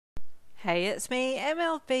Hey, it's me,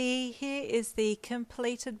 MLB. Here is the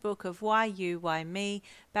completed book of Why You, Why Me,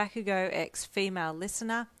 Bakugou X Female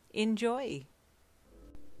Listener. Enjoy!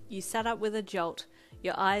 You sat up with a jolt,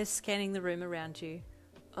 your eyes scanning the room around you.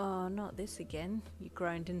 Oh, not this again, you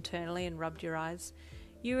groaned internally and rubbed your eyes.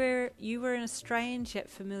 You were in a strange yet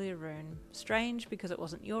familiar room. Strange because it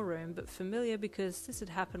wasn't your room, but familiar because this had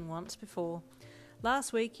happened once before.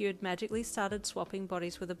 Last week you had magically started swapping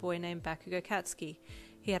bodies with a boy named Bakugou Katsuki.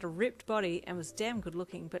 He had a ripped body and was damn good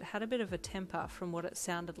looking, but had a bit of a temper from what it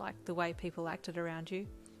sounded like, the way people acted around you.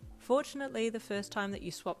 Fortunately, the first time that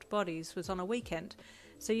you swapped bodies was on a weekend,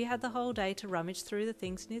 so you had the whole day to rummage through the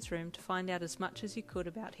things in his room to find out as much as you could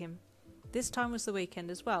about him. This time was the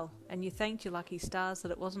weekend as well, and you thanked your lucky stars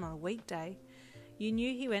that it wasn't on a weekday. You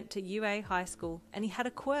knew he went to UA High School, and he had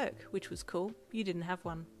a quirk, which was cool. You didn't have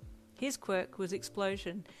one. His quirk was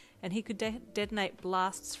explosion, and he could detonate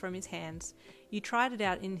blasts from his hands. You tried it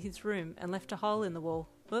out in his room and left a hole in the wall.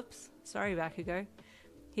 Whoops, sorry Bakugou.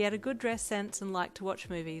 He had a good dress sense and liked to watch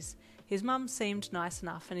movies. His mum seemed nice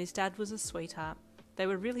enough and his dad was a sweetheart. They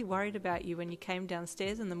were really worried about you when you came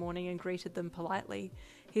downstairs in the morning and greeted them politely.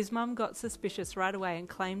 His mum got suspicious right away and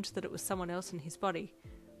claimed that it was someone else in his body,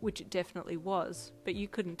 which it definitely was, but you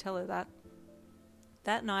couldn't tell her that.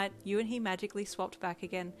 That night, you and he magically swapped back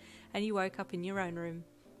again, and you woke up in your own room.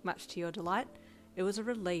 Much to your delight, it was a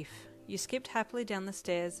relief. You skipped happily down the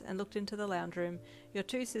stairs and looked into the lounge room. Your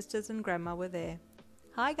two sisters and grandma were there.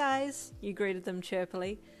 "Hi guys," you greeted them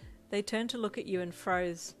chirpily. They turned to look at you and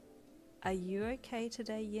froze. "Are you okay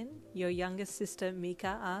today, Yin?" your youngest sister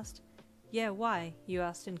Mika asked. "Yeah, why?" you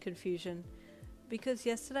asked in confusion. "Because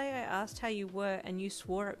yesterday I asked how you were and you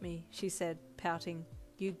swore at me," she said, pouting.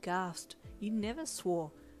 You gasped. You never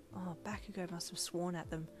swore. Oh, Bakugou must have sworn at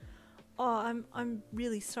them. "Oh, I'm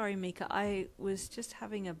really sorry, Mika. I was just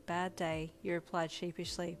having a bad day," you replied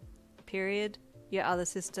sheepishly. "Period?" your other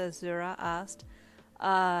sister Zura asked.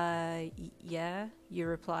 Yeah," you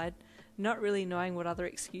replied, not really knowing what other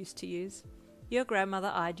excuse to use. Your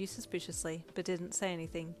grandmother eyed you suspiciously, but didn't say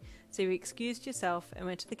anything, so you excused yourself and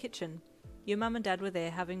went to the kitchen. Your mum and dad were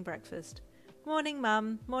there having breakfast. "Morning,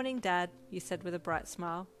 Mum. Morning, Dad," you said with a bright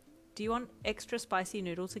smile. "Do you want extra spicy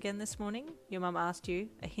noodles again this morning?" your mum asked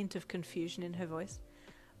you, a hint of confusion in her voice.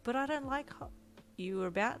 "But I don't like hot." You were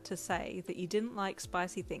about to say that you didn't like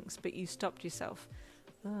spicy things, but you stopped yourself.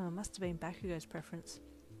 Oh, must have been Bakugou's preference.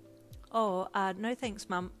 "Oh, no thanks,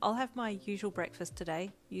 Mum. I'll have my usual breakfast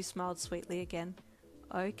today." You smiled sweetly again.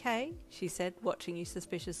 "Okay," she said, watching you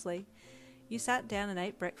suspiciously. You sat down and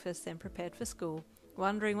ate breakfast, then prepared for school,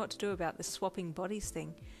 wondering what to do about this swapping bodies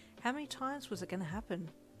thing. How many times was it going to happen?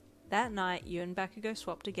 That night, you and Bakugou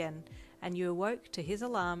swapped again, and you awoke to his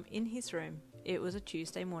alarm in his room. It was a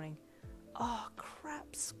Tuesday morning. Oh,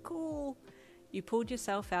 crap, school! You pulled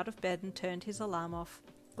yourself out of bed and turned his alarm off.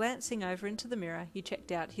 Glancing over into the mirror, you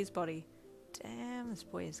checked out his body. Damn, this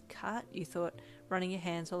boy is cut, you thought, running your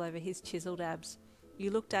hands all over his chiselled abs. You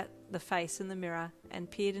looked at the face in the mirror and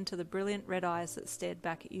peered into the brilliant red eyes that stared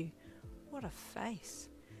back at you. What a face!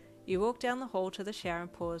 You walked down the hall to the shower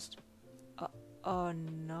and paused. Oh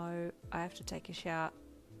no, I have to take a shower.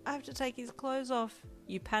 I have to take his clothes off.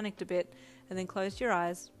 You panicked a bit and then closed your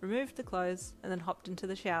eyes, removed the clothes, and then hopped into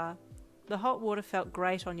the shower. The hot water felt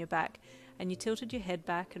great on your back, and you tilted your head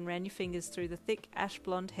back and ran your fingers through the thick ash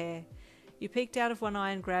blonde hair. You peeked out of one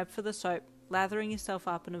eye and grabbed for the soap, lathering yourself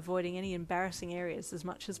up and avoiding any embarrassing areas as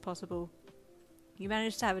much as possible. You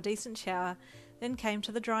managed to have a decent shower, then came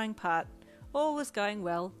to the drying part. All was going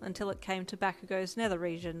well until it came to Bakugou's nether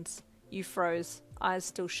regions. You froze, eyes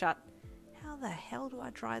still shut. How the hell do I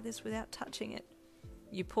dry this without touching it?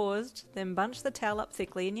 You paused, then bunched the towel up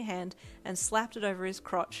thickly in your hand and slapped it over his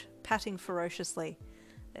crotch, patting ferociously.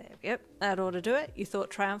 Yep, that ought to do it, you thought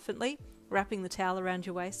triumphantly, wrapping the towel around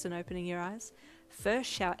your waist and opening your eyes. First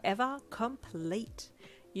shower ever complete.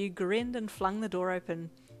 You grinned and flung the door open.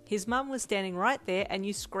 His mum was standing right there and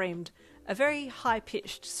you screamed. A very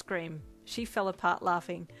high-pitched scream. She fell apart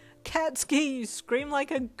laughing. "Katsuki, you scream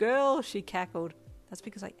like a girl," she cackled. "That's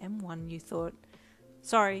because I am one," you thought.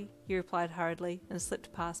 "Sorry," you replied hurriedly and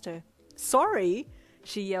slipped past her. "Sorry?"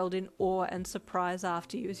 she yelled in awe and surprise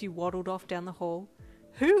after you as you waddled off down the hall.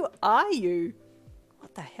 "Who are you?"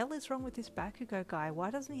 What the hell is wrong with this Bakugou guy?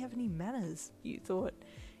 Why doesn't he have any manners? You thought.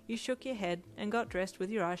 You shook your head and got dressed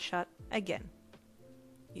with your eyes shut again.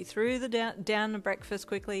 You threw down the breakfast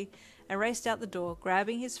quickly and raced out the door,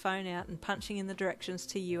 grabbing his phone out and punching in the directions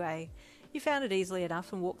to UA. You found it easily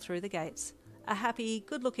enough and walked through the gates. A happy,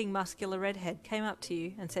 good-looking, muscular redhead came up to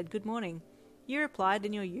you and said good morning. You replied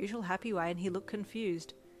in your usual happy way and he looked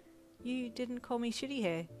confused. "You didn't call me shitty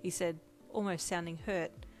hair," he said, almost sounding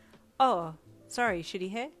hurt. Oh, sorry, shitty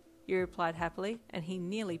hair, you replied happily, and he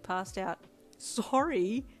nearly passed out.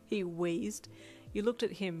 Sorry, he wheezed. You looked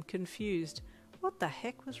at him, confused. What the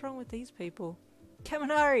heck was wrong with these people?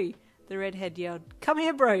 Kaminari, the redhead yelled. Come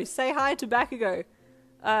here, bro, say hi to Bakugou.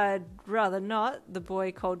 I'd rather not, the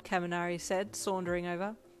boy called Kaminari said, sauntering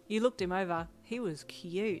over. You looked him over. He was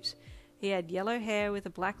cute. He had yellow hair with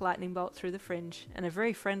a black lightning bolt through the fringe, and a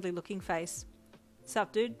very friendly-looking face.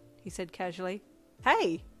 Sup, dude? He said casually.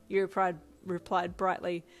 Hey, you replied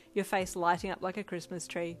brightly, your face lighting up like a Christmas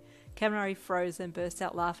tree. Kaminari froze, then burst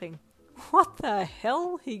out laughing. What the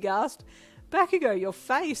hell? He gasped. Bakugou, your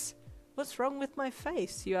face! What's wrong with my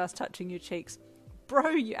face? You asked, touching your cheeks. Bro,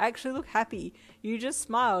 you actually look happy. You just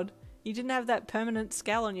smiled. You didn't have that permanent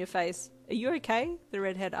scowl on your face. Are you okay? The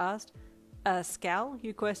redhead asked. A scowl?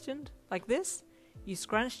 You questioned. Like this? You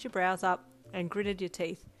scrunched your brows up and gritted your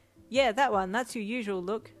teeth. Yeah, that one. That's your usual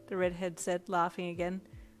look, the redhead said, laughing again.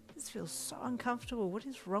 This feels so uncomfortable. What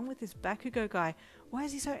is wrong with this Bakugou guy? Why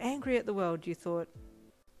is he so angry at the world, you thought?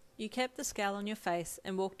 You kept the scowl on your face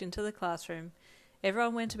and walked into the classroom.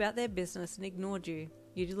 Everyone went about their business and ignored you.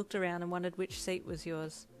 You looked around and wondered which seat was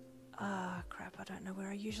yours. Ah, crap, I don't know where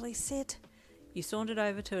I usually sit. You sauntered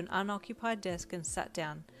over to an unoccupied desk and sat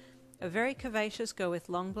down. A very curvaceous girl with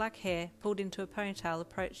long black hair, pulled into a ponytail,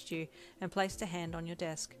 approached you and placed a hand on your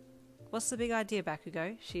desk. What's the big idea,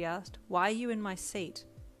 Bakugou? She asked. Why are you in my seat?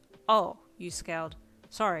 Oh, you scowled.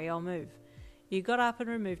 Sorry, I'll move. You got up and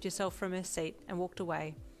removed yourself from her seat and walked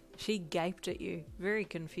away. She gaped at you, very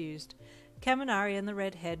confused. Kaminari and the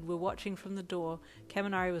redhead were watching from the door.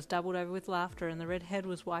 Kaminari was doubled over with laughter and the redhead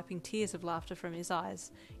was wiping tears of laughter from his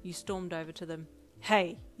eyes. You stormed over to them.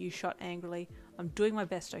 Hey, you shot angrily. I'm doing my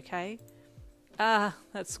best, okay? Ah,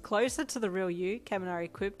 that's closer to the real you,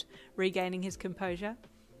 Kaminari quipped, regaining his composure.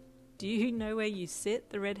 Do you know where you sit?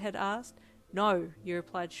 The redhead asked. No, you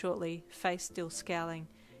replied shortly, face still scowling.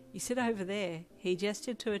 You sit over there. He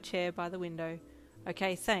gestured to a chair by the window.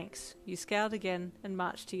 Okay, thanks. You scowled again and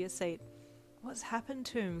marched to your seat. What's happened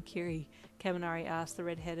to him, Kiri? Kaminari asked the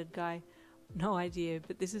red-headed guy. No idea,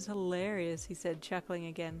 but this is hilarious, he said, chuckling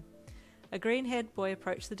again. A green-haired boy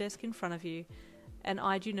approached the desk in front of you and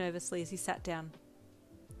eyed you nervously as he sat down.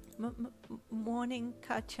 Morning,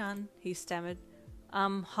 Ka-chan, he stammered.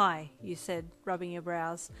 Hi, you said, rubbing your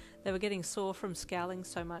brows. They were getting sore from scowling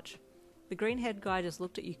so much. The green-haired guy just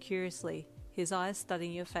looked at you curiously, his eyes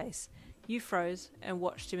studying your face. You froze and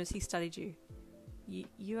watched him as he studied you.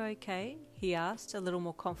 You okay? He asked, a little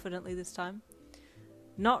more confidently this time.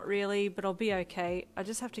 Not really, but I'll be okay. I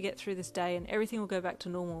just have to get through this day and everything will go back to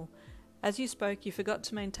normal. As you spoke, you forgot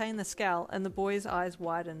to maintain the scowl and the boy's eyes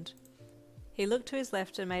widened. He looked to his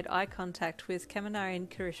left and made eye contact with Kaminari and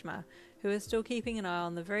Kirishima, who were still keeping an eye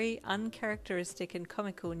on the very uncharacteristic and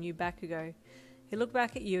comical new Bakugou. He looked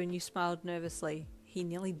back at you and you smiled nervously. He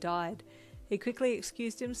nearly died. He quickly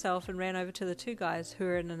excused himself and ran over to the two guys who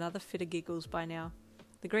were in another fit of giggles by now.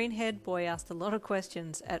 The green-haired boy asked a lot of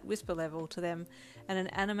questions at whisper level to them, and an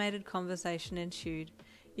animated conversation ensued.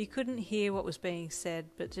 You couldn't hear what was being said,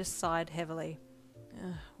 but just sighed heavily.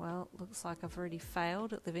 Well, looks like I've already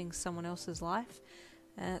failed at living someone else's life,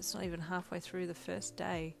 and it's not even halfway through the first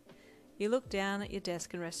day. You looked down at your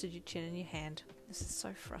desk and rested your chin in your hand. This is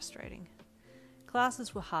so frustrating.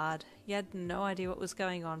 Classes were hard. You had no idea what was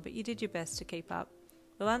going on, but you did your best to keep up.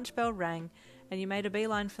 The lunch bell rang, and you made a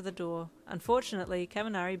beeline for the door. Unfortunately,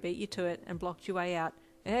 Kaminari beat you to it and blocked your way out.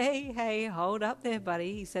 Hey, hold up there,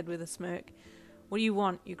 buddy, he said with a smirk. What do you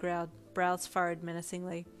want? You growled, brows furrowed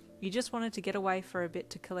menacingly. You just wanted to get away for a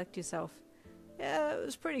bit to collect yourself. Yeah, it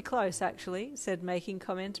was pretty close, actually, said, making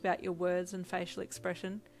comment about your words and facial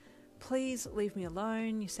expression. Please leave me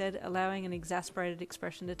alone, you said, allowing an exasperated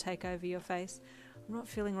expression to take over your face. I'm not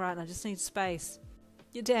feeling right and I just need space.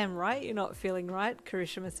 You're damn right you're not feeling right,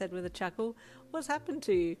 Kirishima said with a chuckle. What's happened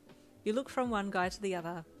to you? You looked from one guy to the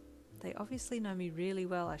other. They obviously know me really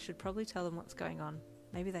well. I should probably tell them what's going on.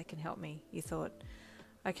 Maybe they can help me, you thought.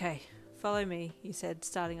 Okay, follow me, you said,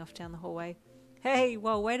 starting off down the hallway. Hey,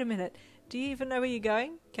 well, wait a minute. Do you even know where you're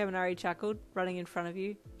going? Kaminari chuckled, running in front of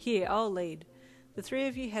you. Here, I'll lead. The three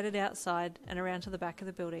of you headed outside and around to the back of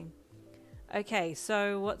the building. Okay,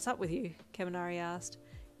 so what's up with you? Kaminari asked.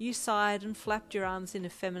 You sighed and flapped your arms in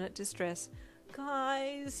effeminate distress.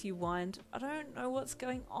 Guys, you whined. I don't know what's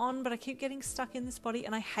going on, but I keep getting stuck in this body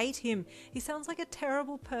and I hate him. He sounds like a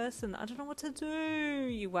terrible person. I don't know what to do,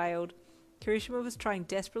 you wailed. Kirishima was trying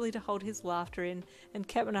desperately to hold his laughter in, and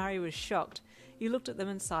Kaminari was shocked. You looked at them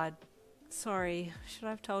and sighed. Sorry, should I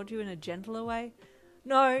have told you in a gentler way?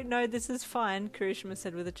 No, this is fine, Kirishima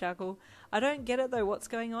said with a chuckle. I don't get it though, what's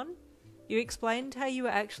going on? You explained how you were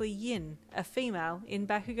actually yin, a female, in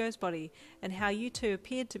Bakugou's body, and how you two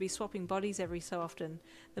appeared to be swapping bodies every so often,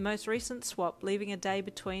 the most recent swap leaving a day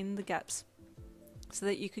between the gaps, so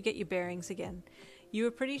that you could get your bearings again. You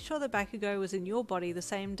were pretty sure that Bakugou was in your body the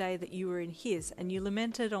same day that you were in his, and you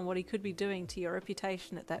lamented on what he could be doing to your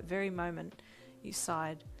reputation at that very moment. You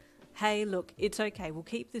sighed. Hey, look, it's okay, we'll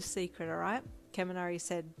keep this secret, alright? Kaminari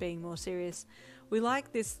said, being more serious. We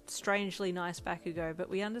like this strangely nice Bakugou, but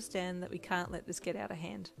we understand that we can't let this get out of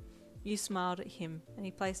hand. You smiled at him, and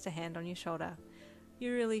he placed a hand on your shoulder.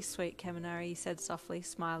 You're really sweet, Kaminari, he said softly,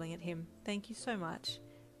 smiling at him. Thank you so much.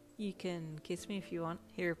 You can kiss me if you want,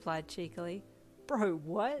 he replied cheekily. Bro,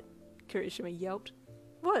 what? Kirishima yelped.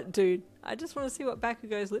 What, dude? I just want to see what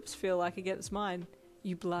Bakugou's lips feel like against mine.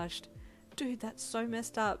 You blushed. Dude, that's so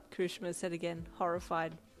messed up, Kirishima said again,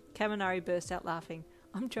 horrified. Kaminari burst out laughing.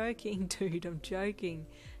 I'm joking, dude, I'm joking.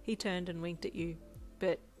 He turned and winked at you.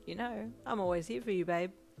 But, you know, I'm always here for you,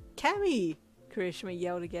 babe. Kami! Kirishima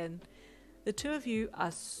yelled again. The two of you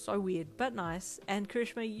are so weird, but nice. And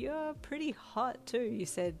Kirishima, you're pretty hot too, you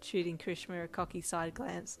said, shooting Kirishima a cocky side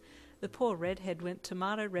glance. The poor redhead went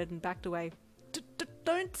tomato red and backed away.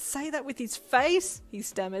 Don't say that with his face, he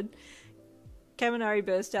stammered. Kaminari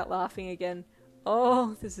burst out laughing again.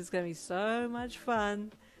 Oh, this is going to be so much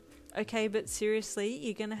fun. Okay, but seriously,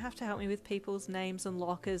 you're going to have to help me with people's names and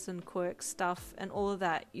lockers and quirk stuff and all of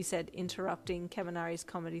that, you said, interrupting Kaminari's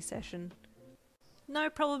comedy session. No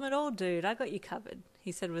problem at all, dude. I got you covered,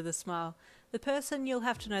 he said with a smile. The person you'll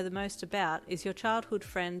have to know the most about is your childhood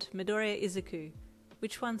friend, Midoriya Izuku.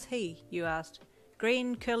 Which one's he? You asked.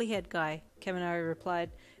 Green, curly-haired guy, Kaminari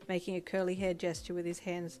replied, making a curly-haired gesture with his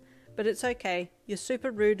hands. But it's okay. You're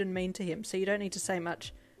super rude and mean to him, so you don't need to say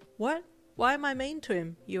much. What? Why am I mean to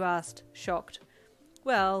him? You asked, shocked.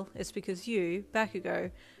 Well, it's because you, Bakugou,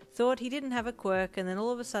 thought he didn't have a quirk, and then all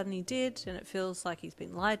of a sudden he did, and it feels like he's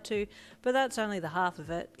been lied to, but that's only the half of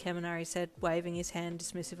it, Kaminari said, waving his hand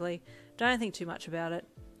dismissively. Don't think too much about it.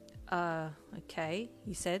 Okay,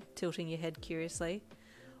 you said, tilting your head curiously.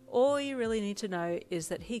 All you really need to know is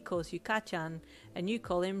that he calls you Kachan, and you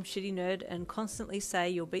call him shitty nerd and constantly say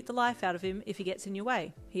you'll beat the life out of him if he gets in your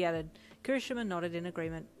way, he added. Kirishima nodded in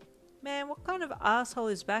agreement. Man, what kind of asshole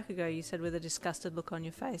is Bakugou, you said with a disgusted look on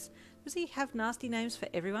your face. Does he have nasty names for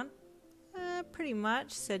everyone? Pretty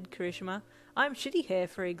much, said Kirishima. I'm Shitty Hair,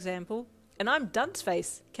 for example. And I'm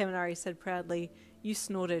Dunceface, Kaminari said proudly. You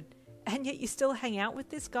snorted. And yet you still hang out with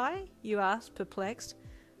this guy? You asked, perplexed.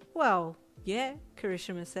 Well, yeah,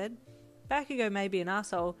 Kirishima said. Bakugou may be an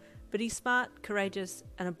asshole, but he's smart, courageous,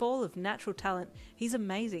 and a ball of natural talent. He's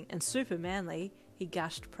amazing and super manly, he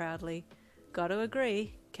gushed proudly. Gotta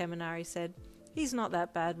agree, Kaminari said. He's not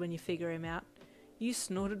that bad when you figure him out. You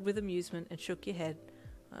snorted with amusement and shook your head.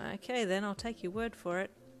 Okay then, I'll take your word for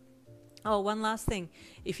it. Oh, one last thing.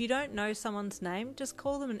 If you don't know someone's name, just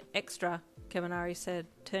call them an extra, Kaminari said,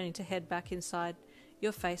 turning to head back inside.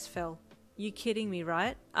 Your face fell. You kidding me,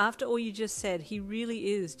 right? After all you just said, he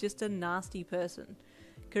really is just a nasty person.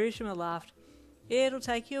 Kirishima laughed. It'll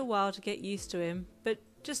take you a while to get used to him, but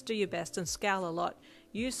just do your best and scowl a lot.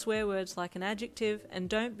 Use swear words like an adjective and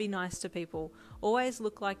don't be nice to people. Always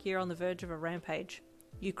look like you're on the verge of a rampage.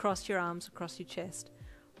 You crossed your arms across your chest.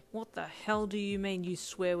 What the hell do you mean use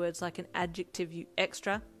swear words like an adjective, you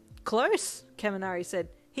extra? Close, Kaminari said.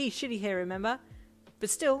 He shitty hair, remember? But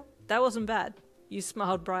still, that wasn't bad. You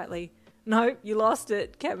smiled brightly. No, you lost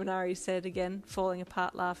it, Kaminari said again, falling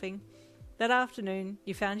apart laughing. That afternoon,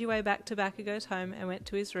 you found your way back to Bakugou's home and went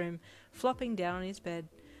to his room, flopping down on his bed.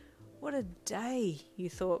 What a day, you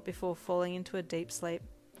thought before falling into a deep sleep.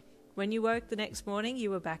 When you woke the next morning, you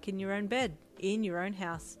were back in your own bed, in your own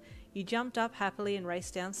house. You jumped up happily and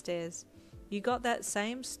raced downstairs. You got that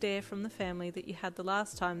same stare from the family that you had the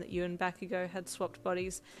last time that you and Bakugou had swapped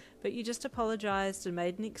bodies, but you just apologised and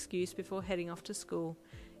made an excuse before heading off to school.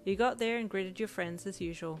 You got there and greeted your friends as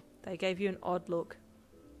usual. They gave you an odd look.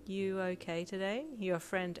 You okay today? Your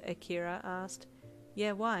friend Akira asked.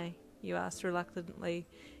 Yeah, why? You asked reluctantly.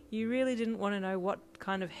 You really didn't want to know what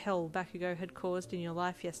kind of hell Bakugou had caused in your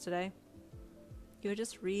life yesterday. You were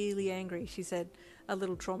just really angry, she said, a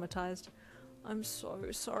little traumatized. I'm so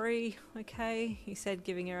sorry, okay, he said,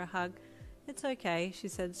 giving her a hug. It's okay, she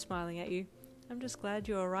said, smiling at you. I'm just glad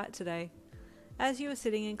you're alright today. As you were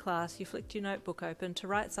sitting in class, you flicked your notebook open to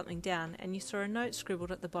write something down, and you saw a note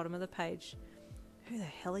scribbled at the bottom of the page. Who the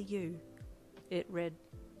hell are you? It read.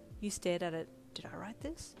 You stared at it. Did I write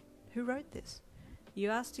this? Who wrote this? You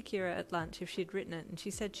asked Akira at lunch if she'd written it, and she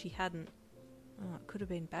said she hadn't. Oh, it could have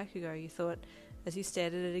been Bakugou, you thought, as you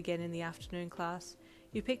stared at it again in the afternoon class.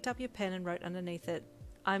 You picked up your pen and wrote underneath it,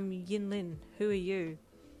 I'm Yin Lin. Who are you?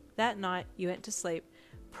 That night you went to sleep,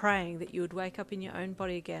 praying that you would wake up in your own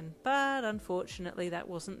body again, but unfortunately that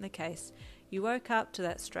wasn't the case. You woke up to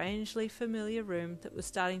that strangely familiar room that was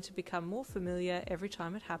starting to become more familiar every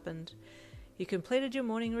time it happened. You completed your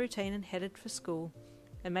morning routine and headed for school,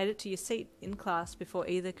 and made it to your seat in class before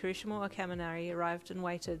either Kirishima or Kaminari arrived and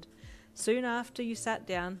waited. Soon after you sat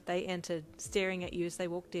down, they entered, staring at you as they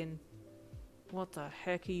walked in. "What the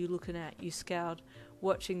heck are you looking at?" you scowled,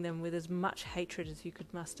 watching them with as much hatred as you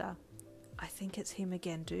could muster. "I think it's him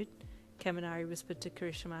again, dude," Kaminari whispered to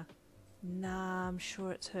Kirishima. "Nah, I'm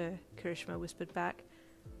sure it's her," Kirishima whispered back.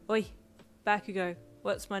 "Oi, Bakugou,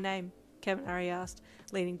 what's my name?" Kaminari asked,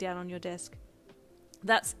 leaning down on your desk.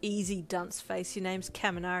 "That's easy, dunce face, your name's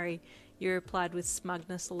Kaminari," you replied with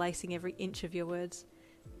smugness, lacing every inch of your words.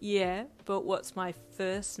 "Yeah, but what's my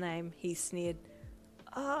first name?" he sneered.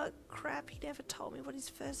 "Oh, crap, he never told me what his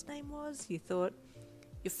first name was," you thought.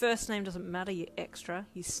 "Your first name doesn't matter, you extra,"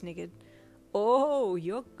 he sniggered. "Oh,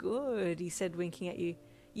 you're good," he said, winking at you.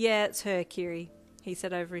 "Yeah, it's her, Kiri," he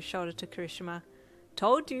said over his shoulder to Kirishima.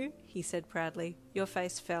 "Told you," he said proudly. Your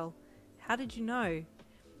face fell. "How did you know?"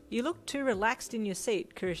 "You looked too relaxed in your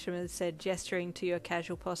seat," Kirishima said, gesturing to your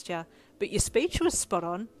casual posture. "But your speech was spot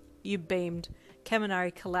on." You beamed.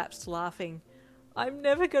 Kaminari collapsed laughing. "I'm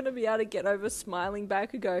never going to be able to get over smiling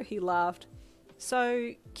Bakugou," he laughed.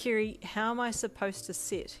 "So, Kiri, how am I supposed to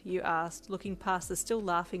sit?" you asked, looking past the still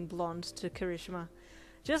laughing blonde to Kirishima.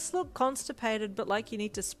 "Just look constipated, but like you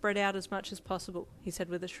need to spread out as much as possible," he said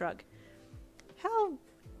with a shrug. How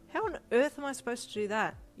on earth am I supposed to do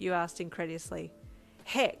that?" you asked incredulously.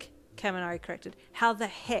 "Heck," Kaminari corrected. "How the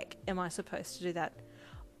heck am I supposed to do that?"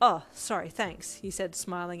 "Oh, sorry, thanks," he said,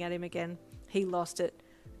 smiling at him again. He lost it.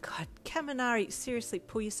 "God, Kaminari, seriously,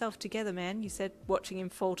 pull yourself together, man," you said, watching him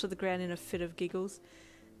fall to the ground in a fit of giggles.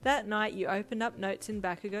 That night you opened up notes in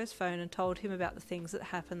Bakugou's phone and told him about the things that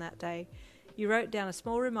happened that day. You wrote down a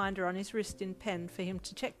small reminder on his wrist in pen for him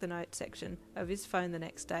to check the notes section of his phone the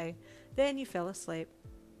next day. Then you fell asleep.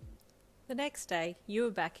 The next day, you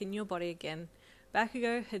were back in your body again.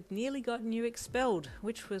 Bakugou had nearly gotten you expelled,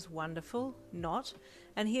 which was wonderful, not,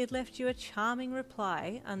 and he had left you a charming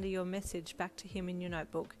reply under your message back to him in your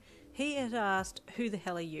notebook. He had asked, "Who the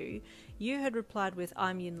hell are you?" You had replied with,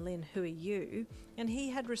 "I'm Yin Lin, who are you?" And he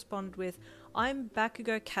had responded with, "I'm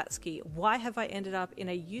Bakugou Katsuki. Why have I ended up in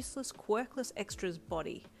a useless, quirkless extra's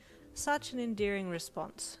body?" Such an endearing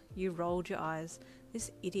response. You rolled your eyes.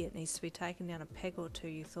 This idiot needs to be taken down a peg or two,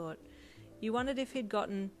 you thought. You wondered if he'd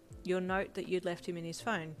gotten your note that you'd left him in his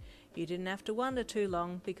phone. You didn't have to wonder too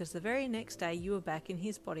long, because the very next day you were back in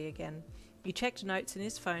his body again. You checked notes in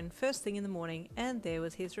his phone first thing in the morning, and there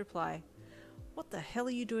was his reply. "What the hell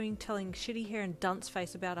are you doing telling shitty hair and dunce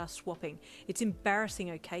face about us swapping? It's embarrassing,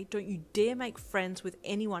 okay? Don't you dare make friends with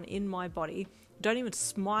anyone in my body. Don't even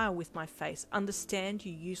smile with my face. Understand,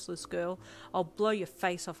 you useless girl? I'll blow your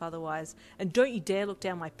face off otherwise. And don't you dare look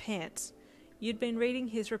down my pants." You'd been reading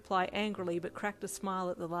his reply angrily, but cracked a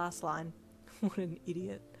smile at the last line. What an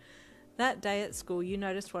idiot. That day at school you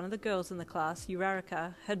noticed one of the girls in the class,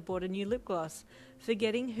 Uraraka, had bought a new lip gloss.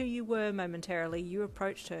 Forgetting who you were momentarily, you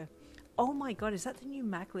approached her. "Oh my god, is that the new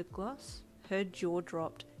MAC lip gloss?" Her jaw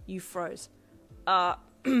dropped. You froze. I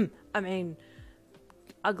mean,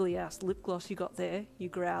 ugly ass lip gloss you got there," you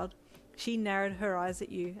growled. She narrowed her eyes at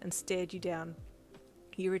you and stared you down.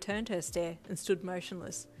 You returned her stare and stood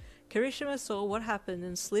motionless. Kirishima saw what happened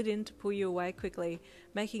and slid in to pull you away quickly,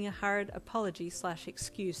 making a hurried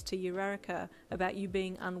apology/excuse to Uraraka about you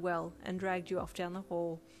being unwell, and dragged you off down the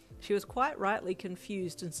hall. She was quite rightly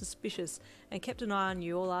confused and suspicious, and kept an eye on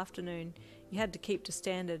you all afternoon. You had to keep to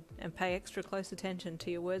standard and pay extra close attention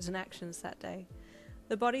to your words and actions that day.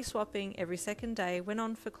 The body swapping every second day went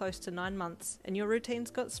on for close to 9 months, and your routines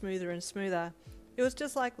got smoother and smoother. It was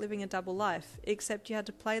just like living a double life, except you had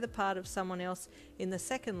to play the part of someone else in the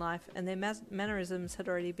second life, and their mannerisms had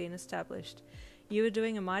already been established. You were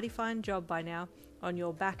doing a mighty fine job by now on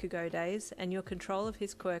your Bakugou days, and your control of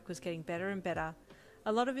his quirk was getting better and better.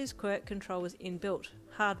 A lot of his quirk control was inbuilt,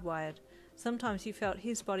 hardwired. Sometimes you felt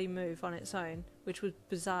his body move on its own, which was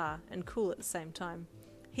bizarre and cool at the same time.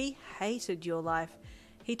 He hated your life.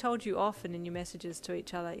 He told you often in your messages to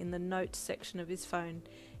each other in the notes section of his phone.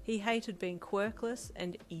 He hated being quirkless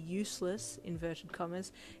and useless, inverted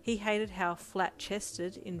commas. He hated how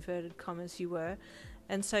flat-chested, inverted commas, you were,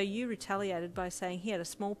 and so you retaliated by saying he had a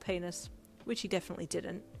small penis, which he definitely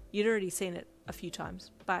didn't. You'd already seen it a few times,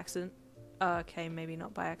 by accident. Okay, maybe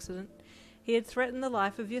not by accident. He had threatened the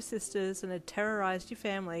life of your sisters and had terrorized your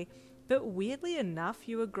family, but weirdly enough,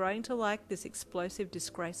 you were growing to like this explosive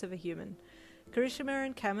disgrace of a human. Kirishima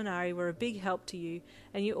and Kaminari were a big help to you,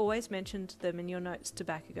 and you always mentioned them in your notes to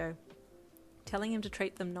Bakugou, telling him to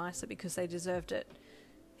treat them nicer because they deserved it.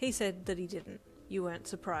 He said that he didn't. You weren't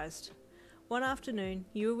surprised. One afternoon,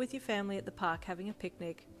 you were with your family at the park having a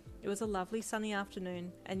picnic. It was a lovely sunny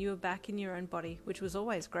afternoon, and you were back in your own body, which was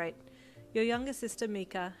always great. Your younger sister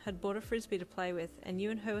Mika had bought a frisbee to play with, and you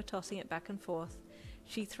and her were tossing it back and forth.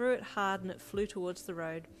 She threw it hard and it flew towards the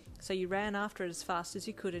road, so you ran after it as fast as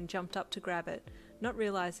you could and jumped up to grab it, not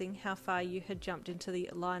realising how far you had jumped into the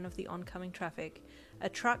line of the oncoming traffic. A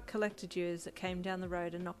truck collected you as it came down the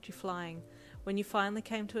road and knocked you flying. When you finally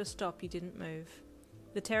came to a stop, you didn't move.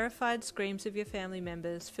 The terrified screams of your family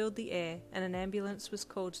members filled the air, and an ambulance was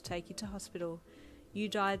called to take you to hospital. You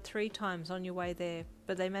died 3 times on your way there,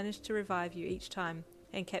 but they managed to revive you each time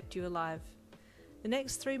and kept you alive. The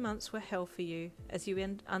next 3 months were hell for you, as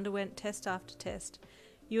you underwent test after test.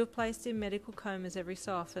 You were placed in medical comas every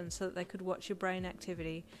so often so that they could watch your brain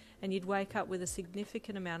activity, and you'd wake up with a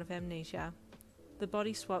significant amount of amnesia. The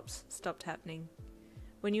body swaps stopped happening.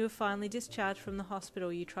 When you were finally discharged from the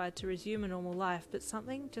hospital, you tried to resume a normal life, but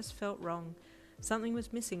something just felt wrong. Something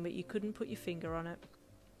was missing, but you couldn't put your finger on it.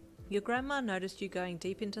 Your grandma noticed you going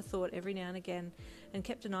deep into thought every now and again and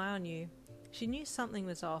kept an eye on you. She knew something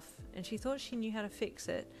was off, and she thought she knew how to fix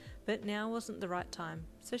it, but now wasn't the right time,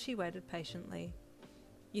 so she waited patiently.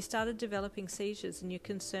 You started developing seizures, and your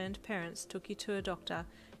concerned parents took you to a doctor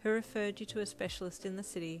who referred you to a specialist in the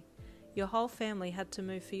city. Your whole family had to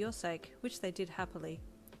move for your sake, which they did happily.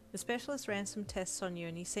 The specialist ran some tests on you,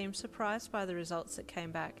 and he seemed surprised by the results that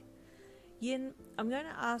came back. Yin, I'm going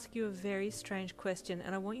to ask you a very strange question,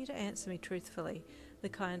 and I want you to answer me truthfully, the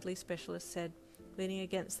kindly specialist said, leaning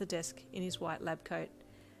against the desk in his white lab coat.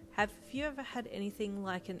 Have you ever had anything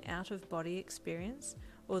like an out-of-body experience,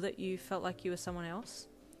 or that you felt like you were someone else?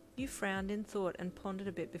 You frowned in thought and pondered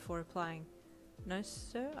a bit before replying. No,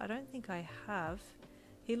 sir, I don't think I have.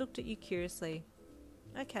 He looked at you curiously.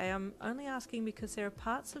 Okay, I'm only asking because there are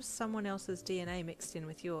parts of someone else's DNA mixed in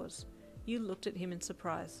with yours. You looked at him in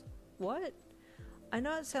surprise. What? I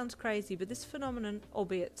know it sounds crazy, but this phenomenon,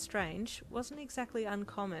 albeit strange, wasn't exactly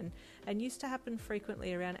uncommon and used to happen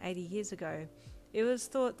frequently around 80 years ago. It was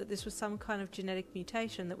thought that this was some kind of genetic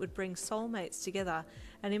mutation that would bring soulmates together,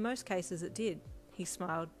 and in most cases it did. He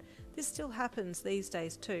smiled. This still happens these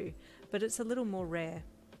days too, but it's a little more rare.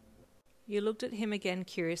 You looked at him again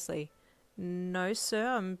curiously. No, sir,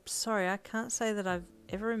 I'm sorry, I can't say that I've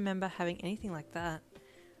ever remember having anything like that.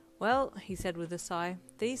 Well, he said with a sigh,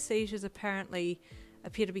 these seizures apparently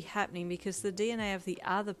appear to be happening because the DNA of the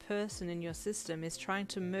other person in your system is trying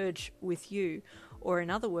to merge with you, or in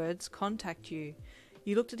other words, contact you.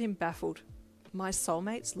 You looked at him baffled. My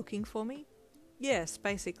soulmate's looking for me? Yes,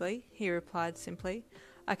 basically, he replied simply.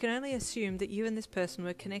 I can only assume that you and this person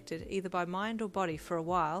were connected either by mind or body for a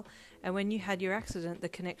while, and when you had your accident the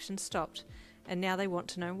connection stopped, and now they want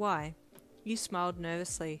to know why. You smiled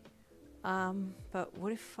nervously. But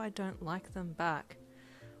what if I don't like them back?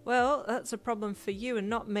 Well, that's a problem for you and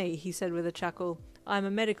not me, he said with a chuckle. I'm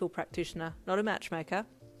a medical practitioner, not a matchmaker.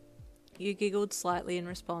 You giggled slightly in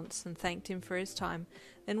response and thanked him for his time,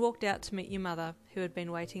 then walked out to meet your mother, who had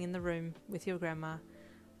been waiting in the room with your grandma.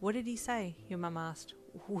 What did he say? Your mum asked.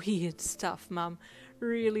 Weird stuff, Mum.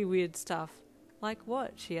 Really weird stuff. Like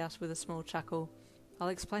what? She asked with a small chuckle. I'll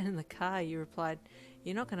explain in the car, you replied.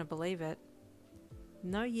 You're not going to believe it.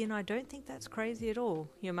 No, Yin, I don't think that's crazy at all,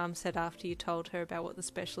 your mum said after you told her about what the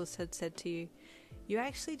specialist had said to you. You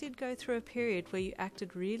actually did go through a period where you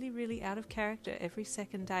acted really out of character every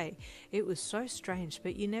second day. It was so strange,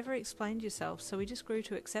 but you never explained yourself, so we just grew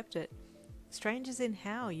to accept it. Strange as in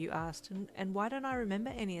how, you asked, and why don't I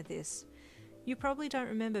remember any of this? You probably don't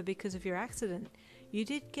remember because of your accident. You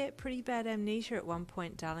did get pretty bad amnesia at one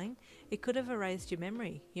point, darling. It could have erased your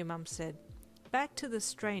memory, your mum said. Back to the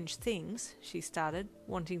strange things, she started,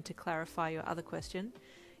 wanting to clarify your other question.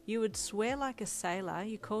 You would swear like a sailor,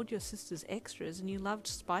 you called your sisters extras, and you loved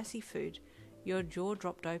spicy food. Your jaw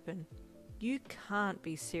dropped open. You can't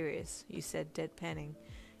be serious, you said, deadpanning.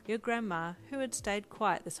 Your grandma, who had stayed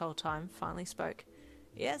quiet this whole time, finally spoke.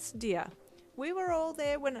 Yes, dear. We were all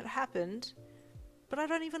there when it happened. But I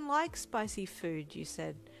don't even like spicy food, you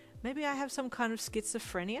said. Maybe I have some kind of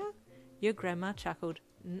schizophrenia? Your grandma chuckled.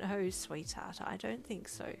 No, sweetheart, I don't think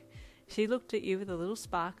so. She looked at you with a little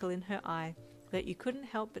sparkle in her eye that you couldn't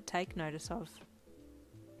help but take notice of.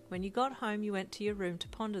 When you got home, you went to your room to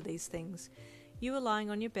ponder these things. You were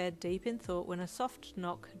lying on your bed deep in thought when a soft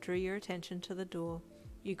knock drew your attention to the door.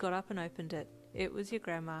 You got up and opened it. It was your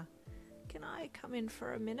grandma. Can I come in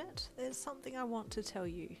for a minute? There's something I want to tell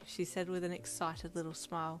you, she said with an excited little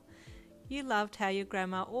smile. You loved how your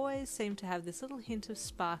grandma always seemed to have this little hint of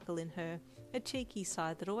sparkle in her, a cheeky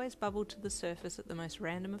side that always bubbled to the surface at the most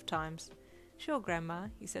random of times. Sure, Grandma,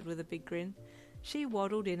 he said with a big grin. She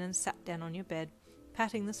waddled in and sat down on your bed,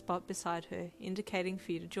 patting the spot beside her, indicating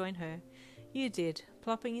for you to join her. You did,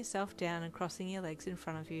 plopping yourself down and crossing your legs in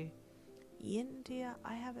front of you. Yin, dear,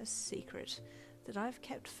 I have a secret that I've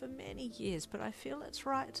kept for many years, but I feel it's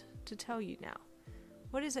right to tell you now.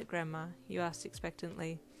 What is it, Grandma? You asked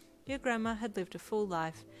expectantly. Your grandma had lived a full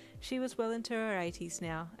life. She was well into her 80s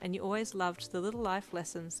now, and you always loved the little life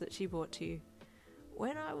lessons that she brought to you.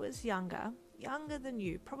 When I was younger than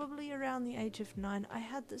you, probably around the age of 9, I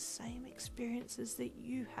had the same experiences that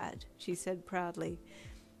you had, she said proudly.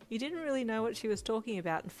 You didn't really know what she was talking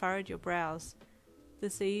about and furrowed your brows.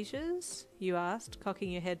 The seizures? You asked,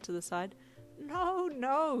 cocking your head to the side.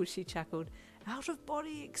 No, she chuckled.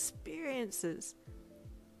 Out-of-body experiences.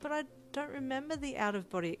 But I don't remember the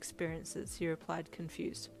out-of-body experiences, he replied,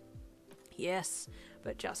 confused. Yes,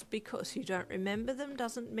 but just because you don't remember them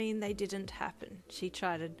doesn't mean they didn't happen, she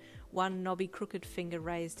chided, one knobby crooked finger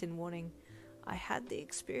raised in warning. I had the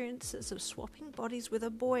experiences of swapping bodies with a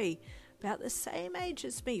boy, about the same age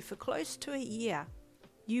as me, for close to a year.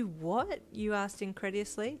 You what? You asked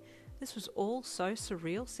incredulously. This was all so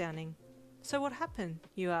surreal sounding. So what happened?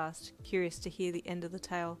 You asked, curious to hear the end of the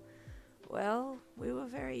tale. Well, we were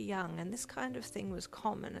very young, and this kind of thing was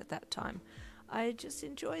common at that time. I just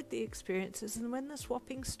enjoyed the experiences, and when the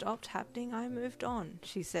swapping stopped happening, I moved on,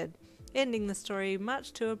 she said, ending the story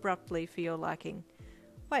much too abruptly for your liking.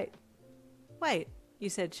 Wait, you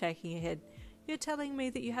said, shaking your head. You're telling me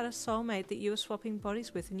that you had a soulmate that you were swapping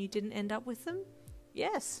bodies with and you didn't end up with them?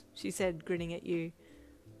 Yes, she said, grinning at you.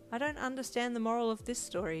 I don't understand the moral of this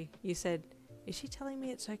story, you said. Is she telling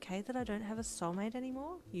me it's okay that I don't have a soulmate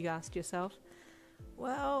anymore? You asked yourself.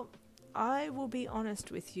 Well, I will be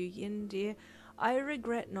honest with you, Yin dear. I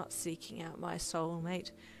regret not seeking out my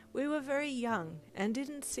soulmate. We were very young and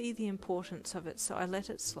didn't see the importance of it, so I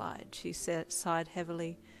let it slide, she said, sighed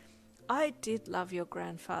heavily. I did love your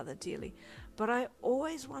grandfather dearly, but I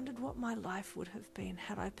always wondered what my life would have been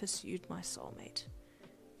had I pursued my soulmate.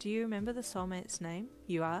 Do you remember the soulmate's name?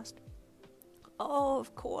 You asked. Oh,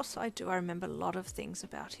 of course I do. I remember a lot of things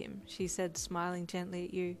about him, she said, smiling gently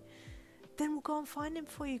at you. Then we'll go and find him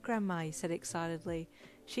for you, Grandma, he said excitedly.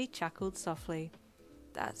 She chuckled softly.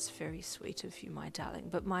 That's very sweet of you, my darling,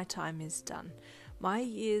 but my time is done. My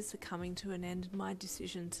years are coming to an end and my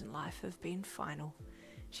decisions in life have been final.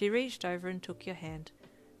 She reached over and took your hand.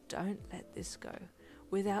 Don't let this go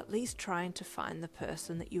without at least trying to find the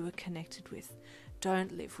person that you were connected with.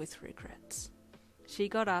 Don't live with regrets. She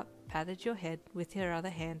got up, patted your head with her other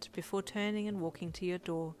hand before turning and walking to your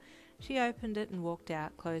door. She opened it and walked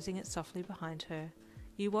out, closing it softly behind her.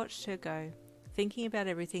 You watched her go, thinking about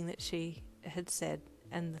everything that she had said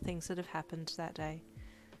and the things that have happened that day.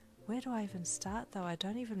 Where do I even start, though? I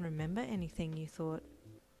don't even remember anything, you thought.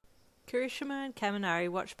 Kirishima and Kaminari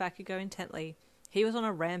watched Bakugou intently. He was on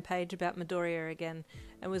a rampage about Midoriya again,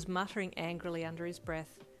 and was muttering angrily under his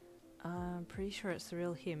breath. I'm pretty sure it's the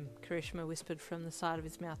real him, Kirishima whispered from the side of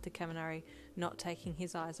his mouth to Kaminari, not taking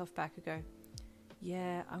his eyes off Bakugou.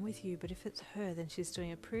 Yeah, I'm with you, but if it's her, then she's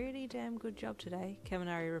doing a pretty damn good job today,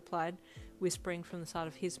 Kaminari replied, whispering from the side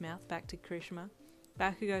of his mouth back to Kirishima.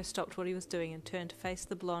 Bakugou stopped what he was doing and turned to face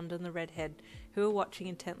the blonde and the redhead, who were watching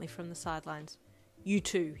intently from the sidelines. You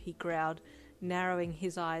too, he growled, narrowing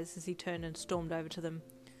his eyes as he turned and stormed over to them.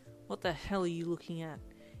 What the hell are you looking at?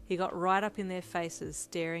 He got right up in their faces,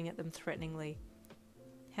 staring at them threateningly.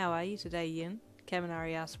 How are you today, Yin?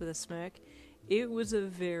 Kaminari asked with a smirk. It was a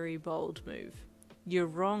very bold move. You're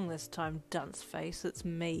wrong this time, dunce face. It's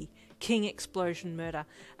me, King Explosion Murder,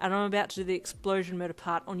 and I'm about to do the Explosion Murder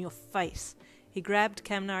part on your face. He grabbed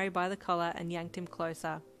Kaminari by the collar and yanked him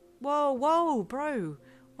closer. Whoa, bro!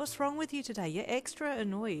 What's wrong with you today? You're extra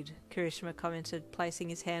annoyed, Kirishima commented, placing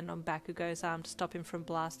his hand on Bakugou's arm to stop him from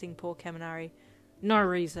blasting poor Kaminari. No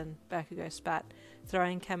reason, Bakugou spat,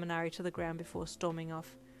 throwing Kaminari to the ground before storming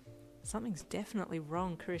off. Something's definitely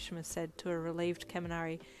wrong, Kirishima said to a relieved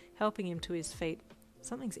Kaminari, helping him to his feet.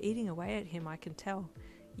 Something's eating away at him, I can tell.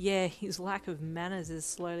 Yeah, his lack of manners is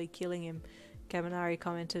slowly killing him, Kaminari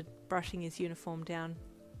commented, brushing his uniform down.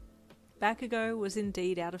 Bakugou was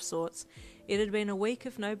indeed out of sorts. It had been a week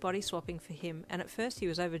of no body swapping for him, and at first he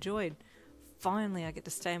was overjoyed. Finally I get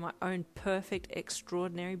to stay in my own perfect,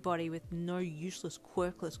 extraordinary body with no useless,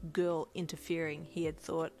 quirkless girl interfering, he had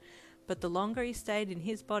thought. But the longer he stayed in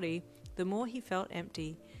his body, the more he felt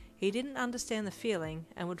empty. He didn't understand the feeling,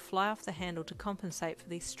 and would fly off the handle to compensate for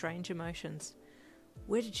these strange emotions.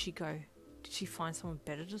 Where did she go? Did she find someone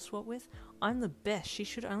better to swap with? I'm the best. She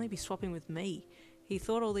should only be swapping with me. He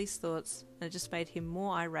thought all these thoughts, and it just made him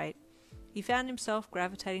more irate. He found himself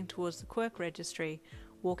gravitating towards the quirk registry,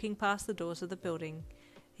 walking past the doors of the building.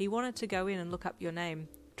 He wanted to go in and look up your name,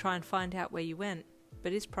 try and find out where you went,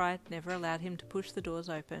 but his pride never allowed him to push the doors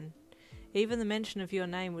open. Even the mention of your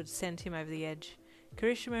name would send him over the edge.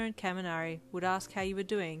 Kirishima and Kaminari would ask how you were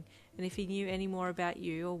doing, and if he knew any more about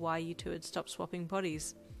you or why you two had stopped swapping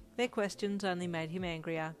bodies. Their questions only made him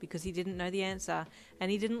angrier, because he didn't know the answer, and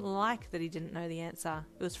he didn't like that he didn't know the answer.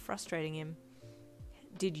 It was frustrating him.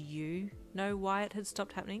 Did you know why it had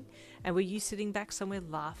stopped happening? And were you sitting back somewhere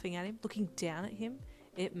laughing at him, looking down at him?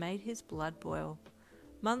 It made his blood boil.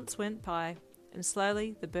 Months went by, and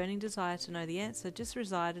slowly the burning desire to know the answer just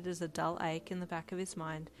resided as a dull ache in the back of his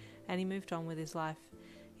mind, and he moved on with his life.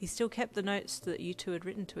 He still kept the notes that you two had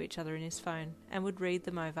written to each other in his phone, and would read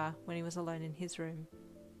them over when he was alone in his room.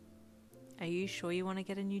 Are you sure you want to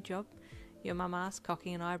get a new job? Your mum asked,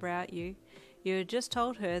 cocking an eyebrow at you. You had just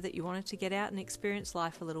told her that you wanted to get out and experience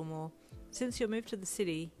life a little more. Since your move to the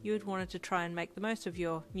city, you had wanted to try and make the most of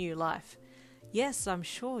your new life. Yes, I'm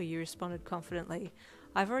sure, you responded confidently.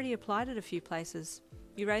 I've already applied at a few places.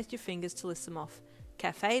 You raised your fingers to list them off.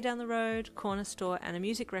 Cafe down the road, corner store, and a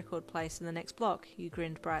music record place in the next block, you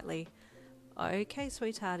grinned brightly. Okay,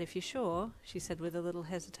 sweetheart, if you're sure, she said with a little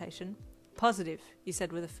hesitation. Positive, you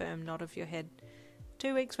said with a firm nod of your head.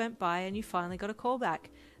 2 weeks went by and you finally got a call back.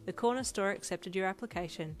 The corner store accepted your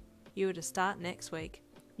application. You were to start next week.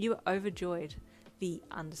 You were overjoyed, the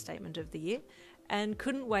understatement of the year, and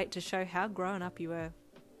couldn't wait to show how grown up you were.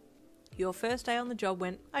 Your first day on the job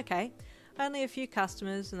went okay. Only a few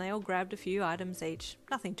customers, and they all grabbed a few items each.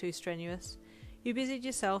 Nothing too strenuous. You busied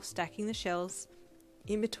yourself stacking the shelves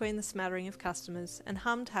in between the smattering of customers, and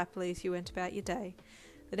hummed happily as you went about your day.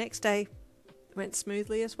 The next day went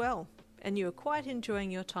smoothly as well, and you were quite enjoying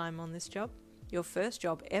your time on this job. Your first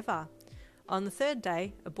job ever. On the third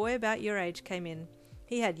day, a boy about your age came in.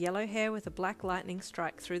 He had yellow hair with a black lightning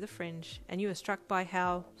strike through the fringe, and you were struck by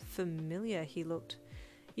how familiar he looked.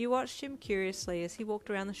 You watched him curiously as he walked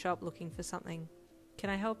around the shop looking for something. Can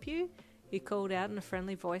I help you? You called out in a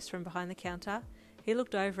friendly voice from behind the counter. He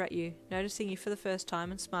looked over at you, noticing you for the first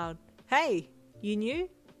time, and smiled. Hey, you new?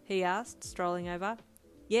 He asked, strolling over.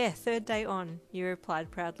 Yeah, third day on, you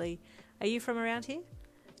replied proudly. Are you from around here?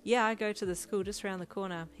 Yeah, I go to the school just round the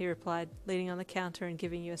corner, he replied, leaning on the counter and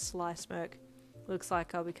giving you a sly smirk. Looks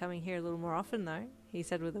like I'll be coming here a little more often, though, he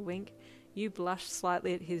said with a wink. You blushed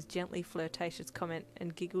slightly at his gently flirtatious comment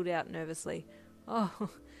and giggled out nervously. Oh,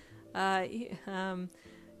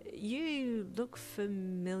 you look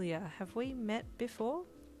familiar. Have we met before?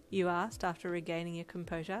 You asked after regaining your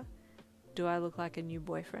composure. Do I look like a new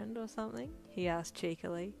boyfriend or something? He asked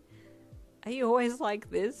cheekily. Are you always like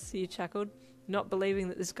this? You chuckled, not believing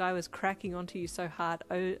that this guy was cracking onto you so hard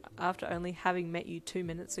after only having met you 2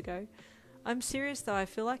 minutes ago. I'm serious though, I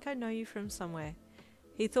feel like I know you from somewhere.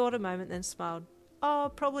 He thought a moment, then smiled.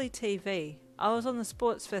 Oh, probably TV. I was on the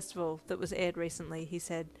sports festival that was aired recently, he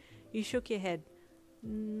said. You shook your head.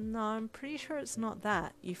 No, I'm pretty sure it's not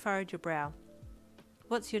that. You furrowed your brow.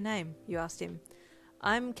 What's your name? You asked him.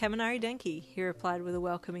 I'm Kaminari Denki, he replied with a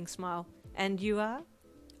welcoming smile. And you are?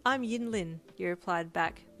 I'm Yin Lin, you replied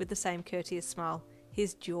back with the same courteous smile.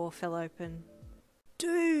 His jaw fell open.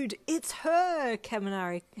 Dude, it's her!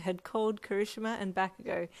 Kaminari had called Kirishima and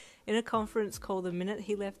Bakugou in a conference call the minute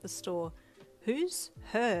he left the store. Who's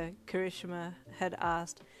her? Kirishima had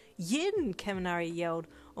asked. Yin! Kaminari yelled,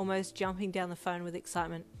 almost jumping down the phone with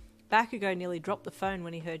excitement. Bakugou nearly dropped the phone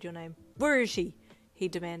when he heard your name. Where is she? He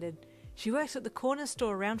demanded. She works at the corner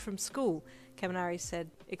store around from school, Kaminari said,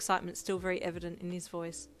 excitement still very evident in his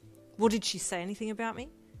voice. Well, did she say anything about me?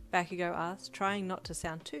 Bakugou asked, trying not to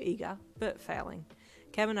sound too eager, but failing.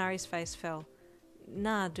 Kaminari's face fell.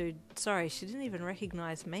 Nah, dude, sorry, she didn't even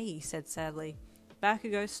recognise me, he said sadly.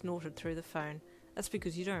 Bakugou snorted through the phone. That's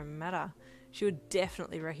because you don't matter. She would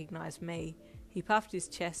definitely recognise me. He puffed his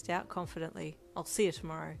chest out confidently. I'll see her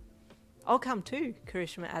tomorrow. I'll come too,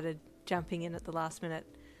 Kirishima added, jumping in at the last minute.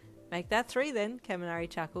 Make that 3 then, Kaminari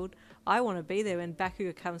chuckled. I want to be there when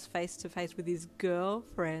Bakugou comes face to face with his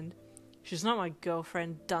girlfriend. She's not my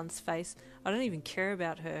girlfriend, dunce face. I don't even care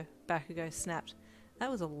about her, Bakugou snapped. That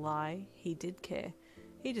was a lie. He did care.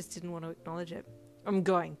 He just didn't want to acknowledge it. I'm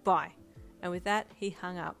going. Bye. And with that, he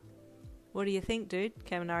hung up. What do you think, dude?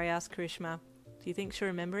 Kaminari asked Kirishima. Do you think she'll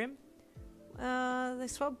remember him? They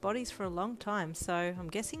swapped bodies for a long time, so I'm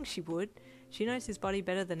guessing she would. She knows his body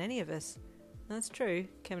better than any of us. That's true,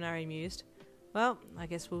 Kaminari mused. Well, I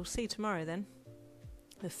guess we'll see tomorrow then.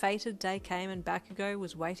 The fated day came and Bakugou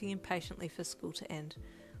was waiting impatiently for school to end.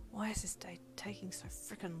 Why is this day taking so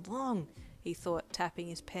frickin' long? He thought, tapping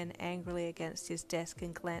his pen angrily against his desk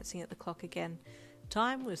and glancing at the clock again.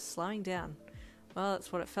 Time was slowing down. Well,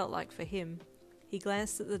 that's what it felt like for him. He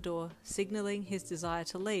glanced at the door, signalling his desire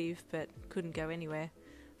to leave, but couldn't go anywhere.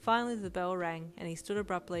 Finally the bell rang, and he stood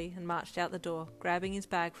abruptly and marched out the door, grabbing his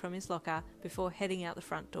bag from his locker before heading out the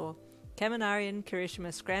front door. Kaminari and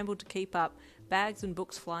Kirishima scrambled to keep up, bags and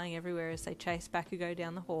books flying everywhere as they chased Bakugou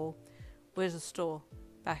down the hall. "Where's the store?"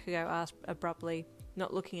 Bakugou asked abruptly,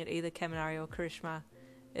 not looking at either Kaminari or Kirishima.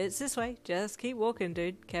 "It's this way, just keep walking,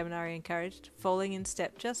 dude," Kaminari encouraged, falling in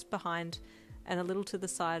step just behind and a little to the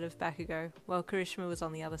side of Bakugou, while Kirishima was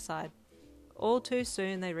on the other side. All too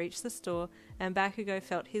soon they reached the store, and Bakugou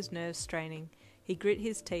felt his nerves straining. He grit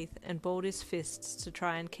his teeth and balled his fists to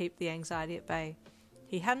try and keep the anxiety at bay.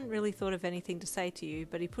 He hadn't really thought of anything to say to you,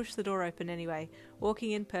 but he pushed the door open anyway,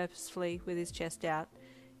 walking in purposefully with his chest out.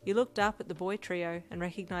 You looked up at the boy trio and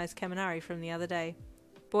recognised Kaminari from the other day.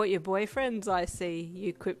 "Bought your boyfriends, I see,"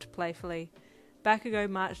 you quipped playfully. Bakugou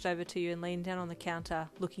marched over to you and leaned down on the counter,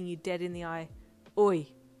 looking you dead in the eye.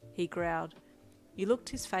 "Oi," he growled. You looked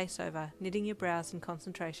his face over, knitting your brows in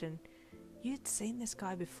concentration. You'd seen this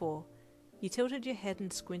guy before. You tilted your head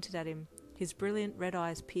and squinted at him, his brilliant red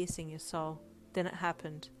eyes piercing your soul. Then it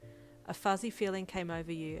happened. A fuzzy feeling came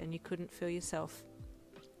over you and you couldn't feel yourself.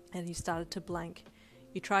 And you started to blank.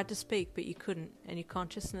 You tried to speak but you couldn't, and your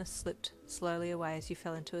consciousness slipped slowly away as you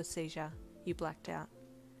fell into a seizure. You blacked out.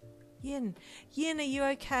 Yin, are you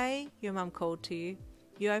okay?" your mum called to you.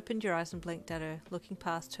 You opened your eyes and blinked at her, looking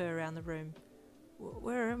past her around the room.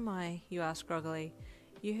 "Where am I?" you asked groggily.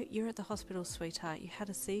 You're at the hospital, sweetheart. You had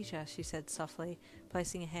a seizure," she said softly,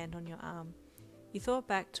 placing a hand on your arm. You thought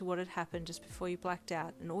back to what had happened just before you blacked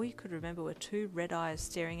out, and all you could remember were two red eyes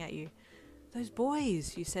staring at you. "Those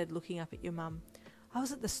boys," you said, looking up at your mum. "I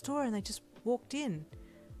was at the store and they just walked in."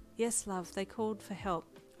 "Yes, love, they called for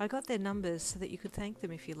help. I got their numbers so that you could thank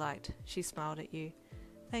them if you liked." She smiled at you.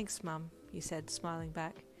 "Thanks, Mum," you said, smiling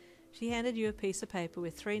back. She handed you a piece of paper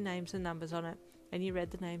with 3 names and numbers on it, and you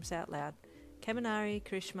read the names out loud. Kaminari,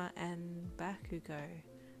 Kirishima, and Bakugou.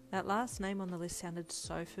 That last name on the list sounded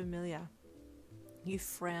so familiar. You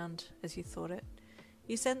frowned as you thought it.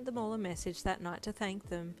 You sent them all a message that night to thank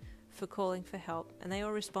them for calling for help, and they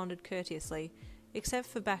all responded courteously, except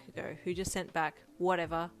for Bakugou, who just sent back,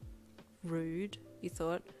 "Whatever." Rude, you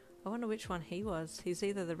thought. I wonder which one he was. He's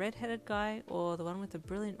either the red-headed guy or the one with the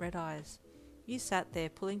brilliant red eyes. You sat there,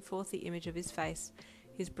 pulling forth the image of his face,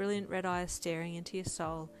 his brilliant red eyes staring into your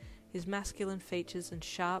soul, his masculine features and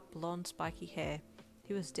sharp, blonde, spiky hair.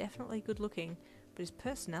 He was definitely good-looking, but his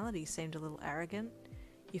personality seemed a little arrogant.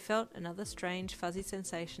 You felt another strange, fuzzy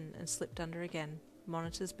sensation and slipped under again,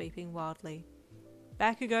 monitors beeping wildly.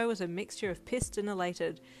 Bakugou was a mixture of pissed and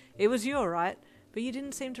elated. It was you, all right, but you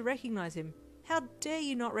didn't seem to recognise him. How dare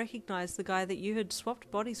you not recognise the guy that you had swapped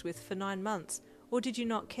bodies with for 9 months? Or did you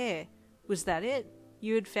not care? Was that it?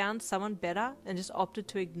 You had found someone better and just opted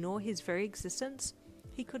to ignore his very existence?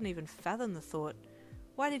 He couldn't even fathom the thought.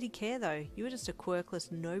 Why did he care, though? You were just a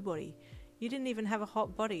quirkless nobody. You didn't even have a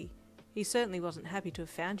hot body. He certainly wasn't happy to have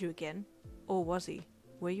found you again. Or was he?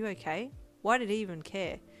 Were you okay? Why did he even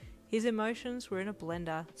care? His emotions were in a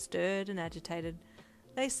blender, stirred and agitated.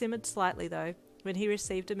 They simmered slightly, though, when he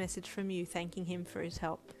received a message from you thanking him for his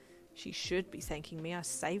help. She should be thanking me, I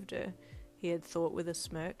saved her, he had thought with a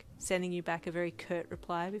smirk, sending you back a very curt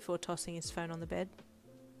reply before tossing his phone on the bed.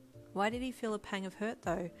 Why did he feel a pang of hurt,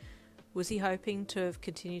 though? Was he hoping to have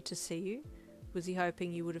continued to see you? Was he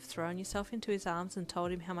hoping you would have thrown yourself into his arms and told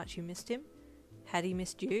him how much you missed him? Had he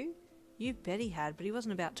missed you? You bet he had, but he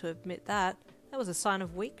wasn't about to admit that. That was a sign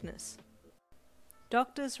of weakness.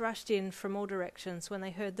 Doctors rushed in from all directions when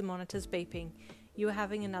they heard the monitors beeping. You were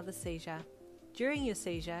having another seizure. During your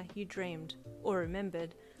seizure, you dreamed, or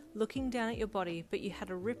remembered, looking down at your body, but you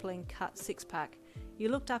had a rippling cut six-pack. You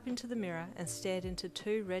looked up into the mirror and stared into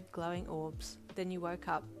 2 red glowing orbs. Then you woke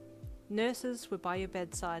up. Nurses were by your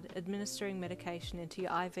bedside, administering medication into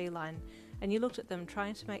your IV line, and you looked at them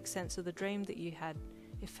trying to make sense of the dream that you had.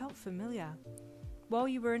 It felt familiar. While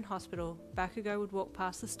you were in hospital, Bakugou would walk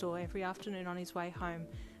past the store every afternoon on his way home,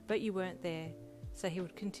 but you weren't there, so he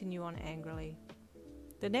would continue on angrily.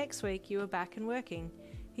 The next week you were back and working.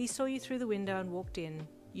 He saw you through the window and walked in.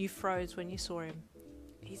 You froze when you saw him.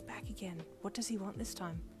 He's back again. What does he want this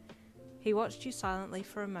time? He watched you silently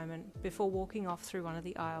for a moment before walking off through one of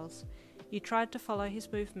the aisles. You tried to follow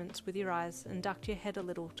his movements with your eyes and ducked your head a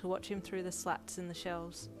little to watch him through the slats in the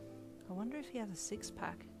shelves. I wonder if he has a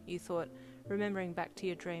six-pack, you thought, remembering back to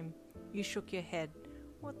your dream. You shook your head.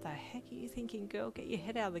 What the heck are you thinking, girl? Get your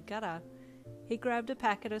head out of the gutter. He grabbed a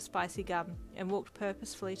packet of spicy gum and walked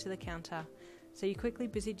purposefully to the counter, so you quickly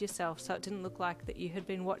busied yourself so it didn't look like that you had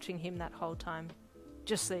been watching him that whole time.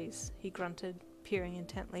 "Just these," he grunted, peering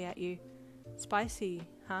intently at you. "Spicy,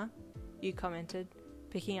 huh?" you commented,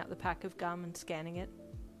 picking up the pack of gum and scanning it.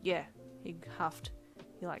 "Yeah," he huffed.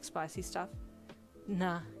 "You like spicy stuff?"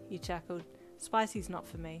 "Nah," you chuckled. "Spicy's not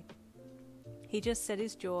for me." He just set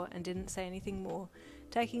his jaw and didn't say anything more,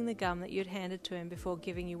 taking the gum that you'd handed to him before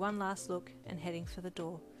giving you one last look and heading for the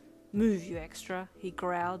door. "Move, you extra," he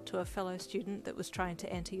growled to a fellow student that was trying to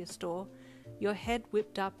enter your store. Your head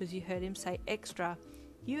whipped up as you heard him say extra.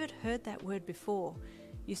 You had heard that word before.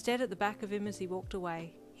 You stared at the back of him as he walked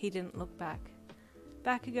away. He didn't look back.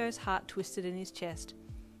 Bakugou's heart twisted in his chest.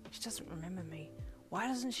 She doesn't remember me. Why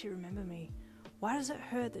doesn't she remember me? Why does it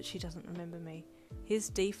hurt that she doesn't remember me? His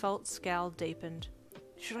default scowl deepened.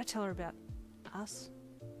 Should I tell her about us?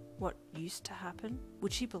 What used to happen?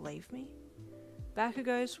 Would she believe me?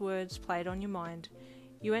 Bakugou's words played on your mind.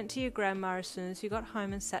 You went to your grandma as soon as you got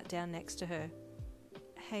home and sat down next to her.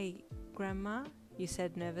 "Hey, Grandma," you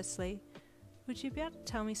said nervously, "would you be able to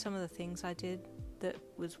tell me some of the things I did that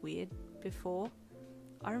was weird before?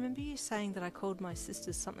 I remember you saying that I called my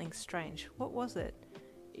sisters something strange. What was it?"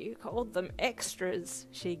 "You called them extras,"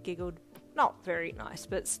 she giggled. "Not very nice,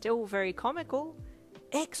 but still very comical."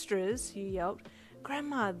 "Extras?" you yelped.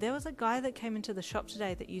 "Grandma, there was a guy that came into the shop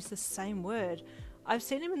today that used the same word. I've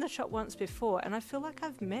seen him in the shop once before, and I feel like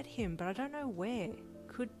I've met him, but I don't know where.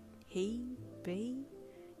 Could he be?"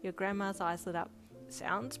 Your grandma's eyes lit up.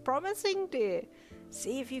 "Sounds promising, dear.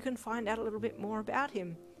 See if you can find out a little bit more about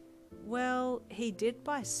him." "Well, he did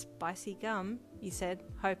buy spicy gum," you said,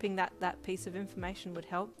 hoping that that piece of information would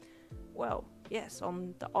help. "Well, yes,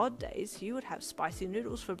 on the odd days you would have spicy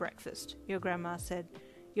noodles for breakfast," your grandma said.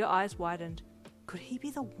 Your eyes widened. "Could he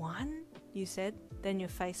be the one?" you said. Then your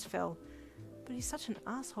face fell. "But he's such an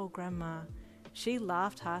asshole, Grandma." She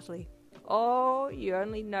laughed heartily. "Oh, you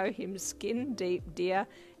only know him skin deep, dear.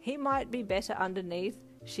 He might be better underneath,"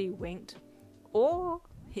 she winked. "Or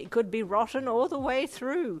he could be rotten all the way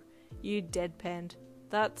through." You deadpanned.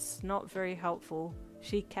 "That's not very helpful,"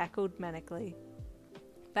 she cackled manically.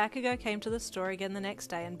 Bakugou came to the store again the next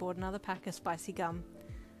day and bought another pack of spicy gum.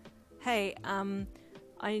 "Hey,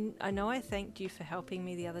 I know I thanked you for helping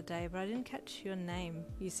me the other day, but I didn't catch your name,"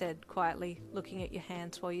 you said quietly, looking at your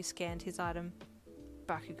hands while you scanned his item.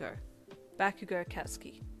 "Bakugou. Bakugou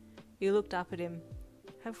Katsuki." You looked up at him.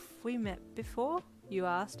 "Have we met before?" you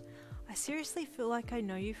asked. "I seriously feel like I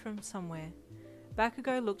know you from somewhere."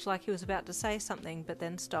 Bakugou looked like he was about to say something, but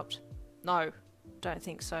then stopped. "No, don't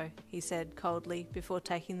think so," he said coldly before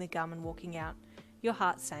taking the gum and walking out. Your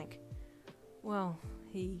heart sank. "Well,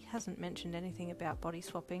 he hasn't mentioned anything about body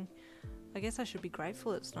swapping. I guess I should be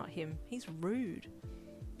grateful it's not him. He's rude."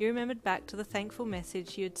 You remembered back to the thankful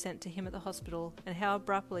message you had sent to him at the hospital and how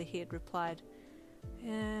abruptly he had replied.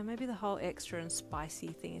 "Yeah, maybe the whole extra and spicy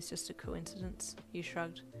thing is just a coincidence," you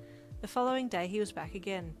shrugged. The following day he was back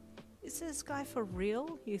again. "Is this guy for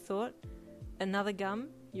real?" you thought. "Another gum?"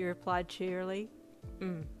 you replied cheerily.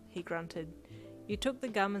 He grunted. You took the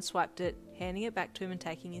gum and swiped it, handing it back to him and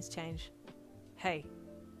taking his change. "Hey,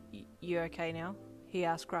 you okay now?" he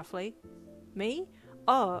asked gruffly. "Me?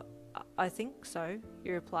 Oh, I think so,"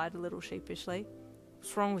 you replied a little sheepishly.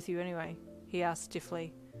 "What's wrong with you anyway?" he asked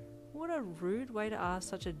stiffly. What a rude way to ask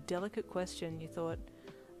such a delicate question, you thought.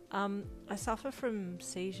 I suffer from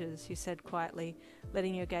seizures," you said quietly,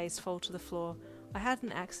 letting your gaze fall to the floor. "I had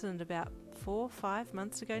an accident about 4 or 5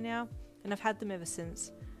 months ago now, and I've had them ever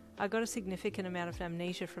since. I got a significant amount of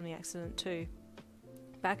amnesia from the accident too."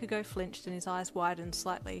 Bakugou flinched and his eyes widened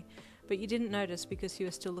slightly, but you didn't notice because you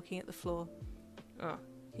were still looking at the floor. "Oh,"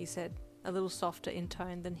 he said, a little softer in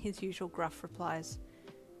tone than his usual gruff replies.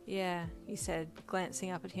 "Yeah," you said,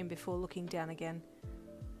 glancing up at him before looking down again.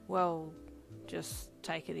 "Well, just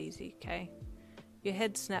take it easy, okay?" Your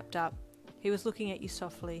head snapped up. He was looking at you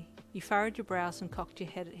softly. You furrowed your brows and cocked your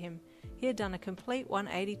head at him. He had done a complete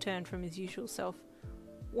 180 turn from his usual self.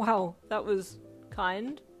 "Wow, that was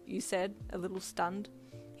kind," you said, a little stunned.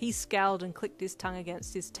 He scowled and clicked his tongue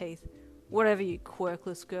against his teeth. "Whatever, you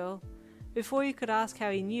quirkless girl." Before you could ask how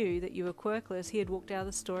he knew that you were quirkless, he had walked out of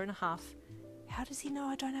the store in a huff. How does he know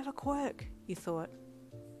I don't have a quirk? You thought.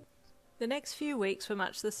 The next few weeks were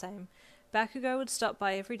much the same. Bakugou would stop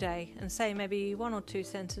by every day and say maybe 1 or 2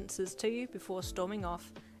 sentences to you before storming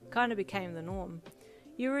off. It kind of became the norm.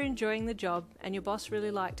 You were enjoying the job, and your boss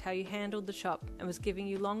really liked how you handled the shop and was giving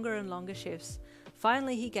you longer and longer shifts.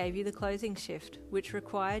 Finally, he gave you the closing shift, which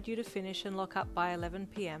required you to finish and lock up by 11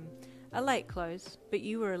 p.m. A late close, but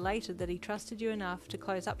you were elated that he trusted you enough to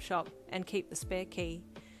close up shop and keep the spare key.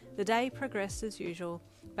 The day progressed as usual.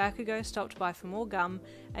 Bakugou stopped by for more gum,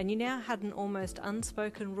 and you now had an almost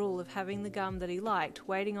unspoken rule of having the gum that he liked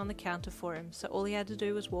waiting on the counter for him, so all he had to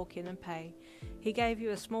do was walk in and pay. He gave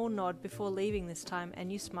you a small nod before leaving this time,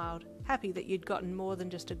 and you smiled, happy that you'd gotten more than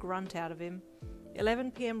just a grunt out of him.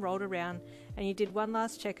 11 p.m. rolled around, and you did one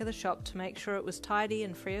last check of the shop to make sure it was tidy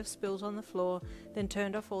and free of spills on the floor, then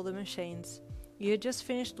turned off all the machines. You had just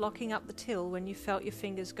finished locking up the till when you felt your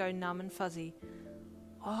fingers go numb and fuzzy.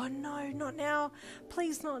 Oh no, not now!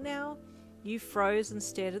 Please not now! You froze and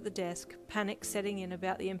stared at the desk, panic setting in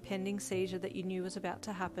about the impending seizure that you knew was about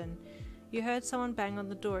to happen. You heard someone bang on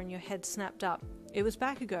the door and your head snapped up. It was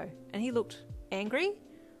Bakugou, and he looked angry?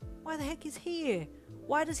 Why the heck is he here?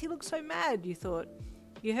 Why does he look so mad, you thought?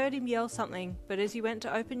 You heard him yell something, but as you went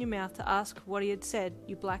to open your mouth to ask what he had said,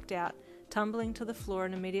 you blacked out, tumbling to the floor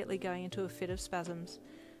and immediately going into a fit of spasms.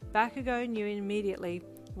 Bakugou knew immediately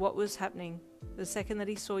what was happening, the second that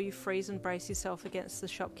he saw you freeze and brace yourself against the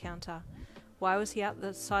shop counter. Why was he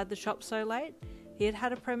outside the shop so late? He had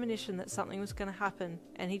had a premonition that something was going to happen,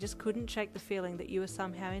 and he just couldn't shake the feeling that you were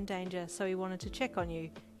somehow in danger, so he wanted to check on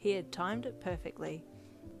you. He had timed it perfectly.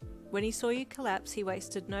 When he saw you collapse, he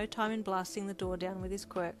wasted no time in blasting the door down with his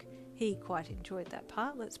quirk. He quite enjoyed that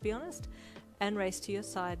part, let's be honest, and raced to your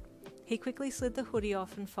side. He quickly slid the hoodie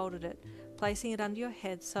off and folded it, placing it under your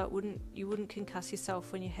head so you wouldn't concuss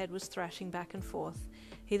yourself when your head was thrashing back and forth.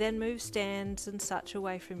 He then moved stands and such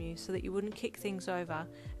away from you so that you wouldn't kick things over,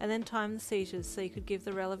 and then timed the seizures so you could give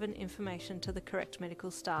the relevant information to the correct medical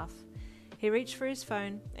staff. He reached for his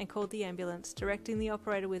phone and called the ambulance, directing the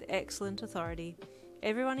operator with excellent authority.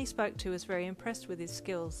 Everyone he spoke to was very impressed with his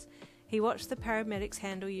skills. He watched the paramedics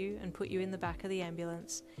handle you and put you in the back of the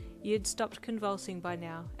ambulance. You had stopped convulsing by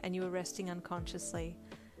now, and you were resting unconsciously.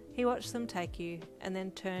 He watched them take you, and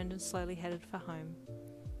then turned and slowly headed for home.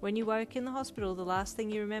 When you woke in the hospital, the last thing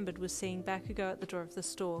you remembered was seeing Bakugou at the door of the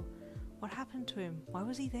store. What happened to him? Why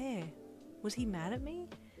was he there? Was he mad at me?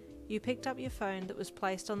 You picked up your phone that was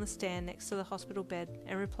placed on the stand next to the hospital bed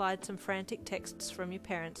and replied some frantic texts from your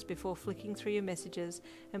parents before flicking through your messages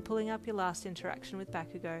and pulling up your last interaction with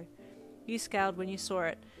Bakugou. You scowled when you saw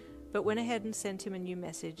it, but went ahead and sent him a new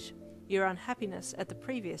message. Your unhappiness at the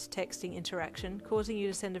previous texting interaction causing you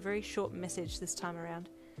to send a very short message this time around.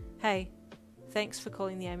 Hey, thanks for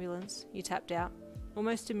calling the ambulance, you tapped out.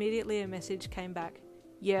 Almost immediately a message came back.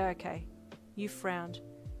 Yeah, okay. You frowned.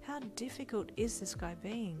 How difficult is this guy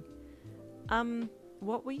being?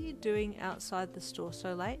 What were you doing outside the store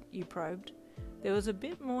so late? You probed. There was a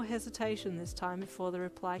bit more hesitation this time before the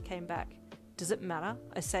reply came back. Does it matter?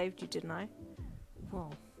 I saved you, didn't I?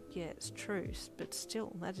 Well, yeah, it's true, but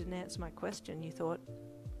still, that didn't answer my question, you thought.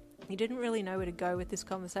 You didn't really know where to go with this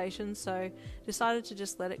conversation, so decided to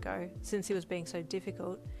just let it go, since he was being so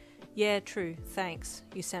difficult. Yeah, true, thanks,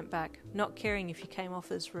 you sent back, not caring if you came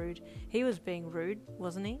off as rude. He was being rude,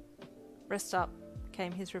 wasn't he? Rest up,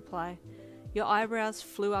 came his reply. Your eyebrows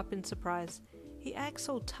flew up in surprise. He acts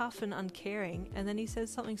all tough and uncaring, and then he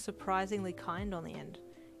says something surprisingly kind on the end.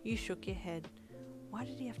 You shook your head. Why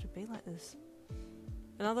did he have to be like this?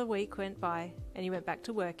 Another week went by, and you went back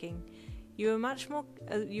to working. You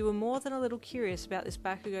were more than a little curious about this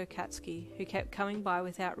Bakugou Katsuki, who kept coming by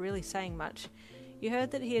without really saying much. You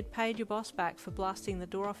heard that he had paid your boss back for blasting the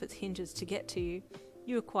door off its hinges to get to you.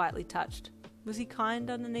 You were quietly touched. Was he kind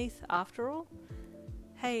underneath after all?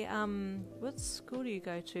 Hey, what school do you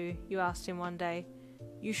go to? You asked him one day.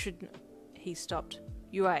 You should... He stopped.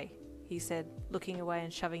 UA, he said, looking away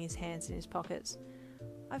and shoving his hands in his pockets.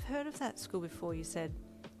 I've heard of that school before, you said.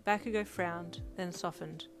 Bakugou frowned, then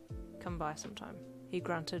softened. Come by sometime, he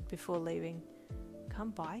grunted before leaving.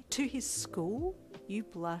 Come by? To his school? You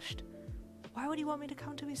blushed. Why would he want me to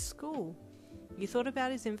come to his school? You thought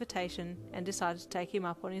about his invitation and decided to take him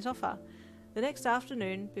up on his offer. The next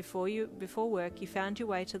afternoon, before work, you found your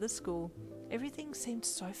way to the school. Everything seemed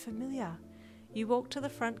so familiar. You walked to the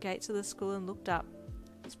front gates of the school and looked up.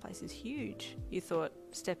 This place is huge, you thought,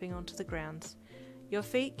 stepping onto the grounds. Your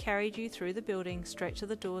feet carried you through the building straight to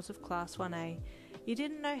the doors of Class 1A. You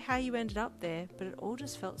didn't know how you ended up there, but it all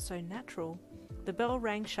just felt so natural. The bell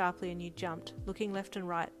rang sharply and you jumped, looking left and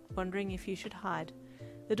right, wondering if you should hide.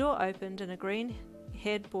 The door opened and a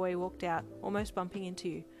green-haired boy walked out, almost bumping into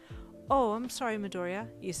you. Oh, I'm sorry, Midoriya,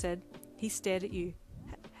 you said. He stared at you.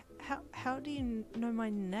 How do you know my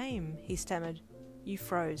name? He stammered. You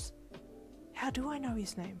froze. How do I know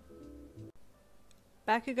his name?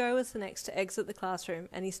 Bakugou was the next to exit the classroom,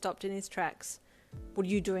 and he stopped in his tracks. What are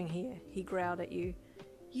you doing here? He growled at you.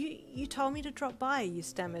 You told me to drop by, you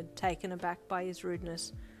stammered, taken aback by his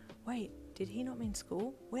rudeness. Wait, did he not mean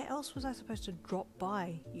school? Where else was I supposed to drop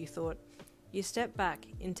by, you thought? You stepped back,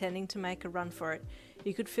 intending to make a run for it.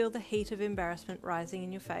 You could feel the heat of embarrassment rising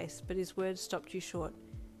in your face, but his words stopped you short.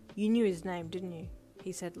 "You knew his name, didn't you?"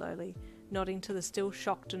 he said lowly, nodding to the still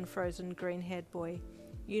shocked and frozen green-haired boy.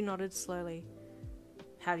 You nodded slowly.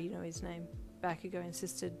 "How do you know his name?" Bakugou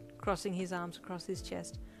insisted, crossing his arms across his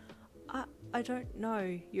chest. I don't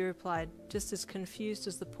know, you replied, just as confused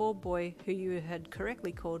as the poor boy who you had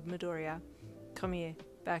correctly called Midoriya. "Come here,"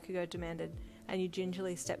 Bakugou demanded, and you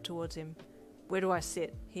gingerly stepped towards him. "Where do I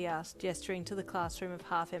sit?" he asked, gesturing to the classroom of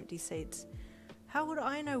half-empty seats. "How would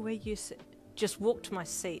I know where you sit?" "Just walk to my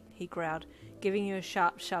seat," he growled, giving you a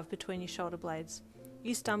sharp shove between your shoulder blades.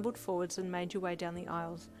 You stumbled forwards and made your way down the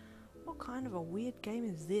aisles. What kind of a weird game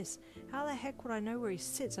is this? How the heck would I know where he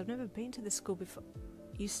sits? I've never been to this school before.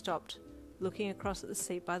 You stopped, looking across at the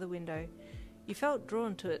seat by the window. You felt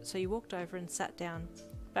drawn to it, so you walked over and sat down.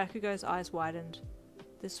 Bakugou's eyes widened.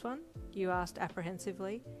 "This one?" you asked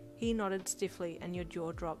apprehensively. He nodded stiffly, and your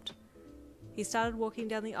jaw dropped. He started walking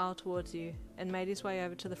down the aisle towards you, and made his way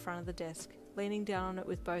over to the front of the desk, leaning down on it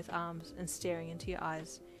with both arms and staring into your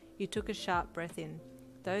eyes. You took a sharp breath in.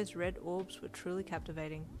 Those red orbs were truly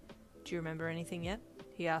captivating. "Do you remember anything yet?"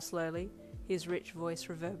 he asked slowly, his rich voice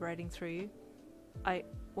reverberating through you.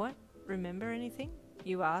 What? Remember anything?"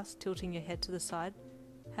 you asked, tilting your head to the side.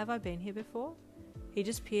 "Have I been here before?" He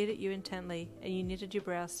just peered at you intently, and you knitted your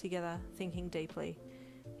brows together, thinking deeply.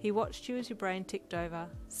 He watched you as your brain ticked over.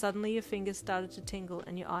 Suddenly your fingers started to tingle,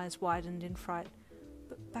 and your eyes widened in fright.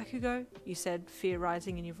 "But Bakugou," you said, fear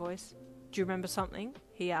rising in your voice. "Do you remember something?"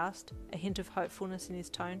 he asked, a hint of hopefulness in his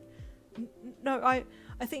tone. No, I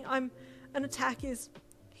think an attack is..."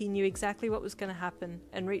 He knew exactly what was going to happen,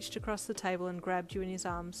 and reached across the table and grabbed you in his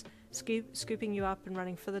arms, scooping you up and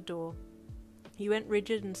running for the door. You went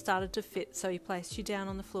rigid and started to fit, so he placed you down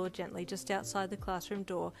on the floor gently just outside the classroom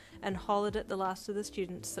door and hollered at the last of the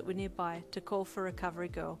students that were nearby to call for a recovery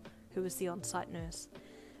girl, who was the on-site nurse.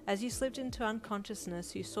 As you slipped into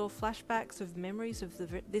unconsciousness, you saw flashbacks of memories of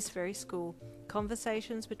this very school,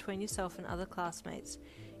 conversations between yourself and other classmates.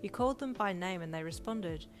 You called them by name and they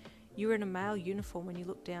responded. You were in a male uniform when you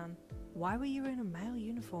looked down. Why were you in a male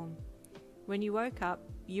uniform? When you woke up,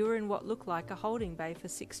 you were in what looked like a holding bay for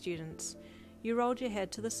 6 students. You rolled your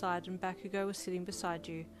head to the side and Bakugou was sitting beside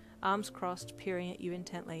you, arms crossed, peering at you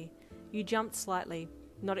intently. You jumped slightly,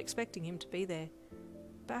 not expecting him to be there.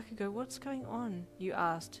 "Bakugou, what's going on?" you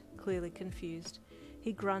asked, clearly confused.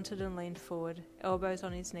 He grunted and leaned forward, elbows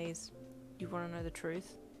on his knees. "You want to know the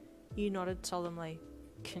truth?" You nodded solemnly.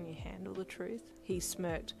 "Can you handle the truth?" He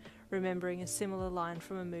smirked, remembering a similar line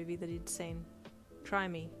from a movie that he'd seen. "Try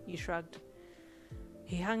me," you shrugged.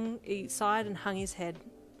 He sighed and hung his head.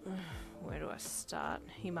 "Where do I start?"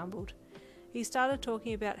 he mumbled. He started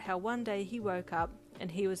talking about how one day he woke up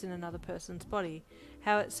and he was in another person's body,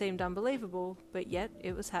 how it seemed unbelievable, but yet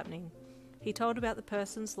it was happening. He told about the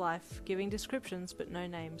person's life, giving descriptions but no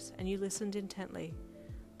names, and you listened intently.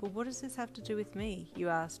 "But what does this have to do with me?" you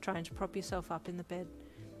asked, trying to prop yourself up in the bed.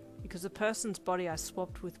 "Because the person's body I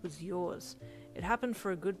swapped with was yours. It happened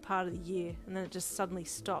for a good part of the year, and then it just suddenly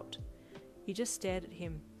stopped." You just stared at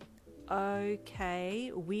him.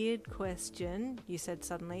 "Okay, weird question," you said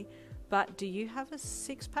suddenly, "but do you have a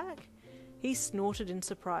 6-pack? He snorted in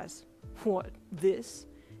surprise. "What, this?"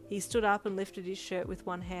 He stood up and lifted his shirt with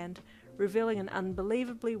one hand, revealing an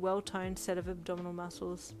unbelievably well-toned set of abdominal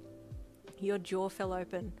muscles. Your jaw fell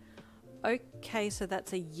open. "Okay, so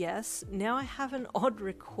that's a yes. Now I have an odd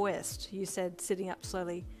request," you said, sitting up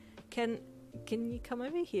slowly. Can you come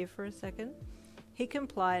over here for a second?" He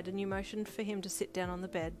complied, and you motioned for him to sit down on the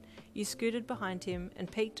bed. You scooted behind him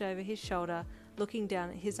and peeked over his shoulder, looking down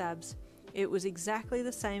at his abs. It was exactly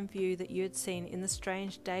the same view that you had seen in the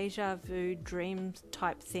strange deja vu dream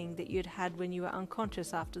type thing that you'd had when you were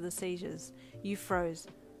unconscious after the seizures. You froze.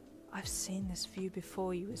 "I've seen this view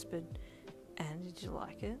before," you whispered. "And did you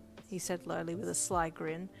like it?" he said lowly with a sly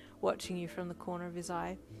grin, watching you from the corner of his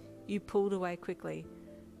eye. You pulled away quickly.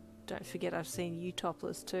 "Don't forget I've seen you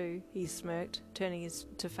topless too," he smirked, turning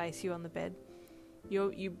to face you on the bed.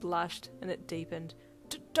 You blushed, and it deepened.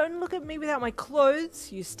 Don't look at me without my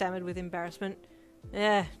clothes," you stammered with embarrassment.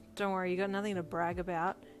 Don't worry, you got nothing to brag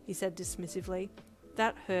about," he said dismissively.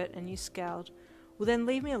 That hurt, and you scowled. "Well then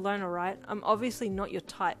leave me alone, alright? I'm obviously not your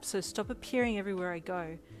type, so stop appearing everywhere I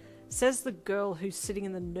go." "Says the girl who's sitting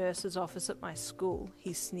in the nurse's office at my school,"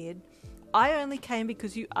 he sneered. "I only came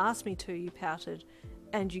because you asked me to," you pouted.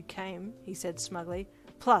 "And you came," he said smugly.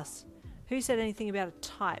 "Plus, who said anything about a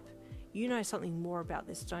type? You know something more about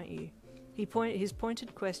this, don't you?" His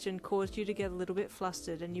pointed question caused you to get a little bit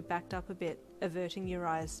flustered, and you backed up a bit, averting your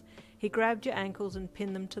eyes. He grabbed your ankles and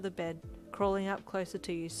pinned them to the bed. crawling up closer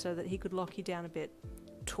to you so that he could lock you down a bit.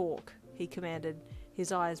 "Talk," he commanded,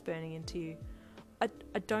 his eyes burning into you.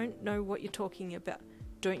 I don't know what you're talking about."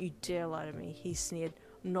 "Don't you dare lie to me," he sneered.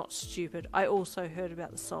 "I'm not stupid. I also heard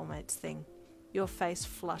about the soulmates thing." Your face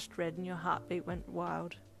flushed red and your heartbeat went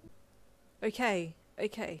wild. Okay,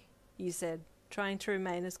 you said, trying to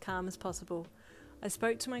remain as calm as possible. "I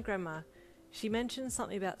spoke to my grandma. She mentioned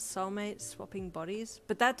something about soulmates swapping bodies.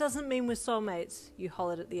 But that doesn't mean we're soulmates," you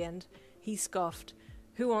hollered at the end. He scoffed.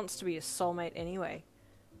 "Who wants to be a soulmate anyway?"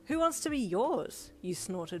 "Who wants to be yours?" you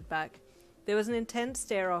snorted back. There was an intense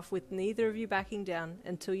stare-off with neither of you backing down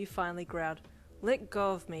until you finally growled, "Let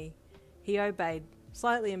go of me." He obeyed,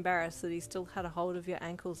 slightly embarrassed that he still had a hold of your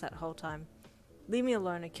ankles that whole time. "Leave me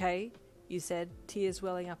alone, okay?" you said, tears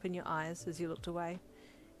welling up in your eyes as you looked away.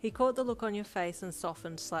 He caught the look on your face and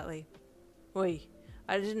softened slightly. "Oi,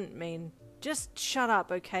 I didn't mean—" "Just shut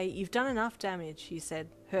up, okay? You've done enough damage," you said,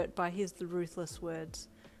 hurt by his ruthless words.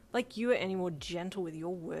 "Like you were any more gentle with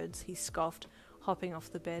your words," he scoffed, hopping off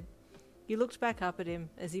the bed. You looked back up at him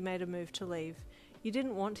as he made a move to leave. You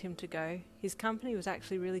didn't want him to go. His company was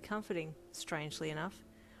actually really comforting, strangely enough.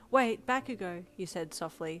 "Wait, Bakugou," you said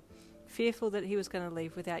softly, fearful that he was going to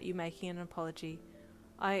leave without you making an apology.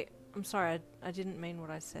 I'm sorry, I didn't mean what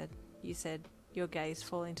I said," you said, your gaze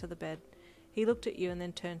falling to the bed. He looked at you and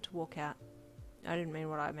then turned to walk out. "I didn't mean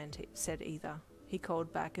what I said either," he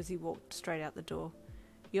called back as he walked straight out the door.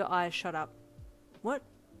 Your eyes shot up. What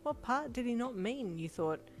part did he not mean, you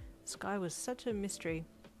thought? This guy was such a mystery.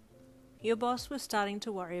 Your boss was starting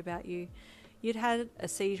to worry about you. You'd had a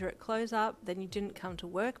seizure at close-up, then you didn't come to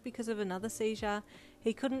work because of another seizure.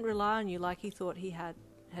 He couldn't rely on you like he thought he had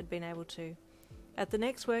been able to. At the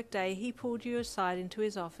next work day, he pulled you aside into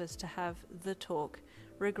his office to have the talk,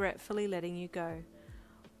 regretfully letting you go.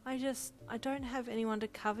 I don't have anyone to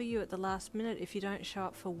cover you at the last minute if you don't show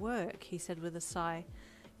up for work," he said with a sigh.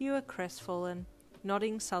 You were crestfallen,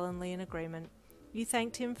 nodding sullenly in agreement. You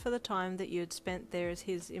thanked him for the time that you had spent there as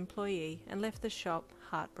his employee and left the shop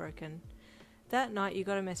heartbroken. That night you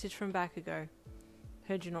got a message from Bakugou.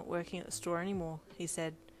 "Heard you're not working at the store anymore," he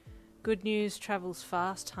said. "Good news travels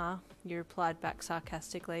fast, huh?" you replied back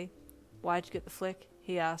sarcastically. "Why'd you get the flick?"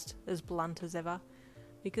 he asked, as blunt as ever.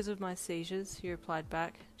 "Because of my seizures," you replied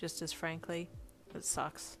back, just as frankly. "It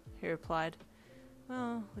sucks," he replied.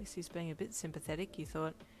 Well, at least he's being a bit sympathetic, you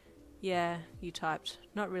thought. "Yeah," you typed,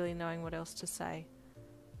 not really knowing what else to say.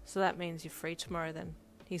 "So that means you're free tomorrow then,"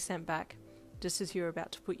 he sent back, just as you were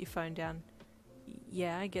about to put your phone down.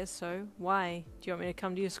 "Yeah, I guess so. Why? Do you want me to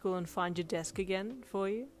come to your school and find your desk again for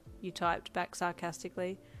you?" you typed back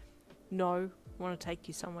sarcastically. "No, I want to take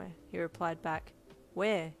you somewhere," he replied back.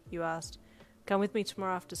 "Where?" you asked. "Come with me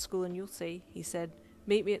tomorrow after school and you'll see," he said.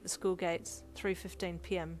 "Meet me at the school gates, 3:15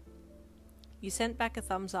 p.m. You sent back a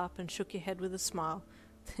thumbs up and shook your head with a smile.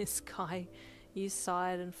 This guy, you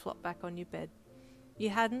sighed and flopped back on your bed.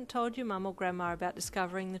 You hadn't told your mum or grandma about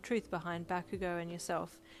discovering the truth behind Bakugou and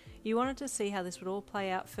yourself. You wanted to see how this would all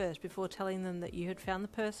play out first before telling them that you had found the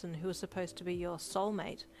person who was supposed to be your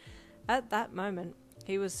soulmate. At that moment,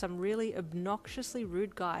 he was some really obnoxiously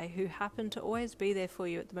rude guy who happened to always be there for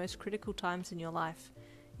you at the most critical times in your life.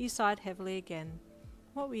 You sighed heavily again.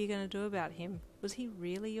 What were you going to do about him? Was he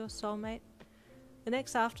really your soulmate? The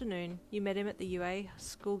next afternoon, you met him at the UA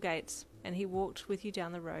school gates, and he walked with you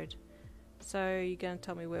down the road. "So, you going to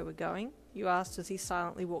tell me where we're going?" you asked as he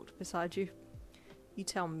silently walked beside you. "You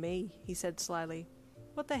tell me," he said slyly.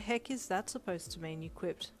 "What the heck is that supposed to mean?" you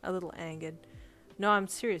quipped, a little angered. "No, I'm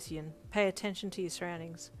serious, Yin. Pay attention to your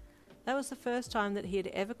surroundings." That was the first time that he had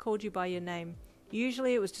ever called you by your name.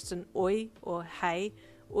 Usually it was just an oi or hey,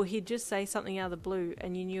 or he'd just say something out of the blue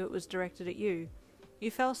and you knew it was directed at you. You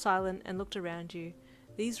fell silent and looked around you.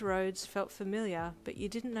 These roads felt familiar, but you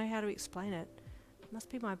didn't know how to explain it. It must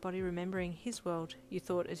be my body remembering his world, you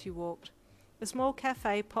thought as you walked. A small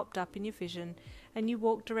cafe popped up in your vision, and you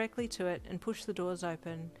walked directly to it and pushed the doors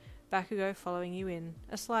open, Bakugou following you in,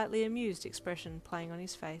 a slightly amused expression playing on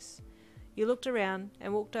his face. You looked around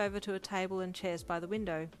and walked over to a table and chairs by the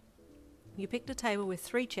window. You picked a table with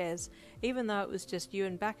 3 chairs, even though it was just you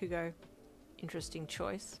and Bakugou. "Interesting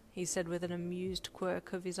choice," he said with an amused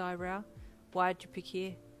quirk of his eyebrow. "Why'd you pick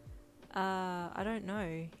here?" I don't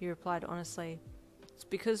know," you replied honestly. "It's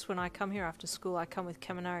because when I come here after school I come with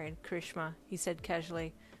Kaminari and Karishma," he said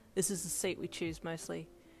casually. "This is the seat we choose mostly."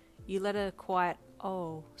 You let a quiet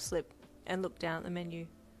 "oh" slip and looked down at the menu.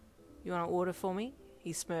 "You want to order for me?"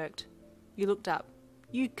 he smirked. You looked up.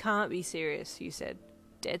 "You can't be serious," you said.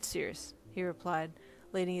 "Dead serious," he replied,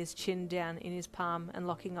 leaning his chin down in his palm and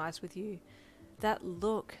locking eyes with you. That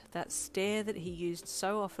look, that stare that he used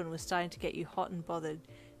so often was starting to get you hot and bothered.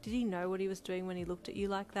 Did he know what he was doing when he looked at you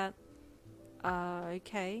like that?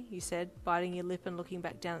 Okay, you said, biting your lip and looking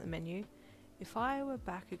back down at the menu. If I were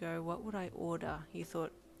Bakugou, what would I order? You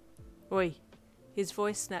thought. Oi! His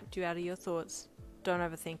voice snapped you out of your thoughts. Don't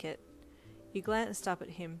overthink it. You glanced up at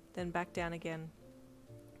him, then back down again.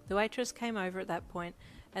 The waitress came over at that point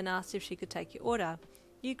and asked if she could take your order.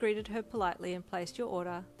 You greeted her politely and placed your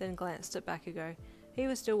order, then glanced at Bakugou. He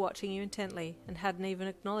was still watching you intently and hadn't even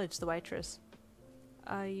acknowledged the waitress.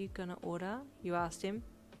 Are you gonna order? You asked him.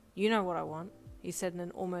 You know what I want, he said in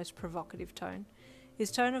an almost provocative tone.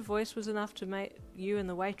 His tone of voice was enough to make you and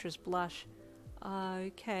the waitress blush.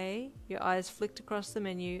 Okay. Your eyes flicked across the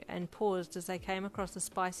menu and paused as they came across a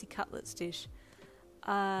spicy cutlets dish.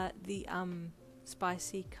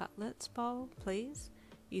 Spicy cutlets bowl, please?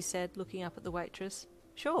 You said, looking up at the waitress.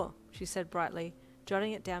 Sure, she said brightly,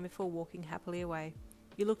 jotting it down before walking happily away.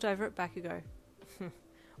 You looked over at Bakugou.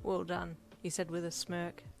 Well done, he said with a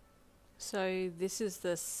smirk. So this is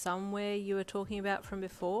the somewhere you were talking about from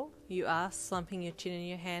before? You asked, slumping your chin in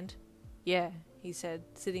your hand. Yeah, he said,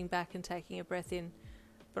 sitting back and taking a breath in.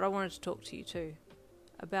 But I wanted to talk to you too.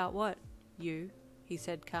 About what? You, he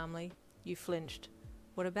said calmly. You flinched.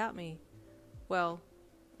 What about me? Well,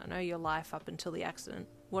 I know your life up until the accident.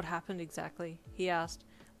 What happened exactly? He asked,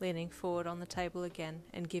 leaning forward on the table again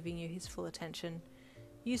and giving you his full attention.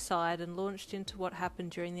 You sighed and launched into what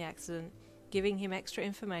happened during the accident, giving him extra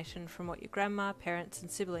information from what your grandma, parents and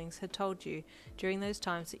siblings had told you during those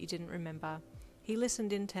times that you didn't remember. He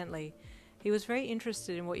listened intently. He was very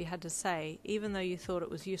interested in what you had to say, even though you thought it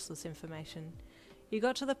was useless information. You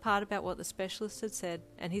got to the part about what the specialist had said,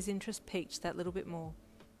 and his interest piqued that little bit more.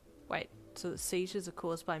 Wait, so the seizures are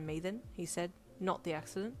caused by me then? He said. Not the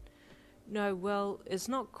accident. No, well, it's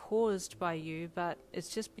not caused by you, but it's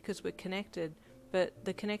just because we're connected. But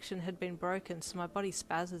the connection had been broken, so my body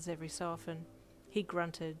spazzes every so often. He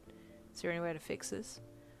grunted. Is there any way to fix this?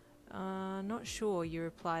 Not sure, you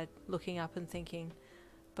replied, looking up and thinking.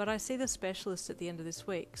 But I see the specialist at the end of this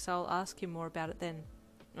week, so I'll ask him more about it then.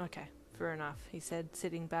 Okay, fair enough, he said,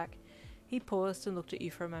 sitting back. He paused and looked at you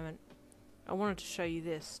for a moment. I wanted to show you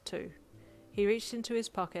this, too. He reached into his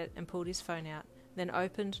pocket and pulled his phone out, then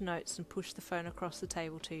opened notes and pushed the phone across the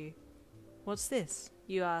table to you. What's this?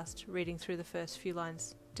 You asked, reading through the first few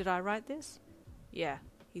lines. Did I write this? Yeah,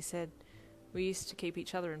 he said. We used to keep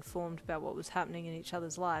each other informed about what was happening in each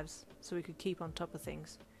other's lives, so we could keep on top of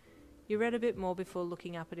things. You read a bit more before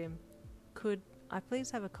looking up at him. Could I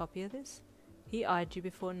please have a copy of this? He eyed you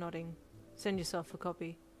before nodding. Send yourself a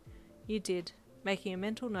copy. You did, making a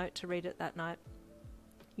mental note to read it that night.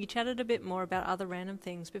 You chatted a bit more about other random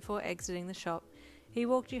things before exiting the shop. He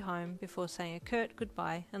walked you home before saying a curt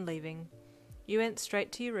goodbye and leaving. You went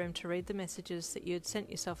straight to your room to read the messages that you had sent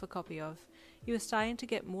yourself a copy of. You were starting to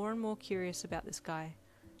get more and more curious about this guy.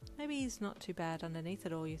 Maybe he's not too bad underneath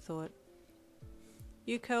it all, you thought.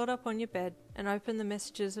 You curled up on your bed and opened the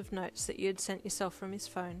messages of notes that you had sent yourself from his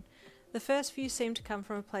phone. The first few seemed to come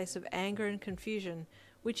from a place of anger and confusion,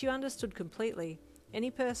 which you understood completely. Any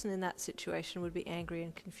person in that situation would be angry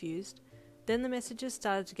and confused. Then the messages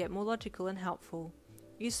started to get more logical and helpful.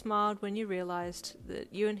 You smiled when you realised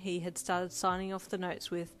that you and he had started signing off the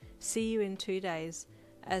notes with, "See you in 2 days,"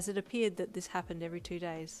 as it appeared that this happened every 2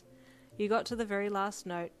 days. You got to the very last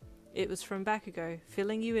note. It was from Bakugou,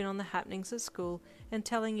 filling you in on the happenings at school and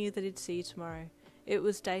telling you that he'd see you tomorrow. It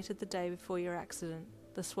was dated the day before your accident.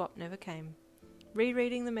 The swap never came.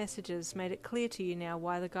 Rereading the messages made it clear to you now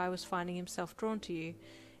why the guy was finding himself drawn to you.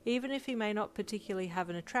 Even if he may not particularly have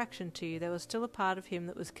an attraction to you, there was still a part of him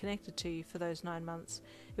that was connected to you for those 9 months.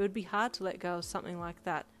 It would be hard to let go of something like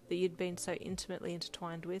that you'd been so intimately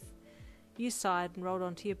intertwined with. You sighed and rolled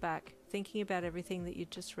onto your back, thinking about everything that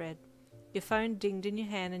you'd just read. Your phone dinged in your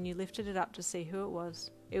hand and you lifted it up to see who it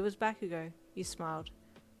was. It was Bakugou. You smiled.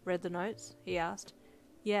 Read the notes? He asked.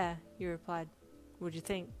 Yeah, you replied. What'd you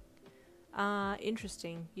think?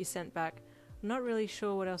 Interesting, you sent back. I'm not really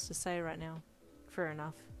sure what else to say right now. Fair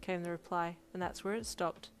enough, came the reply, and that's where it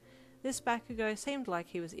stopped. This Bakugou seemed like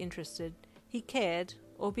he was interested. He cared,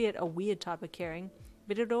 albeit a weird type of caring,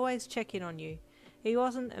 but he'd always check in on you. He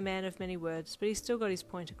wasn't a man of many words, but he still got his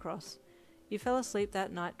point across. You fell asleep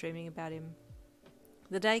that night dreaming about him.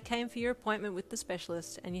 The day came for your appointment with the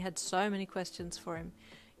specialist, and you had so many questions for him.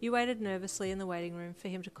 You waited nervously in the waiting room for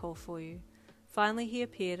him to call for you. Finally he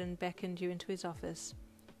appeared and beckoned you into his office.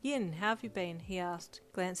 Yin, how have you been? He asked,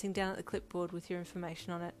 glancing down at the clipboard with your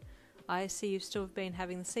information on it. I see you've still been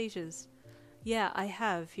having the seizures. Yeah, I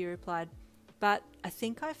have, you replied. But I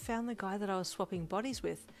think I've found the guy that I was swapping bodies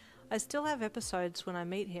with. I still have episodes when I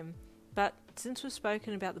meet him, but since we've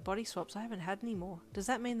spoken about the body swaps, I haven't had any more. Does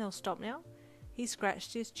that mean they'll stop now? He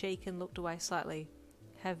scratched his cheek and looked away slightly.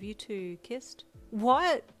 Have you two kissed?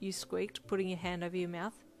 What? You squeaked, putting your hand over your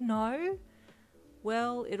mouth. No?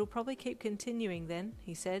 Well, it'll probably keep continuing then,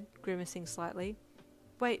 he said, grimacing slightly.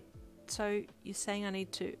 Wait, so you're saying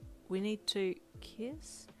we need to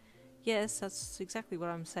kiss? Yes, that's exactly what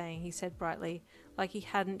I'm saying, he said brightly, like he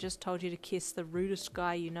hadn't just told you to kiss the rudest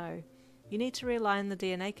guy you know. You need to realign the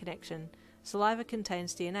DNA connection. Saliva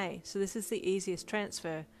contains DNA, so this is the easiest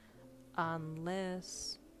transfer.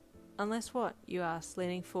 Unless what? You asked,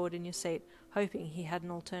 leaning forward in your seat, hoping he had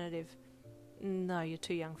an alternative. No, you're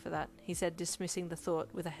too young for that, he said, dismissing the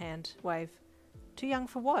thought with a hand wave. Too young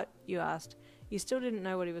for what? You asked. You still didn't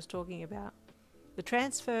know what he was talking about. The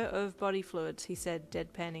transfer of body fluids, he said,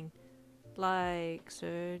 deadpanning. Like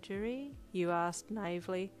surgery? You asked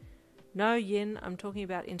naively. No, Yin, I'm talking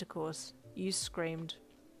about intercourse. You screamed.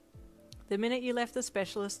 The minute you left the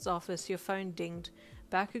specialist's office, your phone dinged.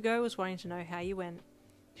 Bakugou was wanting to know how you went.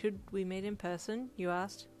 Should we meet in person? You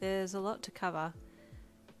asked. There's a lot to cover.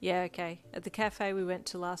 Yeah, okay. At the cafe we went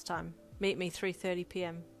to last time. Meet me 3:30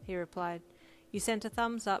 p.m, he replied. You sent a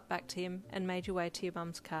thumbs up back to him and made your way to your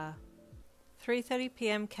mum's car. 3:30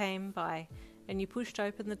 p.m. came by, and you pushed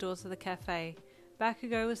open the doors of the cafe.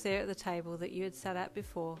 Bakugou was there at the table that you had sat at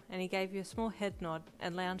before, and he gave you a small head nod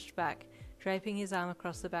and lounged back, draping his arm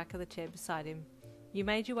across the back of the chair beside him. You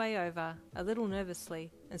made your way over, a little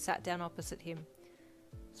nervously, and sat down opposite him.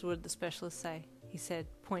 So what did the specialist say? He said,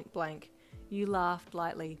 point blank. You laughed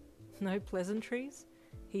lightly. No pleasantries?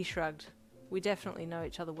 He shrugged. We definitely know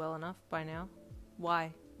each other well enough by now.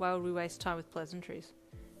 Why? Why would we waste time with pleasantries?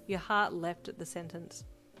 Your heart leapt at the sentence.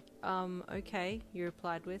 Okay, you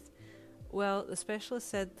replied with. Well, the specialist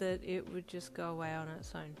said that it would just go away on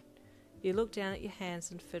its own. You looked down at your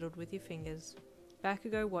hands and fiddled with your fingers.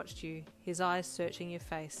 Bakugou watched you, his eyes searching your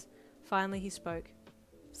face. Finally he spoke.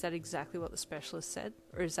 Is that exactly what the specialist said,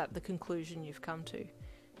 or is that the conclusion you've come to?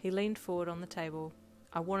 He leaned forward on the table.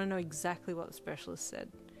 I want to know exactly what the specialist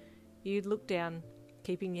said. You looked down,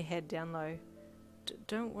 keeping your head down low.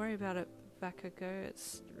 Don't worry about it, Bakugou.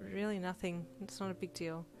 It's really nothing. It's not a big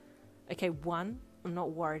deal. Okay, 1, I'm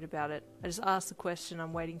not worried about it. I just asked the question,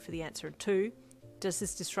 I'm waiting for the answer. 2, does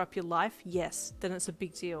this disrupt your life? Yes, then it's a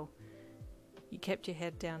big deal. You kept your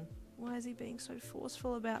head down. Why is he being so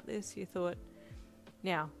forceful about this, you thought.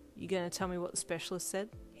 Now, you going to tell me what the specialist said?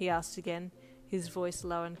 He asked again, his voice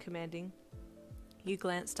low and commanding. You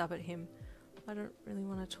glanced up at him. I don't really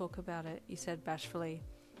want to talk about it, you said bashfully.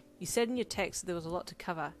 You said in your text that there was a lot to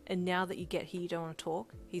cover, and now that you get here you don't want to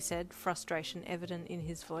talk, he said, frustration evident in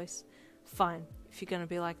his voice. Fine, if you're going to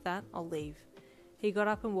be like that, I'll leave. He got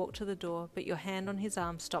up and walked to the door, but your hand on his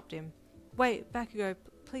arm stopped him. Wait, Bakugou,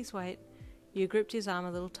 please wait. You gripped his arm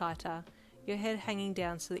a little tighter, your head hanging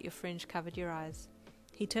down so that your fringe covered your eyes.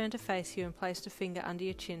 He turned to face you and placed a finger under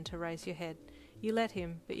your chin to raise your head. You let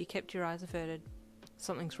him, but you kept your eyes averted.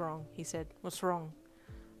 Something's wrong, he said. What's wrong?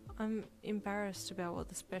 I'm embarrassed about what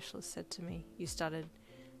the specialist said to me, you stuttered.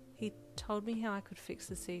 He told me how I could fix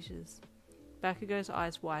the seizures. Bakugou's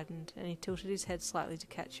eyes widened, and he tilted his head slightly to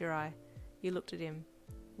catch your eye. You looked at him.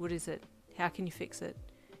 What is it? How can you fix it?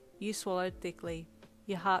 You swallowed thickly,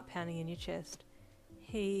 your heart pounding in your chest.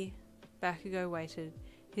 Bakugou waited,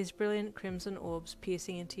 his brilliant crimson orbs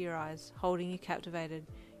piercing into your eyes, holding you captivated.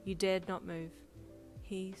 You dared not move.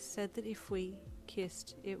 He said that if we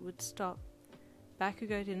kissed, it would stop.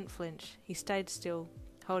 Bakugou didn't flinch. He stayed still,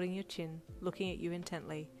 holding your chin, looking at you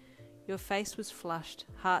intently. Your face was flushed,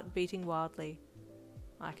 heart beating wildly.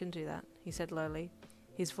 I can do that, he said lowly,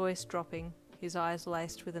 his voice dropping, his eyes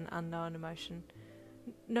laced with an unknown emotion.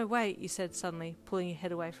 No, wait, you said suddenly, pulling your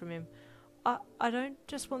head away from him. I don't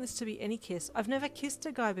just want this to be any kiss. I've never kissed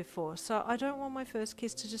a guy before, so I don't want my first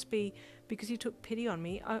kiss to just be because you took pity on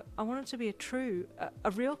me. I want it to be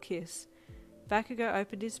a real kiss. Bakugou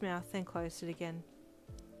opened his mouth, then closed it again.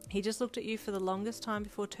 He just looked at you for the longest time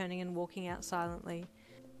before turning and walking out silently.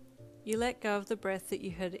 You let go of the breath that you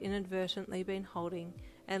had inadvertently been holding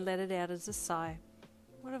and let it out as a sigh.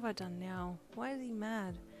 What have I done now? Why is he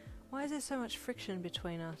mad? Why is there so much friction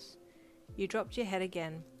between us? You dropped your head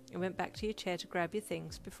again and went back to your chair to grab your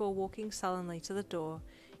things before walking sullenly to the door.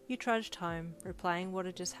 You trudged home, replaying what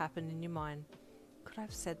had just happened in your mind. Could I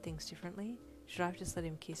have said things differently? Should I have just let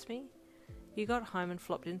him kiss me? You got home and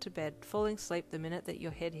flopped into bed, falling asleep the minute that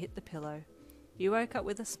your head hit the pillow. You woke up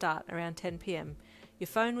with a start around 10 p.m. Your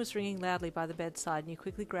phone was ringing loudly by the bedside and you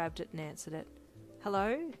quickly grabbed it and answered it.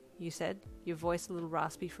 Hello? You said, your voice a little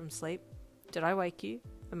raspy from sleep. Did I wake you?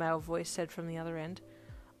 A male voice said from the other end.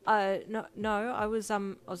 No, I was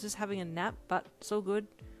just having a nap, but it's all good.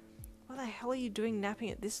 What the hell are you doing napping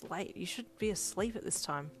at this late? You should be asleep at this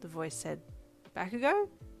time, the voice said. Bakugou?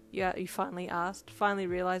 Yeah, you finally asked, finally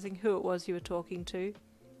realizing who it was you were talking to.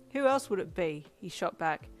 Who else would it be? He shot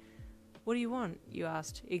back. What do you want? You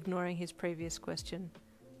asked, ignoring his previous question.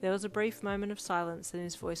 There was a brief moment of silence and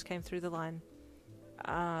his voice came through the line.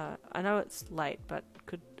 I know it's late, but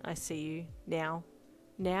could I see you now?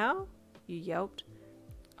 Now? You yelped.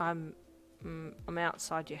 I'm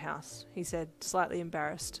outside your house, he said, slightly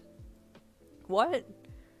embarrassed. What?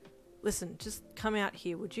 Listen, just come out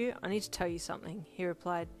here, would you? I need to tell you something, he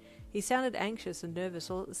replied. He sounded anxious and nervous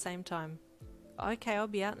all at the same time. Okay, I'll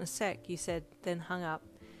be out in a sec, you said, then hung up.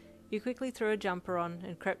 You quickly threw a jumper on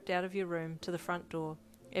and crept out of your room to the front door.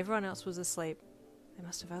 Everyone else was asleep. They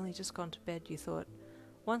must have only just gone to bed, you thought.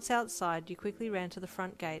 Once outside, you quickly ran to the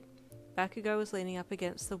front gate. Bakugou was leaning up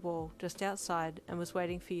against the wall, just outside, and was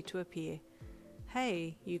waiting for you to appear.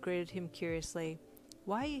 Hey, you greeted him curiously.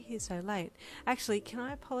 Why are you here so late? Actually, can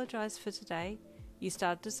I apologise for today? You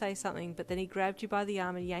started to say something, but then he grabbed you by the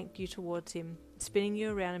arm and yanked you towards him, spinning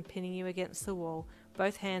you around and pinning you against the wall,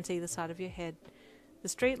 both hands either side of your head. The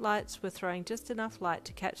street lights were throwing just enough light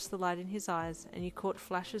to catch the light in his eyes, and you caught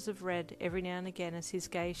flashes of red every now and again as his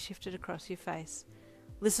gaze shifted across your face.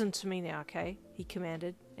 Listen to me now, okay? He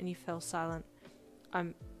commanded, and you fell silent.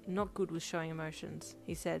 I'm not good with showing emotions,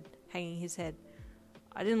 he said, hanging his head.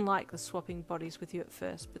 I didn't like the swapping bodies with you at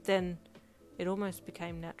first, but then it almost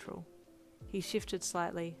became natural. He shifted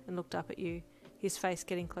slightly and looked up at you, his face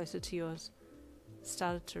getting closer to yours.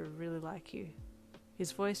 Started to really like you.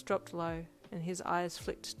 His voice dropped low, and his eyes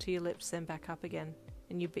flicked to your lips, then back up again,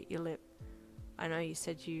 and you bit your lip. I know you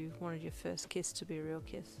said you wanted your first kiss to be a real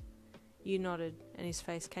kiss. You nodded, and his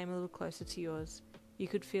face came a little closer to yours. You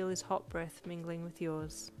could feel his hot breath mingling with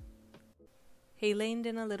yours. He leaned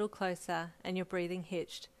in a little closer, and your breathing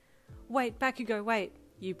hitched. Wait, Bakugou, wait,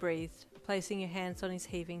 you breathed, placing your hands on his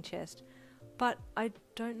heaving chest. But I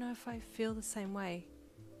don't know if I feel the same way.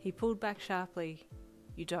 He pulled back sharply.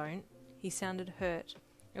 You don't? He sounded hurt,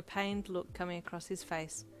 a pained look coming across his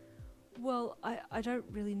face. Well, I don't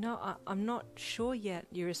really know. I'm not sure yet,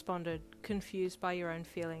 you responded, confused by your own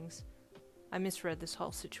feelings. I misread this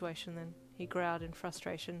whole situation then, he growled in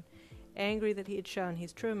frustration, angry that he had shown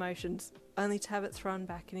his true emotions, only to have it thrown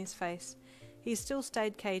back in his face. He still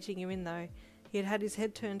stayed caging you in though. He had had his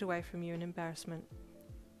head turned away from you in embarrassment.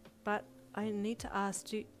 But I need to ask,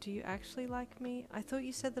 do you actually like me? I thought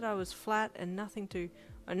you said that I was flat and nothing to...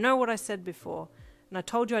 I know what I said before, and I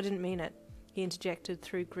told you I didn't mean it, he interjected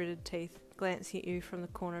through gritted teeth, glancing at you from the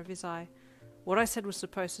corner of his eye. What I said was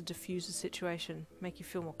supposed to diffuse the situation, make you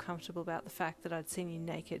feel more comfortable about the fact that I'd seen you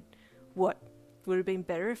naked. What? Would it have been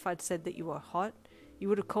better if I'd said that you were hot? You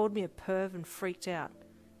would have called me a perv and freaked out.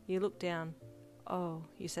 You looked down. Oh,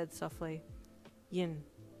 you said softly. Yin,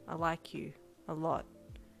 I like you. A lot.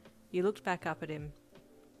 You looked back up at him.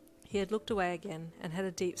 He had looked away again and had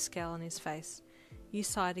a deep scowl on his face. You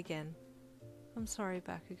sighed again. I'm sorry,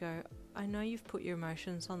 Bakugou. I know you've put your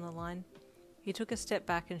emotions on the line. He took a step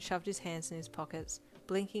back and shoved his hands in his pockets,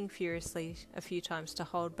 blinking furiously a few times to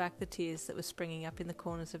hold back the tears that were springing up in the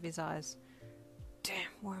corners of his eyes. Damn,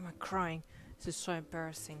 why am I crying? This is so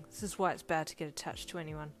embarrassing. This is why it's bad to get attached to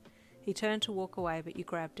anyone. He turned to walk away, but you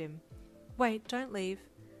grabbed him. Wait, don't leave.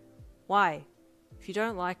 Why? If you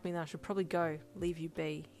don't like me, then I should probably go. Leave you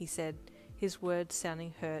be, he said, his words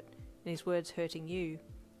sounding hurt, and his words hurting you.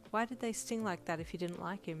 Why did they sting like that if you didn't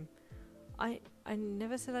like him? I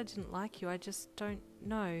never said I didn't like you, I just don't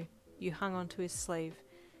know. You hung onto his sleeve.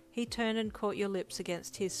 He turned and caught your lips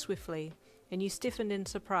against his swiftly, and you stiffened in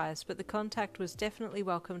surprise, but the contact was definitely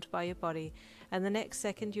welcomed by your body, and the next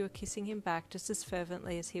second you were kissing him back just as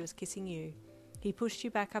fervently as he was kissing you. He pushed you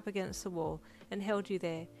back up against the wall and held you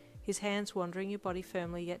there, his hands wandering your body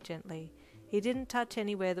firmly yet gently. He didn't touch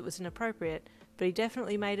anywhere that was inappropriate, but he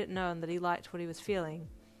definitely made it known that he liked what he was feeling.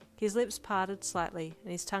 His lips parted slightly,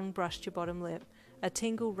 and his tongue brushed your bottom lip. A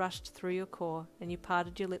tingle rushed through your core, and you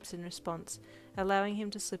parted your lips in response, allowing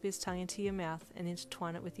him to slip his tongue into your mouth and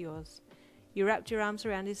intertwine it with yours. You wrapped your arms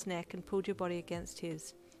around his neck and pulled your body against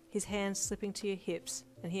his hands slipping to your hips,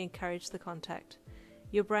 and he encouraged the contact.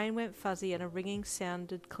 Your brain went fuzzy, and a ringing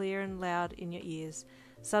sounded clear and loud in your ears.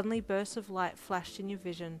 Suddenly bursts of light flashed in your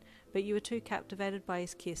vision, but you were too captivated by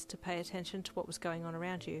his kiss to pay attention to what was going on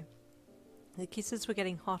around you. The kisses were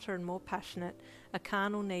getting hotter and more passionate, a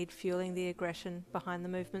carnal need fueling the aggression behind the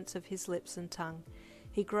movements of his lips and tongue.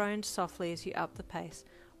 He groaned softly as you upped the pace,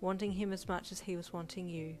 wanting him as much as he was wanting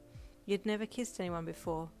you. You'd never kissed anyone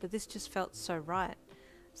before, but this just felt so right.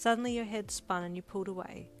 Suddenly your head spun and you pulled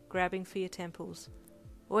away, grabbing for your temples.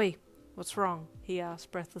 Oi, what's wrong? He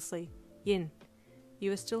asked breathlessly. Yin. You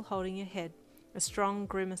were still holding your head, a strong,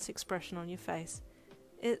 grimace expression on your face.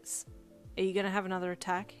 It's Are you going to have another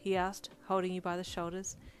attack? He asked, holding you by the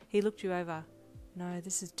shoulders. He looked you over. No,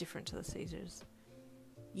 this is different to the seizures.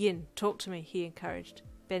 Yin, talk to me, he encouraged,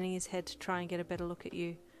 bending his head to try and get a better look at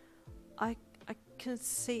you. I can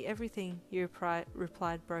see everything, you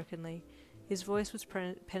replied brokenly. His voice was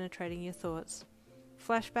penetrating your thoughts.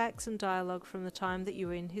 Flashbacks and dialogue from the time that you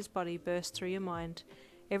were in his body burst through your mind.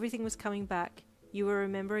 Everything was coming back. You were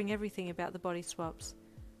remembering everything about the body swaps.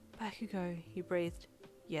 Bakugou, he breathed.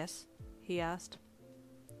 Yes, he asked.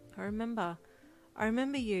 I remember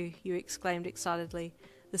you, you exclaimed excitedly,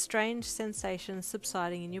 the strange sensation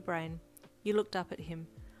subsiding in your brain. You looked up at him.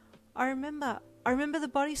 I remember the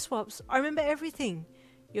body swaps. I remember everything.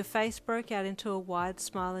 Your face broke out into a wide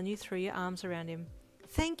smile and you threw your arms around him.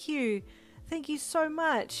 Thank you so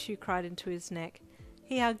much, you cried into his neck.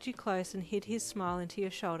 He hugged you close and hid his smile into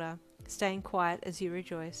your shoulder, staying quiet as you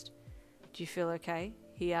rejoiced. Do you feel okay?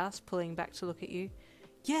 He asked, pulling back to look at you.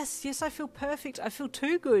 Yes, I feel perfect. I feel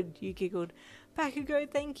too good, you giggled. Bakugou,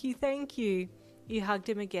 thank you. You hugged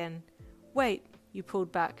him again. Wait, you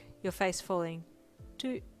pulled back, your face falling.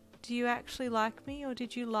 Do you actually like me, or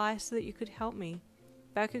did you lie so that you could help me?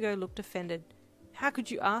 Bakugou looked offended. How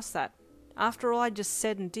could you ask that? After all I just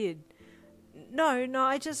said and did. No,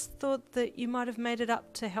 I just thought that you might have made it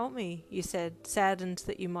up to help me, you said, saddened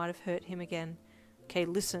that you might have hurt him again. Okay,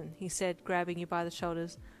 listen, he said, grabbing you by the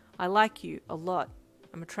shoulders. I like you a lot.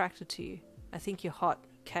 I'm attracted to you. I think you're hot,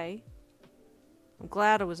 okay? I'm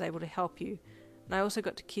glad I was able to help you. And I also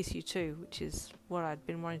got to kiss you too, which is what I'd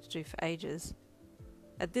been wanting to do for ages.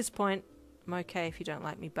 At this point, I'm okay if you don't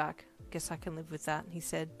like me back. Guess I can live with that, he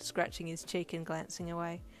said, scratching his cheek and glancing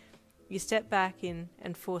away. You stepped back in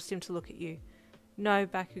and forced him to look at you. No,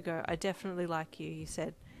 Bakugou, I definitely like you, you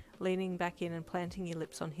said, leaning back in and planting your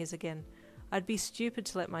lips on his again. I'd be stupid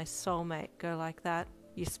to let my soulmate go like that,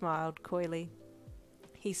 you smiled coyly.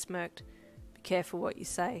 He smirked. Be careful what you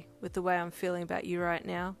say. With the way I'm feeling about you right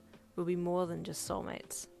now, we'll be more than just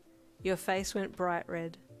soulmates. Your face went bright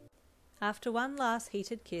red. After one last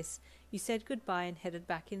heated kiss, you said goodbye and headed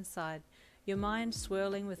back inside, your mind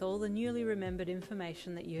swirling with all the newly remembered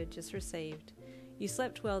information that you had just received. You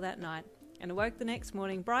slept well that night, and awoke the next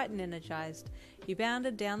morning bright and energized. You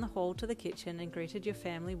bounded down the hall to the kitchen and greeted your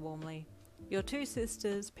family warmly. Your two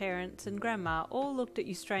sisters, parents, and grandma all looked at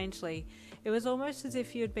you strangely. It was almost as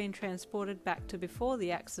if you had been transported back to before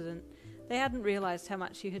the accident. They hadn't realized how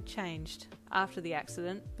much you had changed after the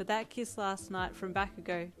accident, but that kiss last night from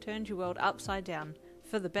Bakugou turned your world upside down,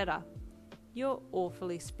 for the better. You're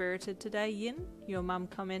awfully spirited today, Yin, your mum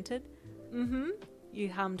commented. You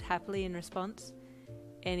hummed happily in response.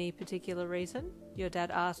 Any particular reason? Your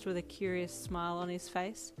dad asked with a curious smile on his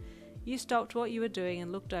face. You stopped what you were doing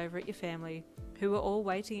and looked over at your family, who were all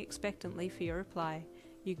waiting expectantly for your reply.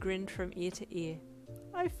 You grinned from ear to ear.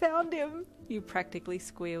 I found him, you practically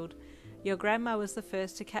squealed. Your grandma was the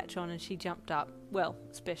first to catch on and she jumped up, well,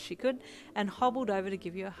 as best she could, and hobbled over to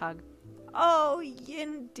give you a hug. Oh,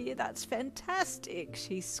 Yin, dear, that's fantastic.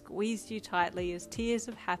 She squeezed you tightly as tears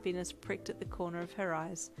of happiness pricked at the corner of her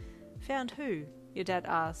eyes. Found who? Your dad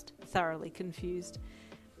asked, thoroughly confused.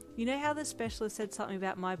 You know how the specialist said something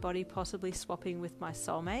about my body possibly swapping with my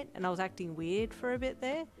soulmate, and I was acting weird for a bit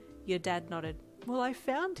there? Your dad nodded. Well, I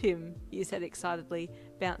found him, you said excitedly,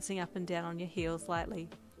 bouncing up and down on your heels lightly.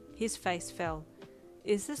 His face fell.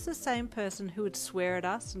 Is this the same person who would swear at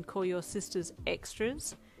us and call your sisters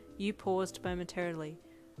extras? You paused momentarily.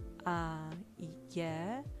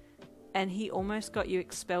 Yeah? And he almost got you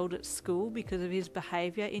expelled at school because of his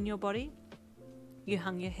behaviour in your body? You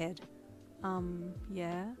hung your head.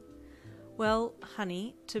 Yeah? Well,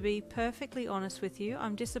 honey, to be perfectly honest with you,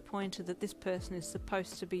 I'm disappointed that this person is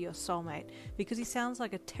supposed to be your soulmate, because he sounds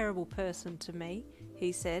like a terrible person to me,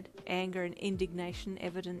 he said, anger and indignation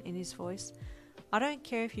evident in his voice. I don't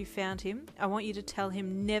care if you found him. I want you to tell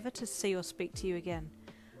him never to see or speak to you again.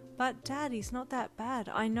 But, Dad, he's not that bad.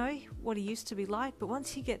 I know what he used to be like, but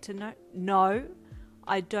once you get to know... No,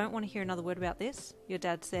 I don't want to hear another word about this, your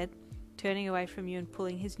dad said, turning away from you and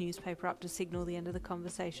pulling his newspaper up to signal the end of the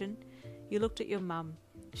conversation. You looked at your mum.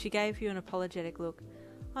 She gave you an apologetic look.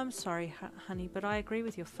 I'm sorry, honey, but I agree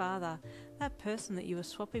with your father. That person that you were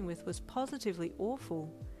swapping with was positively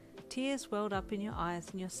awful. Tears welled up in your eyes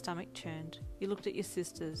and your stomach churned. You looked at your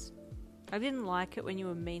sisters. I didn't like it when you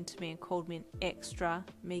were mean to me and called me an extra,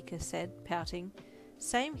 Mika said, pouting.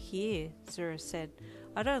 Same here, Zura said.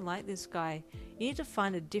 I don't like this guy. You need to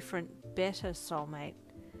find a different, better soulmate.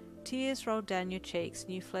 Tears rolled down your cheeks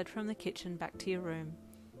and you fled from the kitchen back to your room.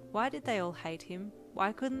 Why did they all hate him?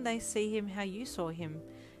 Why couldn't they see him how you saw him?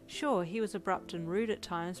 Sure, he was abrupt and rude at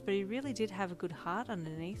times, but he really did have a good heart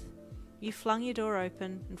underneath. You flung your door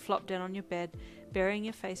open and flopped down on your bed, burying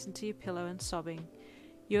your face into your pillow and sobbing.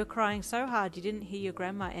 You were crying so hard you didn't hear your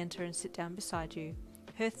grandma enter and sit down beside you.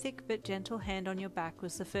 Her thick but gentle hand on your back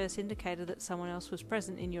was the first indicator that someone else was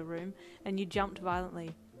present in your room, and you jumped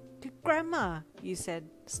violently. "Grandma," you said,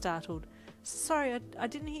 startled. "Sorry, I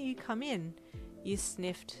didn't hear you come in." You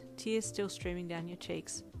sniffed, tears still streaming down your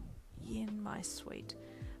cheeks. "Yin, my sweet,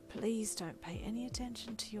 please don't pay any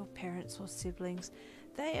attention to your parents or siblings.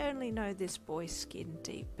 They only know this boy's skin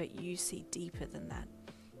deep, but you see deeper than that.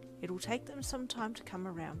 It'll take them some time to come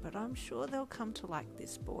around, but I'm sure they'll come to like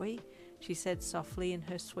this boy," she said softly in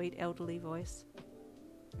her sweet elderly voice.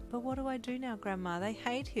 "But what do I do now, Grandma? They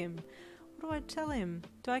hate him. What do I tell him?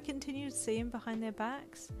 Do I continue to see him behind their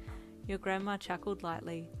backs?" Your grandma chuckled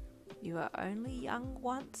lightly. "You were only young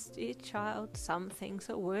once, dear child. Some things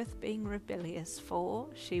are worth being rebellious for,"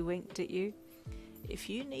 she winked at you. "If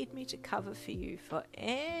you need me to cover for you for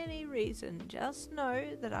any reason, just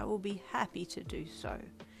know that I will be happy to do so."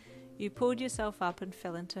 You pulled yourself up and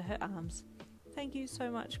fell into her arms. "Thank you so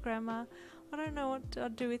much, Grandma. I don't know what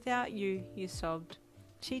I'd do without you," you sobbed.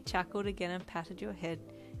 She chuckled again and patted your head.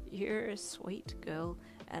 "You're a sweet girl,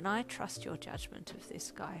 and I trust your judgment of this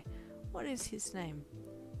guy. What is his name?"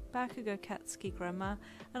 "Bakugou Katsuki, Grandma,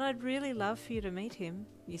 and I'd really love for you to meet him,"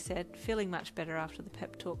 you said, feeling much better after the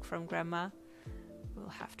pep talk from Grandma. "We'll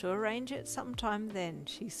have to arrange it sometime then,"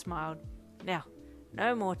 she smiled. "Now,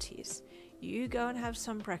 no more tears. You go and have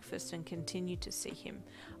some breakfast and continue to see him.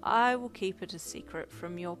 I will keep it a secret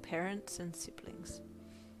from your parents and siblings."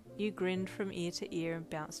 You grinned from ear to ear and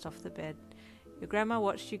bounced off the bed. Your grandma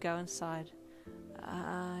watched you go and sighed.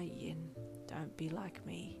 "Ah, Yin, don't be like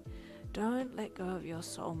me. Don't let go of your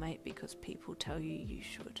soulmate because people tell you you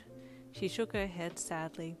should." She shook her head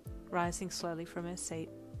sadly, rising slowly from her seat.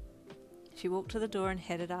 She walked to the door and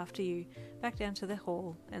headed after you, back down to the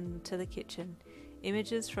hall and to the kitchen,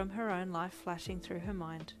 images from her own life flashing through her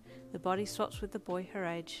mind, the body swaps with the boy her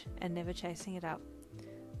age and never chasing it up.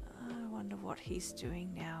 "I wonder what he's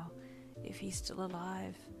doing now, if he's still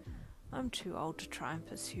alive. I'm too old to try and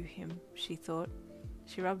pursue him," she thought.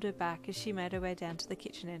 She rubbed her back as she made her way down to the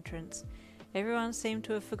kitchen entrance. Everyone seemed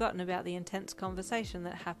to have forgotten about the intense conversation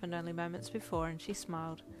that happened only moments before, and she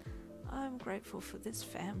smiled. "I'm grateful for this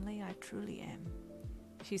family, I truly am."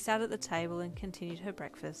 She sat at the table and continued her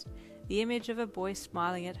breakfast, the image of a boy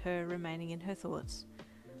smiling at her remaining in her thoughts.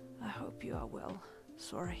 "I hope you are well,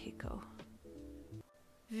 Sorahiko."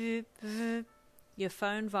 Voop, voop. Your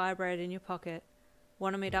phone vibrated in your pocket.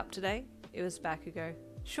 "Want to meet up today?" It was Bakugou.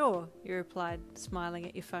 "Sure," you replied, smiling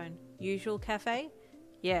at your phone. "Usual cafe?"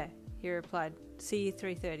 "Yeah," he replied. "See you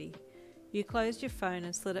 3:30. You closed your phone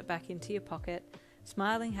and slid it back into your pocket,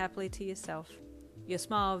 smiling happily to yourself. Your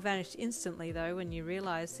smile vanished instantly, though, when you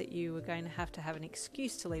realised that you were going to have an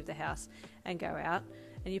excuse to leave the house and go out,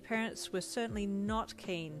 and your parents were certainly not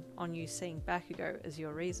keen on you seeing Bakugou as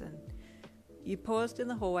your reason. You paused in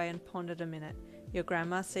the hallway and pondered a minute, your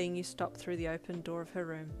grandma seeing you stop through the open door of her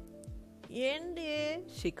room. "Yen dear,"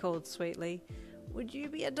 she called sweetly, "would you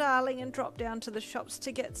be a darling and drop down to the shops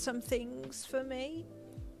to get some things for me?"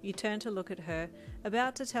 You turned to look at her,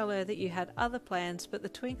 about to tell her that you had other plans, but the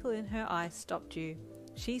twinkle in her eye stopped you.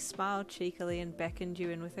 She smiled cheekily and beckoned you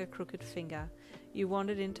in with her crooked finger. You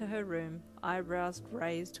wandered into her room, eyebrows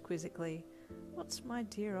raised quizzically. "What's my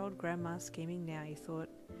dear old grandma scheming now?" you thought.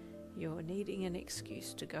 "You're needing an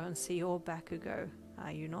excuse to go and see your Bakugou,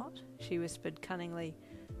 are you not?" she whispered cunningly.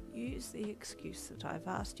 "Use the excuse that I've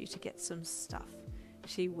asked you to get some stuff."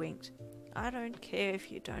 She winked. "I don't care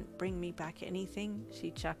if you don't bring me back anything,"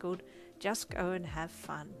 she chuckled. "Just go and have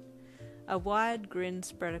fun." A wide grin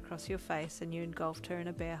spread across your face and you engulfed her in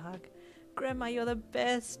a bear hug. "Grandma, you're the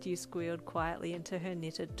best," you squealed quietly into her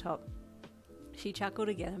knitted top. She chuckled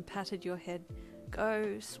again and patted your head.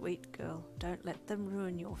 "Go, sweet girl, don't let them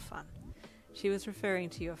ruin your fun." She was referring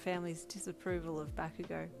to your family's disapproval of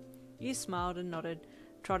Bakugou. You smiled and nodded,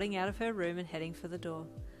 trotting out of her room and heading for the door.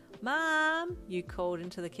 "Mom," you called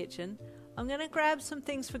into the kitchen, "I'm going to grab some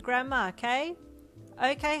things for Grandma, okay?"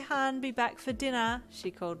 "Okay, hun, be back for dinner,"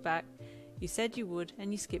 she called back. You said you would,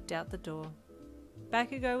 and you skipped out the door.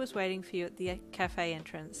 Bakugou was waiting for you at the cafe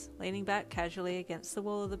entrance, leaning back casually against the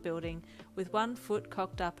wall of the building, with one foot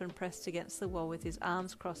cocked up and pressed against the wall with his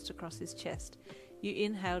arms crossed across his chest. You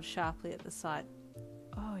inhaled sharply at the sight.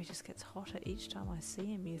 "Oh, he just gets hotter each time I see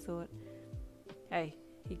him," you thought. "Hey,"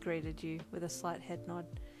 he greeted you with a slight head nod.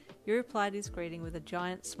 You replied his greeting with a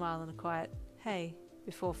giant smile and a quiet, "Hey,"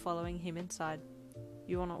 before following him inside.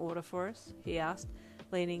 "You want to order for us?" he asked,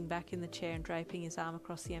 leaning back in the chair and draping his arm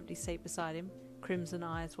across the empty seat beside him, crimson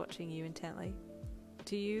eyes watching you intently.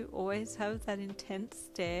 Do you always have that intense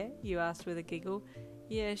stare? You asked with a giggle.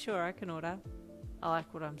 Yeah, sure, I can order. I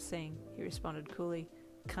like what I'm seeing, he responded coolly.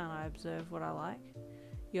 Can't I observe what I like?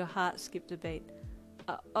 Your heart skipped a beat.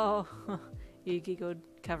 Oh, you giggled,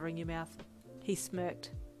 covering your mouth. He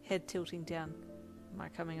smirked, head tilting down. Am I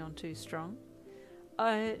coming on too strong?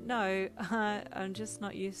 No, I'm just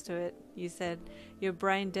not used to it, you said, your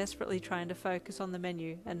brain desperately trying to focus on the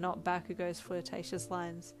menu and not Bakugou's flirtatious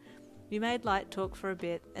lines. You made light talk for a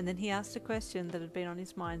bit, and then he asked a question that had been on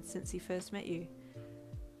his mind since he first met you.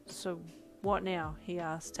 So, what now? He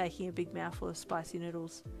asked, taking a big mouthful of spicy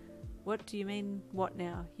noodles. What do you mean, what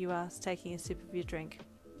now? You asked, taking a sip of your drink.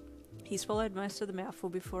 He swallowed most of the mouthful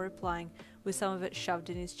before replying, with some of it shoved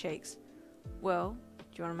in his cheeks. Well,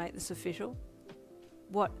 do you want to make this official?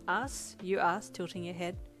 What, us? You asked, tilting your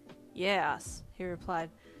head. Yeah, us, he replied,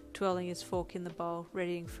 twirling his fork in the bowl,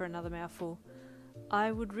 readying for another mouthful.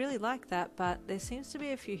 I would really like that, but there seems to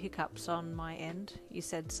be a few hiccups on my end, you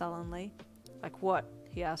said sullenly. Like what?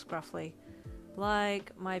 He asked gruffly.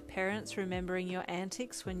 Like my parents remembering your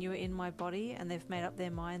antics when you were in my body and they've made up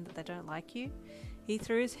their mind that they don't like you? He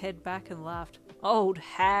threw his head back and laughed. Old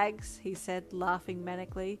hags, he said, laughing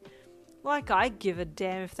manically. Like I give a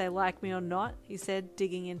damn if they like me or not, he said,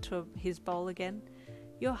 digging into his bowl again.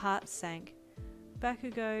 Your heart sank.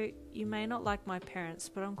 Bakugou, you may not like my parents,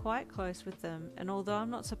 but I'm quite close with them, and although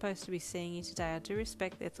I'm not supposed to be seeing you today, I do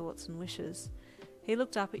respect their thoughts and wishes. He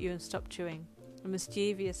looked up at you and stopped chewing, a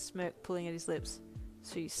mischievous smirk pulling at his lips.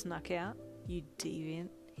 So you snuck out? You deviant,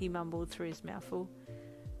 he mumbled through his mouthful.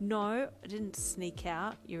 No, I didn't sneak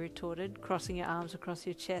out, you retorted, crossing your arms across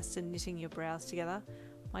your chest and knitting your brows together.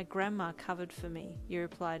 My grandma covered for me, you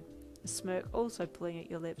replied, a smirk also pulling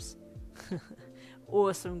at your lips.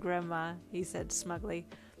 Awesome grandma, he said smugly.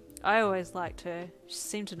 I always liked her. She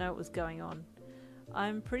seemed to know what was going on.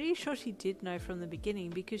 I'm pretty sure she did know from the beginning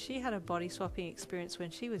because she had a body swapping experience when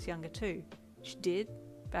she was younger too. She did?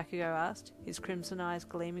 Bakugou asked, his crimson eyes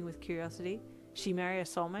gleaming with curiosity. She marry a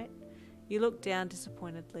soulmate? You looked down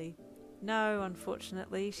disappointedly. No,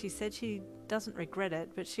 unfortunately. She said she doesn't regret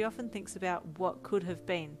it, but she often thinks about what could have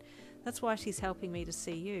been. That's why she's helping me to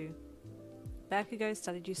see you. Bakugou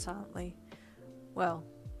studied you silently. Well,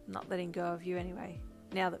 not letting go of you anyway,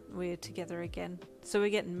 now that we're together again. So we're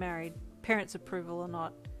getting married, parents' approval or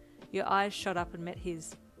not. Your eyes shot up and met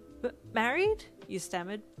his. But married? You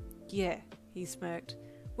stammered. Yeah, he smirked.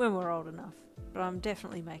 When we're old enough. But I'm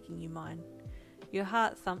definitely making you mine. Your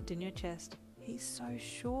heart thumped in your chest. He's so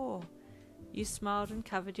sure. You smiled and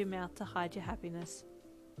covered your mouth to hide your happiness.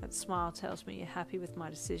 That smile tells me you're happy with my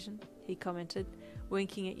decision, he commented,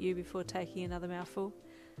 winking at you before taking another mouthful.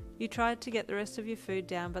 You tried to get the rest of your food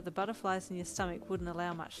down, but the butterflies in your stomach wouldn't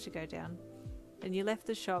allow much to go down. Then you left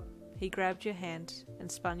the shop. He grabbed your hand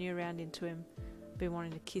and spun you around into him. I've been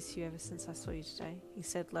wanting to kiss you ever since I saw you today, he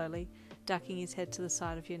said lowly, ducking his head to the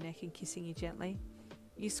side of your neck and kissing you gently.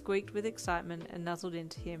 You squeaked with excitement and nuzzled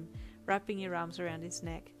into him, wrapping your arms around his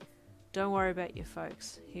neck. Don't worry about your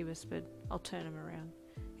folks, he whispered. I'll turn them around.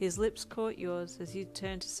 His lips caught yours as you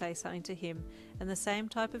turned to say something to him, and the same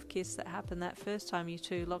type of kiss that happened that first time you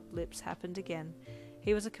two locked lips happened again.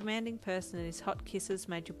 He was a commanding person, and his hot kisses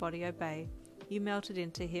made your body obey. You melted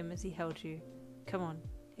into him as he held you. Come on,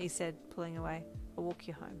 he said, pulling away. I'll walk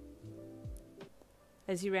you home.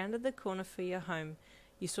 As you rounded the corner for your home,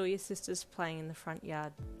 you saw your sisters playing in the front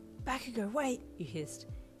yard. Bakugou, wait, you hissed.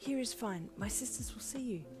 Here is fine. My sisters will see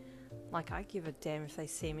you. Like I give a damn if they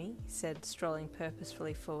see me, he said, strolling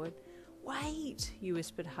purposefully forward. Wait, you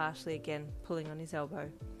whispered harshly again, pulling on his elbow.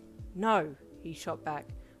 No, he shot back,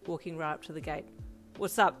 walking right up to the gate.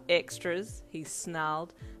 What's up, extras? He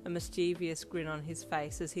snarled, a mischievous grin on his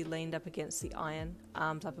face as he leaned up against the iron,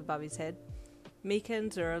 arms up above his head. Mika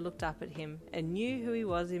and Zura looked up at him and knew who he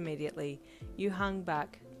was immediately. You hung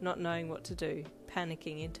back, not knowing what to do,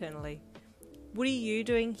 panicking internally. What are you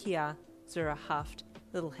doing here? Zura huffed,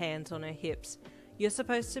 little hands on her hips. You're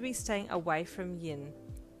supposed to be staying away from Yin.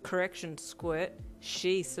 Correction, squirt.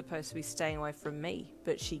 She's supposed to be staying away from me,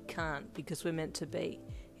 but she can't because we're meant to be.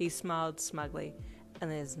 He smiled smugly,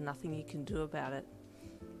 and there's nothing you can do about it.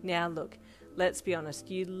 Now look, let's be honest,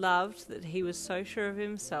 you loved that he was so sure of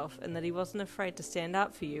himself and that he wasn't afraid to stand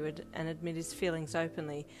up for you and admit his feelings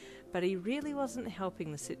openly, but he really wasn't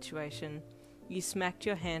helping the situation. You smacked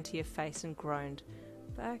your hand to your face and groaned.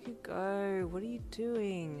 Bakugou, what are you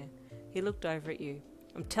doing? He looked over at you.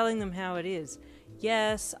 I'm telling them how it is.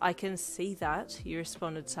 Yes, I can see that, you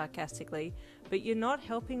responded sarcastically, but you're not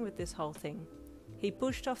helping with this whole thing. He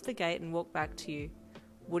pushed off the gate and walked back to you.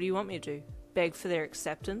 What do you want me to do? Beg for their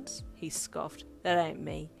acceptance? He scoffed. That ain't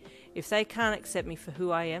me. If they can't accept me for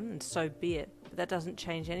who I am, then so be it. but that doesn't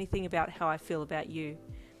change anything about how I feel about you.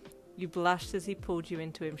 You blushed as he pulled you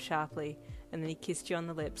into him sharply, and then he kissed you on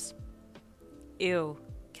the lips. Ew,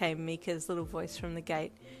 came Mika's little voice from the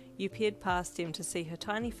gate. You peered past him to see her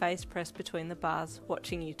tiny face pressed between the bars,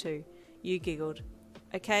 watching you two. You giggled.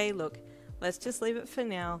 Okay, look, let's just leave it for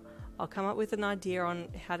now. I'll come up with an idea on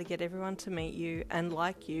how to get everyone to meet you and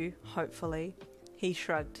like you, hopefully. He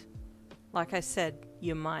shrugged. Like I said,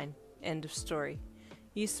 you're mine. End of story.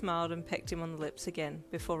 You smiled and pecked him on the lips again,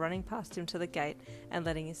 before running past him to the gate and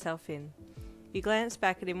letting yourself in. You glanced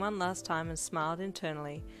back at him one last time and smiled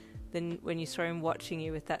internally, then when you saw him watching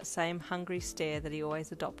you with that same hungry stare that he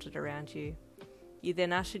always adopted around you. You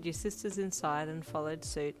then ushered your sisters inside and followed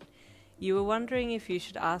suit. You were wondering if you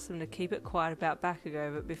should ask them to keep it quiet about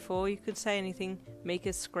Bakugou, but before you could say anything,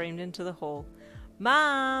 Mika screamed into the hall.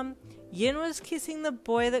 Mom! Yin was kissing the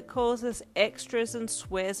boy that calls us extras and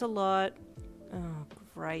swears a lot. Oh,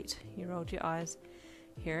 great. You rolled your eyes.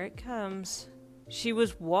 Here it comes. She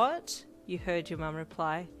was what? You heard your mum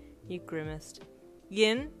reply. You grimaced.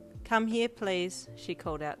 Yin, come here, please, she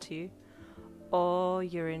called out to you. Oh,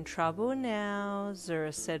 you're in trouble now,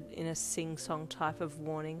 Zura said in a sing-song type of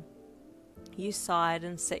warning. You sighed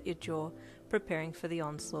and set your jaw, preparing for the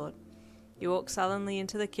onslaught. You walked sullenly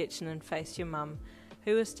into the kitchen and faced your mum,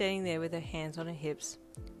 who was standing there with her hands on her hips.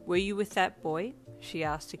 Were you with that boy? She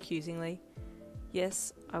asked accusingly.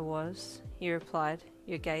 Yes, I was, you replied,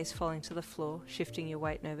 your gaze falling to the floor, shifting your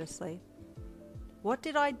weight nervously. What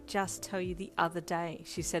did I just tell you the other day?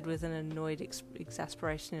 She said with an annoyed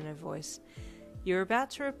exasperation in her voice. You were about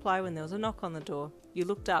to reply when there was a knock on the door. You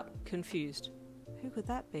looked up, confused. Who could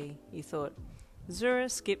that be? You thought. Zura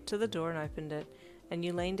skipped to the door and opened it, and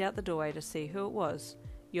you leaned out the doorway to see who it was,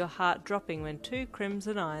 your heart dropping when two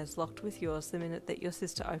crimson eyes locked with yours the minute that your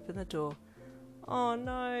sister opened the door. Oh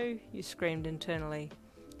no, you screamed internally.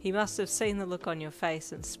 He must have seen the look on your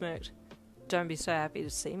face and smirked. Don't be so happy to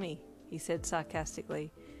see me, he said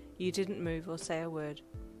sarcastically. You didn't move or say a word.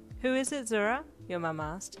 Who is it, Zura? Your mum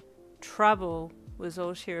asked. Trouble, was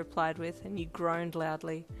all she replied with, and you groaned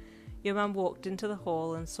loudly. Your mum walked into the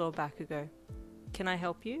hall and saw Bakugou. Can I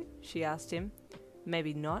help you? She asked him.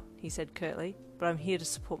 Maybe not, he said curtly, but I'm here to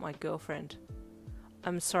support my girlfriend.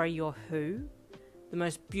 I'm sorry, you're who? The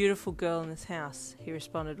most beautiful girl in this house, he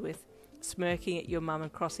responded with, smirking at your mum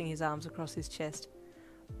and crossing his arms across his chest.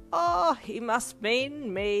 Oh, he must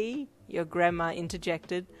mean me, your grandma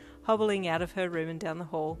interjected, hobbling out of her room and down the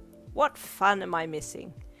hall. What fun am I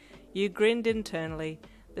missing? You grinned internally,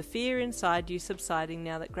 the fear inside you subsiding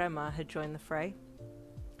now that Grandma had joined the fray.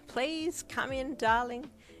 Please come in, darling,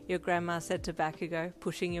 your grandma said to Bakugou,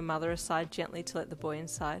 pushing your mother aside gently to let the boy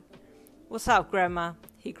inside. What's up, Grandma?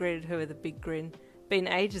 He greeted her with a big grin. Been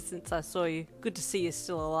ages since I saw you. Good to see you're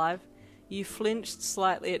still alive. You flinched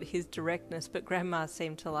slightly at his directness, but Grandma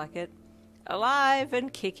seemed to like it. Alive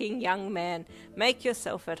and kicking, young man. Make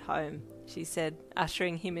yourself at home, she said,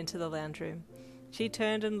 ushering him into the lounge room. She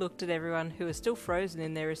turned and looked at everyone who was still frozen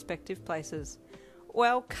in their respective places.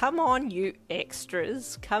 Well, come on, you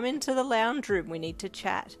extras. Come into the lounge room. We need to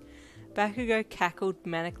chat. Bakugou cackled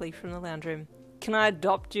manically from the lounge room. Can I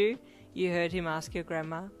adopt you? You heard him ask your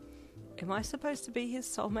grandma. Am I supposed to be his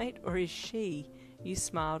soulmate, or is she? You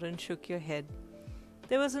smiled and shook your head.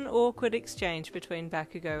 There was an awkward exchange between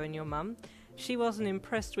Bakugou and your mum. She wasn't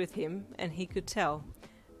impressed with him, and he could tell.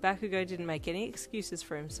 Bakugou didn't make any excuses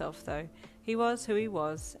for himself, though. He was who he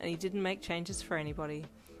was, and he didn't make changes for anybody.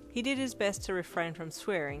 He did his best to refrain from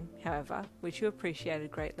swearing, however, which you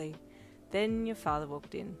appreciated greatly. Then your father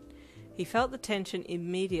walked in. He felt the tension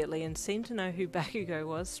immediately and seemed to know who Bakugou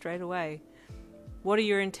was straight away. What are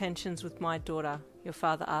your intentions with my daughter? Your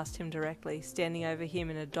father asked him directly, standing over him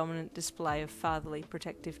in a dominant display of fatherly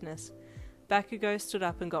protectiveness. Bakugou stood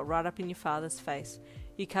up and got right up in your father's face.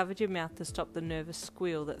 You covered your mouth to stop the nervous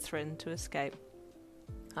squeal that threatened to escape.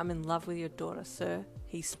 I'm in love with your daughter, sir,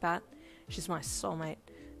 he spat. She's my soulmate.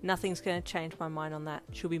 Nothing's going to change my mind on that.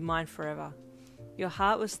 She'll be mine forever. Your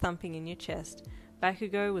heart was thumping in your chest.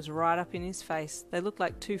 Bakugou was right up in his face. They looked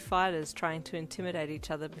like two fighters trying to intimidate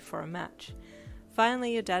each other before a match.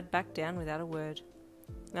 Finally, your dad backed down without a word.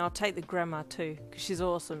 Now I'll take the grandma too, 'cause she's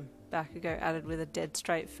awesome, Bakugou added with a dead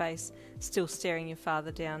straight face, still staring your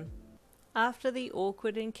father down. After the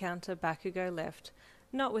awkward encounter, Bakugou left,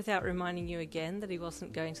 not without reminding you again that he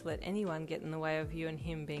wasn't going to let anyone get in the way of you and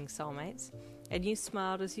him being soulmates, and you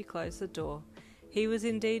smiled as you closed the door. He was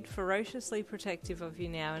indeed ferociously protective of you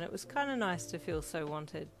now, and it was kind of nice to feel so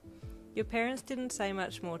wanted. Your parents didn't say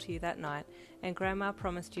much more to you that night, and Grandma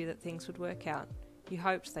promised you that things would work out. You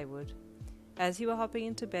hoped they would. As you were hopping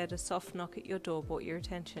into bed, a soft knock at your door brought your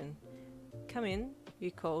attention. Come in,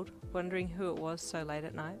 you called, wondering who it was so late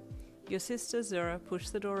at night. Your sister Zura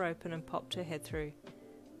pushed the door open and popped her head through.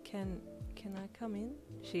 Can I come in?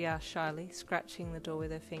 She asked shyly, scratching the door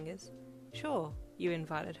with her fingers. Sure, you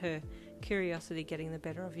invited her, curiosity getting the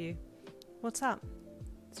better of you. What's up?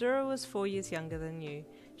 Zura was 4 years younger than you.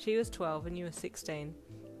 She was 12 and you were 16.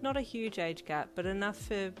 Not a huge age gap, but enough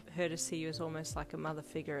for her to see you as almost like a mother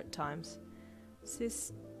figure at times.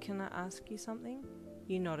 Sis, can I ask you something?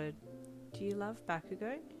 You nodded. Do you love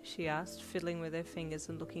Bakugou? She asked, fiddling with her fingers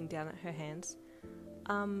and looking down at her hands.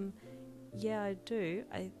 Yeah, I do,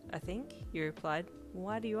 I think, you replied.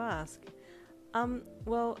 Why do you ask?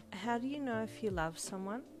 Well, how do you know if you love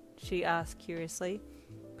someone? She asked curiously,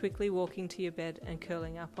 quickly walking to your bed and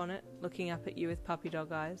curling up on it, looking up at you with puppy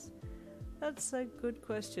dog eyes. That's a good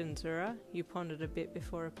question, Zura, you pondered a bit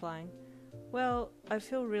before replying. Well, I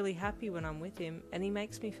feel really happy when I'm with him, and he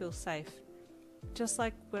makes me feel safe. Just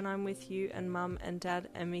like when I'm with you and Mum and Dad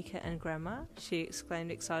and Mika and Grandma, she exclaimed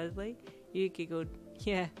excitedly. You giggled.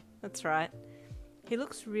 Yeah, that's right. He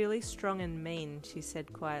looks really strong and mean, she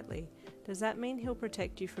said quietly. Does that mean he'll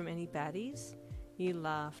protect you from any baddies? You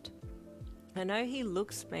laughed. I know he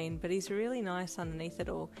looks mean, but he's really nice underneath it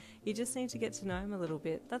all. You just need to get to know him a little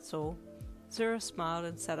bit, that's all. Zura smiled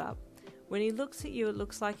and sat up. When he looks at you, it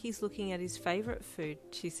looks like he's looking at his favourite food,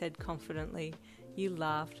 she said confidently. You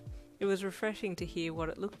laughed. It was refreshing to hear what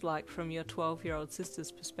it looked like from your 12-year-old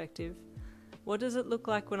sister's perspective. What does it look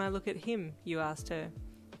like when I look at him? You asked her.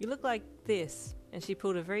 You look like this, and she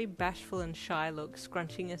pulled a very bashful and shy look,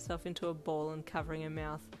 scrunching herself into a ball and covering her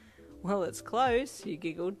mouth. Well, it's close, you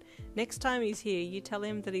giggled. Next time he's here, you tell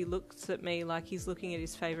him that he looks at me like he's looking at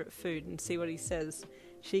his favourite food and see what he says.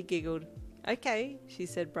 She giggled. Okay, she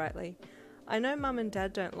said brightly. I know Mum and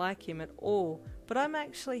Dad don't like him at all, but I'm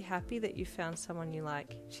actually happy that you found someone you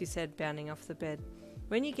like, she said, bounding off the bed.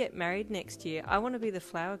 When you get married next year, I want to be the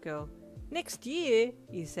flower girl. Next year,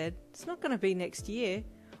 you said. It's not going to be next year.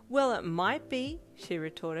 Well, it might be, she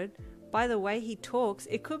retorted. By the way he talks,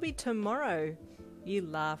 it could be tomorrow. You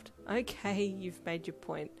laughed. Okay, you've made your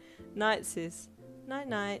point. Night, sis.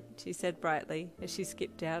 Night-night, she said brightly as she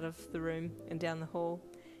skipped out of the room and down the hall.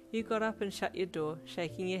 You got up and shut your door,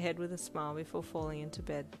 shaking your head with a smile before falling into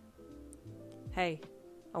bed. Hey,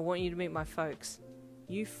 I want you to meet my folks.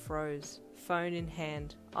 You froze, phone in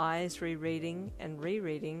hand, eyes rereading and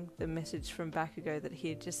rereading the message from Bakugou that he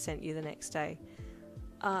had just sent you the next day.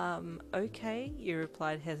 Okay, you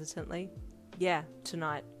replied hesitantly. Yeah,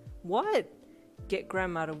 tonight. What? Get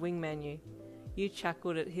Grandma to wingman you. You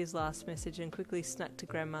chuckled at his last message and quickly snuck to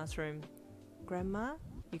Grandma's room. Grandma?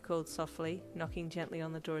 You called softly, knocking gently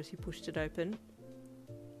on the door as you pushed it open.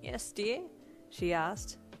 Yes, dear? She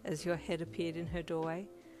asked, as your head appeared in her doorway.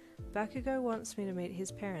 Bakugou wants me to meet his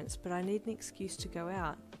parents, but I need an excuse to go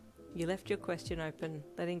out. You left your question open,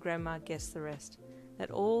 letting Grandma guess the rest.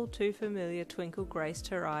 That all too familiar twinkle graced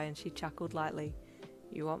her eye and she chuckled lightly.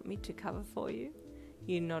 You want me to cover for you?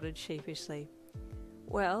 You nodded sheepishly.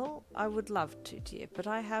 Well, I would love to, dear, but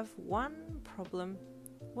I have one problem.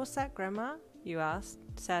 What's that, Grandma? You asked,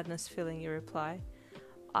 sadness filling your reply.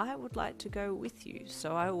 I would like to go with you,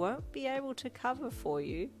 so I won't be able to cover for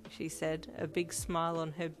you, she said, a big smile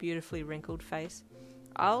on her beautifully wrinkled face.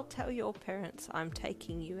 I'll tell your parents I'm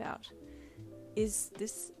taking you out. Is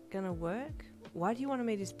this gonna work? Why do you want to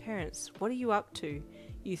meet his parents? What are you up to?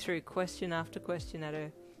 You threw question after question at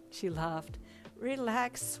her. She laughed.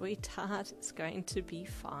 Relax, sweetheart, it's going to be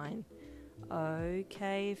fine.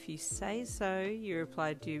 Okay, if you say so, you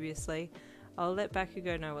replied dubiously. I'll let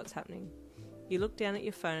Bakugou know what's happening. You looked down at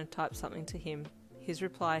your phone and typed something to him. His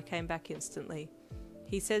reply came back instantly.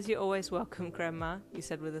 He says you're always welcome, Grandma, you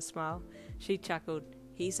said with a smile. She chuckled.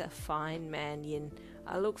 He's a fine man, Yin.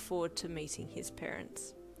 I look forward to meeting his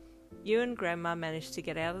parents. You and Grandma managed to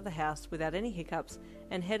get out of the house without any hiccups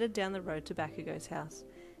and headed down the road to Bakugou's house.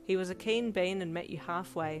 He was a keen bean and met you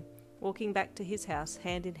halfway, walking back to his house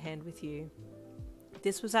hand in hand with you.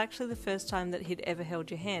 This was actually the first time that he'd ever held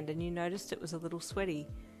your hand, and you noticed it was a little sweaty.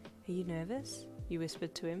 Are you nervous? You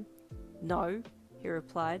whispered to him. No, he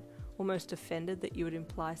replied, almost offended that you would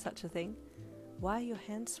imply such a thing. Why are your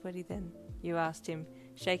hands sweaty then? You asked him,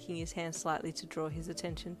 shaking his hand slightly to draw his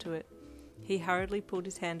attention to it. He hurriedly pulled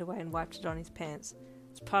his hand away and wiped it on his pants.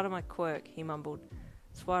 It's part of my quirk, he mumbled.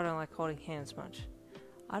 That's why I don't like holding hands much.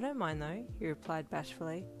 I don't mind though, he replied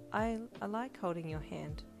bashfully. I like holding your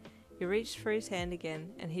hand. You reached for his hand again,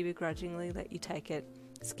 and he begrudgingly let you take it,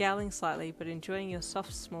 scowling slightly but enjoying your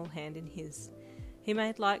soft small hand in his. He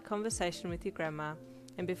made light conversation with your grandma,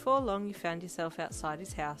 and before long you found yourself outside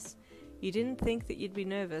his house. You didn't think that you'd be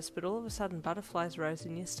nervous, but all of a sudden butterflies rose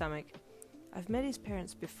in your stomach. I've met his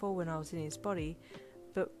parents before when I was in his body,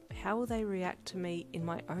 how will they react to me in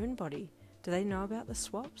my own body? Do they know about the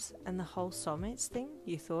swaps and the whole soulmates thing,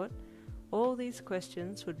 you thought? All these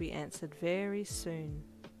questions would be answered very soon.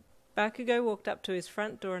 Bakugou walked up to his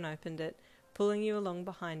front door and opened it, pulling you along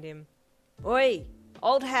behind him. Oi,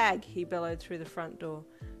 old hag, he bellowed through the front door.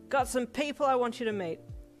 Got some people I want you to meet.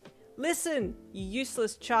 Listen, you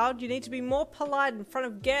useless child, you need to be more polite in front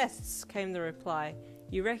of guests, came the reply.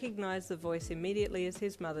 You recognized the voice immediately as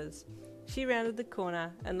his mother's. She rounded the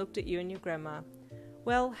corner and looked at you and your grandma.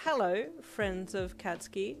 Well, hello, friends of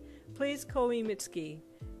Katsuki. Please call me Mitsuki.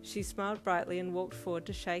 She smiled brightly and walked forward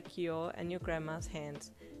to shake your and your grandma's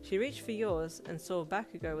hands. She reached for yours and saw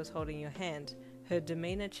Bakugou was holding your hand. Her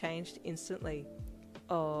demeanour changed instantly.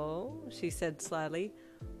 Oh, she said slyly.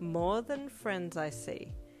 More than friends, I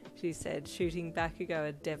see, she said, shooting Bakugou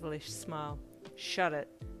a devilish smile. Shut it,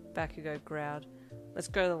 Bakugou growled. Let's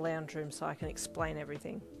go to the lounge room so I can explain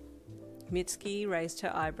everything. Mitsuki raised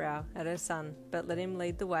her eyebrow at her son, but let him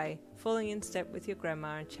lead the way, falling in step with your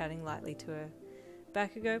grandma and chatting lightly to her.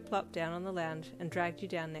 Bakugou plopped down on the lounge and dragged you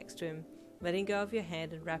down next to him, letting go of your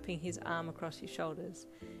hand and wrapping his arm across your shoulders.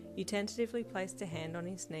 You tentatively placed a hand on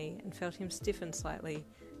his knee and felt him stiffen slightly,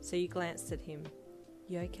 so you glanced at him.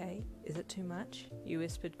 You okay? Is it too much? You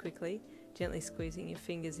whispered quickly, gently squeezing your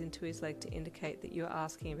fingers into his leg to indicate that you were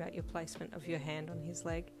asking about your placement of your hand on his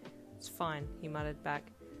leg. It's fine, he muttered back.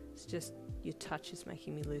 It's just your touch is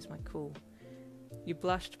making me lose my cool. You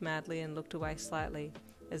blushed madly and looked away slightly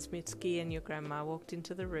as Mitsuki and your grandma walked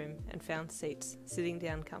into the room and found seats, sitting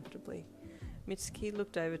down comfortably. Mitsuki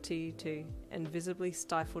looked over to you two and visibly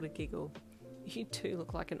stifled a giggle. You two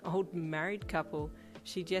look like an old married couple.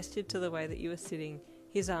 She gestured to the way that you were sitting,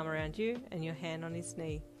 his arm around you and your hand on his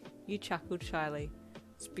knee. You chuckled shyly.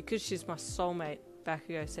 It's because she's my soulmate,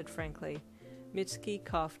 Bakugou said frankly. Mitsuki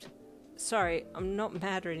coughed. Sorry, I'm not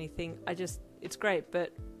mad or anything. It's great,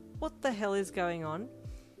 but what the hell is going on?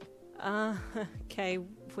 Okay,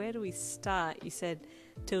 where do we start? You said,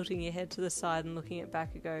 tilting your head to the side and looking at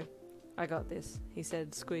Bakugou. I got this, he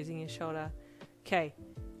said, squeezing your shoulder. Okay,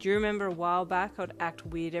 do you remember a while back I'd act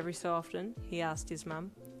weird every so often? He asked his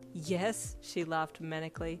mum. Yes, she laughed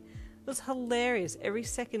manically. It was hilarious. Every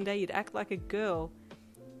second day you'd act like a girl.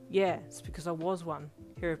 Yeah, it's because I was one,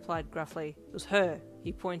 he replied gruffly. It was her.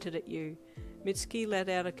 He pointed at you. Mitsuki let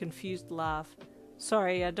out a confused laugh.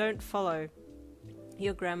 Sorry, I don't follow.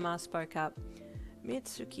 Your grandma spoke up.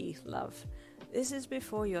 Mitsuki, love, this is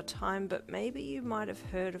before your time, but maybe you might have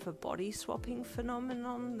heard of a body-swapping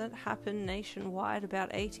phenomenon that happened nationwide about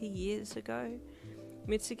 80 years ago?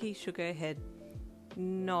 Mitsuki shook her head.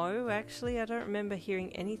 No, actually, I don't remember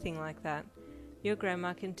hearing anything like that. Your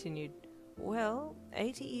grandma continued. Well,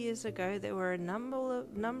 80 years ago there were a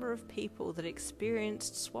number of people that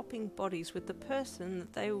experienced swapping bodies with the person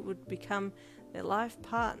that they would become their life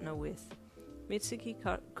partner with. Mitsuki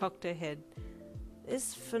cocked her head.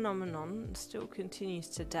 This phenomenon still continues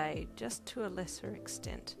today, just to a lesser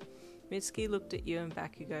extent. Mitsuki looked at you and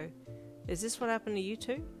Bakugou. Is this what happened to you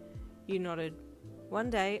two? You nodded. One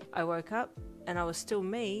day I woke up and I was still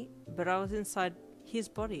me, but I was inside his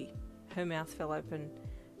body. Her mouth fell open.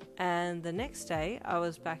 And the next day I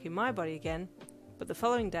was back in my body again, but the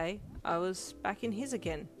following day I was back in his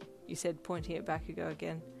again, you said, pointing at Bakugou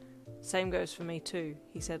again. Same goes for me too,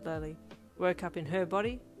 he said lowly. Woke up in her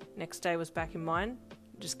body, next day was back in mine,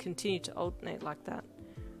 just continued to alternate like that.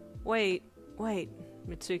 Wait,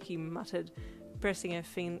 Mitsuki muttered, pressing her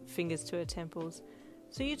fingers to her temples.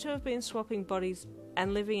 So you two have been swapping bodies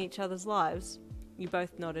and living each other's lives? You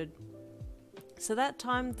both nodded. So that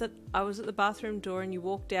time that I was at the bathroom door and you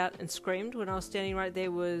walked out and screamed when I was standing right there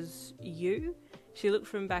was you? She looked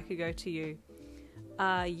from Bakugou to you.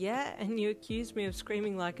 Yeah, and you accused me of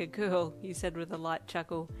screaming like a girl, you said with a light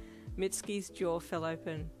chuckle. Mitsuki's jaw fell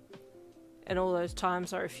open. And all those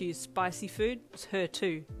times I refused spicy food? It's her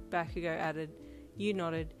too, Bakugou added. You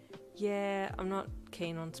nodded. Yeah, I'm not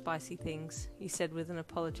keen on spicy things, he said with an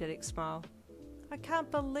apologetic smile. I can't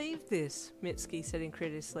believe this, Mitsuki said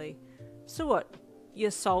incredulously. So what,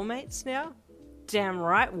 you're soulmates now? Damn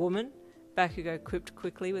right, woman, Bakugou quipped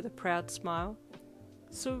quickly with a proud smile.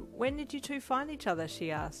 So when did you two find each other,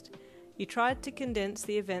 she asked. You tried to condense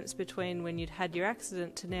the events between when you'd had your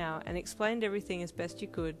accident to now and explained everything as best you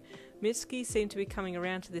could. Mitsuki seemed to be coming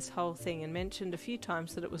around to this whole thing and mentioned a few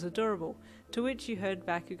times that it was adorable, to which you heard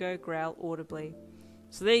Bakugou growl audibly.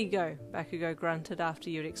 So there you go, Bakugou grunted after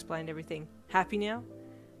you had explained everything. Happy now?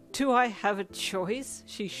 Do I have a choice?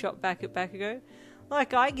 She shot back at Bakugou.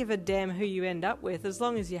 Like I give a damn who you end up with as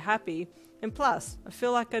long as you're happy. And plus, I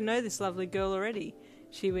feel like I know this lovely girl already.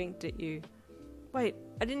 She winked at you. Wait,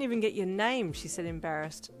 I didn't even get your name, she said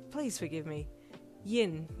embarrassed. Please forgive me.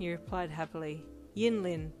 Yin, you replied happily. Yin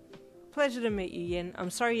Lin. Pleasure to meet you, Yin. I'm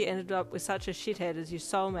sorry you ended up with such a shithead as your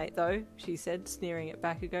soulmate, though, she said, sneering at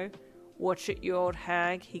Bakugou. Watch it, you old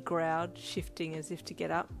hag, he growled, shifting as if to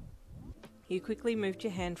get up. You quickly moved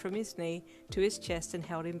your hand from his knee to his chest and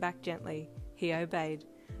held him back gently. He obeyed.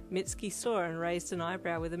 Mitsuki saw and raised an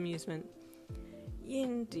eyebrow with amusement.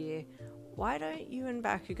 Yin, dear, why don't you and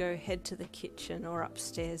Bakugou head to the kitchen or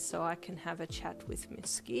upstairs so I can have a chat with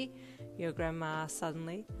Mitsuki? Your grandma asked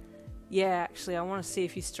suddenly. Yeah, actually, I want to see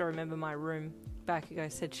if you still remember my room,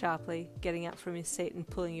 Bakugou said sharply, getting up from his seat and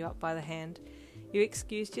pulling you up by the hand. You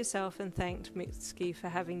excused yourself and thanked Mitsuki for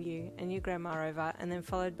having you and your grandma over, and then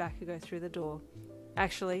followed Bakugou through the door.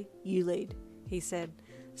 Actually, you lead, he said,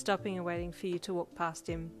 stopping and waiting for you to walk past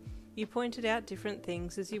him. You pointed out different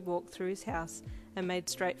things as you walked through his house and made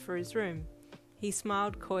straight for his room. He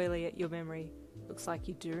smiled coyly at your memory. Looks like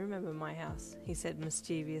you do remember my house, he said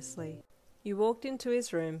mischievously. You walked into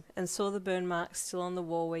his room and saw the burn marks still on the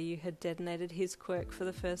wall where you had detonated his quirk for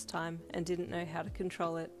the first time and didn't know how to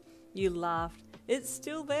control it. You laughed. It's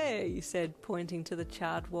still there, you said, pointing to the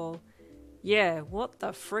charred wall. Yeah, what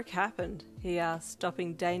the frick happened? He asked,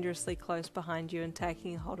 stopping dangerously close behind you and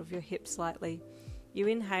taking a hold of your hip slightly. You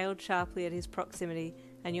inhaled sharply at his proximity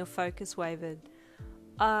and your focus wavered.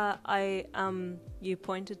 You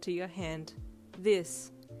pointed to your hand.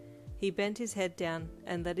 This. He bent his head down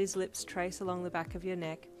and let his lips trace along the back of your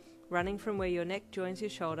neck, running from where your neck joins your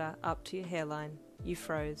shoulder up to your hairline. You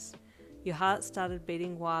froze. Your heart started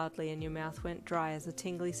beating wildly and your mouth went dry as a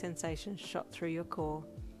tingly sensation shot through your core.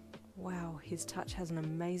 Wow, his touch has an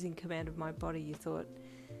amazing command of my body, you thought.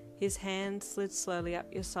 His hand slid slowly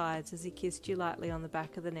up your sides as he kissed you lightly on the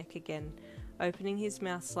back of the neck again, opening his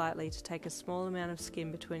mouth slightly to take a small amount of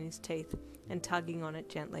skin between his teeth and tugging on it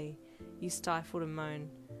gently. You stifled a moan.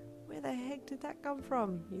 Where the heck did that come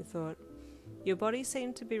from? You thought. Your body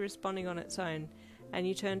seemed to be responding on its own, and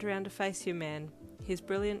you turned around to face your man, his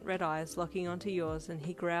brilliant red eyes locking onto yours, and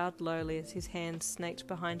he growled lowly as his hands snaked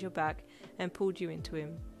behind your back and pulled you into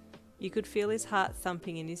him. You could feel his heart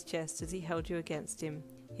thumping in his chest as he held you against him,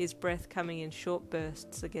 his breath coming in short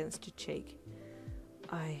bursts against your cheek.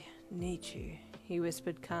 I need you, he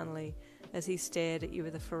whispered calmly as he stared at you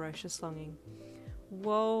with a ferocious longing.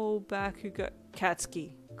 Whoa, Bakugou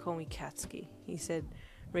Katsuki. Call me Katsuki, he said,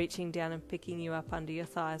 reaching down and picking you up under your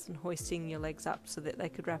thighs and hoisting your legs up so that they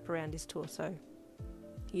could wrap around his torso.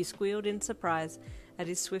 You squealed in surprise at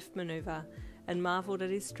his swift maneuver and marvelled at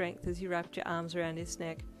his strength as you wrapped your arms around his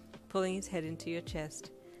neck, pulling his head into your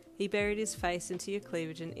chest. He buried his face into your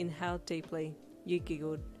cleavage and inhaled deeply. You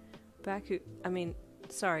giggled. Katsuki,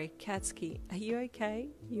 are you okay?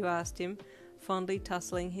 You asked him, fondly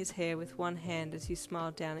tussling his hair with one hand as you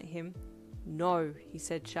smiled down at him. No, he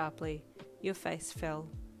said sharply. Your face fell.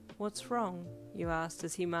 What's wrong? You asked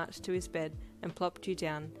as he marched to his bed and plopped you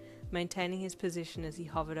down, maintaining his position as he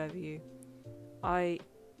hovered over you.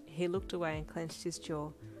 He looked away and clenched his jaw.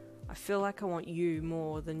 I feel like I want you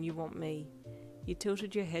more than you want me. You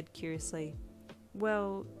tilted your head curiously.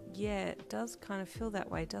 Well, yeah, it does kind of feel that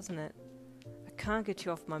way, doesn't it? I can't get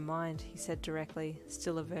you off my mind, he said directly,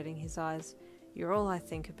 still averting his eyes. You're all I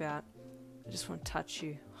think about. I just want to touch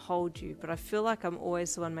you, hold you, but I feel like I'm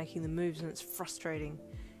always the one making the moves and it's frustrating.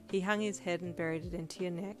 He hung his head and buried it into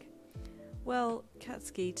your neck. Well,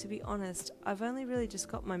 Katsuki, to be honest, I've only really just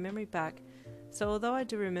got my memory back, so although I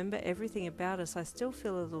do remember everything about us, I still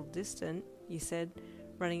feel a little distant, you said,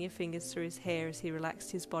 running your fingers through his hair as he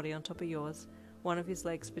relaxed his body on top of yours, one of his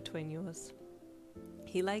legs between yours.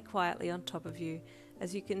 He lay quietly on top of you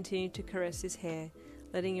as you continued to caress his hair,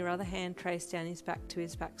 letting your other hand trace down his back to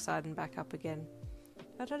his backside and back up again.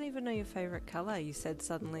 I don't even know your favourite colour, you said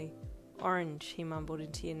suddenly. Orange, he mumbled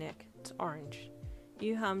into your neck. It's orange.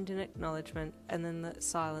 You hummed in acknowledgement and then let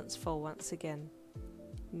silence fall once again.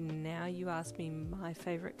 Now you ask me my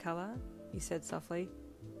favourite colour, you said softly.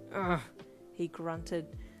 Ugh, he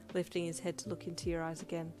grunted, lifting his head to look into your eyes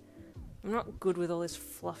again. I'm not good with all this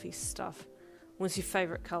fluffy stuff. What's your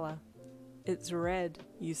favourite colour? It's red,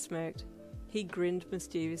 you smirked. He grinned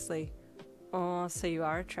mischievously. Oh, so you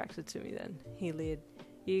are attracted to me then, he leered.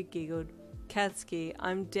 You giggled. Katsuki,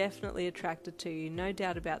 I'm definitely attracted to you, no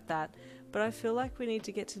doubt about that, but I feel like we need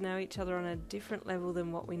to get to know each other on a different level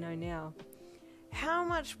than what we know now. How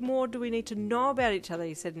much more do we need to know about each other,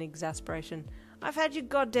 he said in exasperation. I've had your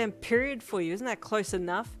goddamn period for you, isn't that close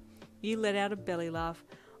enough? You let out a belly laugh.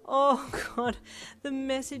 Oh God, the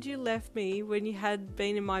message you left me when you had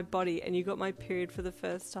been in my body and you got my period for the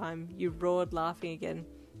first time, you roared, laughing again.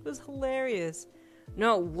 It was hilarious.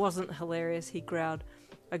 No, it wasn't hilarious, he growled.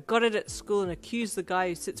 I got it at school and accused the guy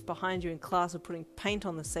who sits behind you in class of putting paint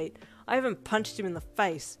on the seat. I haven't punched him in the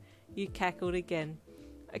face. You cackled again.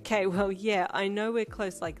 Okay, well, yeah, I know we're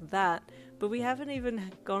close like that, but we haven't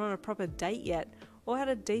even gone on a proper date yet, or had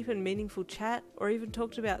a deep and meaningful chat, or even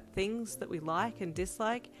talked about things that we like and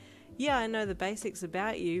dislike. Yeah, I know the basics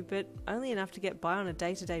about you, but only enough to get by on a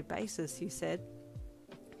day-to-day basis, you said.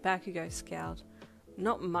 Bakugou scowled.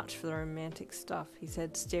 Not much for the romantic stuff, he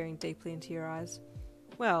said, staring deeply into your eyes.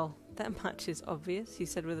 Well, that much is obvious, you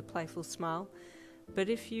said with a playful smile. But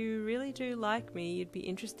if you really do like me, you'd be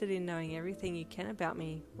interested in knowing everything you can about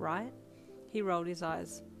me, right? He rolled his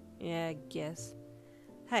eyes. Yeah, I guess.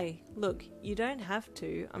 Hey, look, you don't have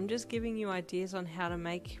to. I'm just giving you ideas on how to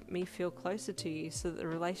make me feel closer to you so that the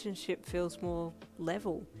relationship feels more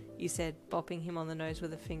level, you said, bopping him on the nose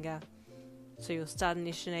with a finger. So you'll start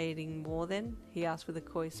initiating more then? He asked with a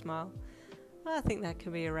coy smile. I think that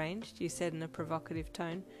can be arranged, you said in a provocative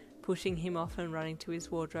tone, pushing him off and running to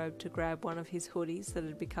his wardrobe to grab one of his hoodies that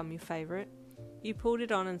had become your favourite. You pulled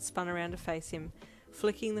it on and spun around to face him,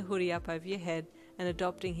 flicking the hoodie up over your head and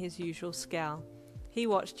adopting his usual scowl. He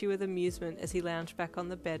watched you with amusement as he lounged back on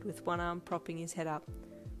the bed with one arm propping his head up.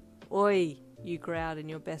 Oi, you growled in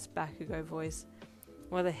your best Bakugou voice.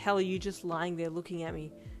 Why the hell are you just lying there looking at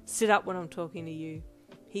me? Sit up when I'm talking to you.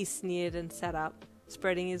 He sneered and sat up,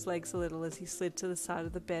 spreading his legs a little as he slid to the side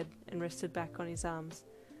of the bed and rested back on his arms.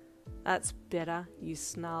 That's better, you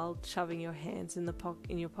snarled, shoving your hands in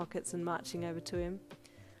your pockets and marching over to him.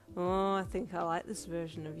 Oh, I think I like this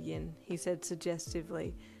version of Yin, he said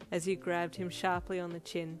suggestively, as you grabbed him sharply on the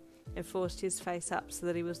chin and forced his face up so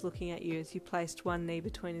that he was looking at you as you placed one knee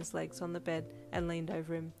between his legs on the bed and leaned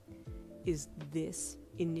over him. Is this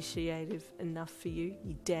initiative enough for you,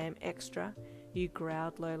 you damn extra? You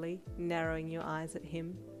growled lowly, narrowing your eyes at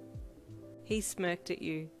him. He smirked at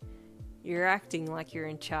you. You're acting like you're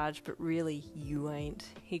in charge, but really you ain't,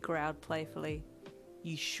 he growled playfully.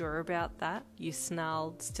 You sure about that? You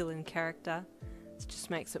snarled, still in character. This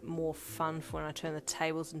just makes it more fun for when I turn the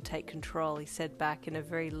tables and take control, he said back in a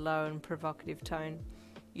very low and provocative tone.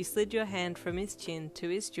 You slid your hand from his chin to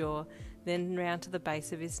his jaw, then round to the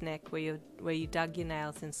base of his neck where you dug your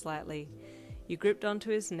nails in slightly. You gripped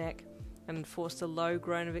onto his neck and forced a low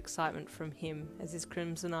groan of excitement from him as his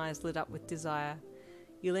crimson eyes lit up with desire.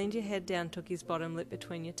 You leaned your head down, took his bottom lip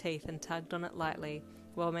between your teeth and tugged on it lightly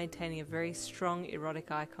while maintaining a very strong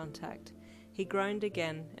erotic eye contact. He groaned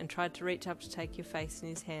again and tried to reach up to take your face in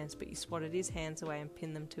his hands, but you swatted his hands away and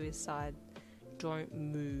pinned them to his side. Don't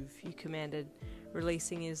move, you commanded,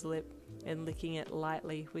 releasing his lip and licking it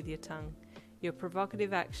lightly with your tongue. Your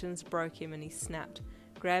provocative actions broke him and he snapped,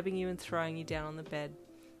 grabbing you and throwing you down on the bed.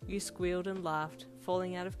 You squealed and laughed,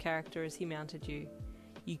 falling out of character as he mounted you.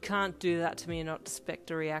 You can't do that to me and not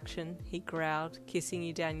expect a reaction, he growled, kissing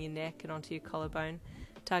you down your neck and onto your collarbone,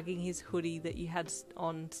 tugging his hoodie that you had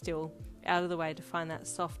on still out of the way to find that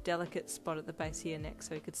soft, delicate spot at the base of your neck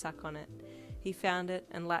so he could suck on it. He found it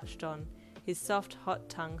and latched on, his soft, hot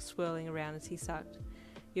tongue swirling around as he sucked.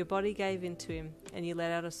 Your body gave in to him, and you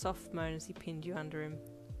let out a soft moan as he pinned you under him.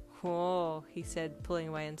 "Whoa," he said, pulling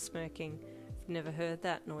away and smirking. "I've never heard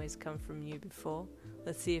that noise come from you before.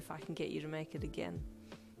 Let's see if I can get you to make it again."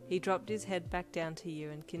 He dropped his head back down to you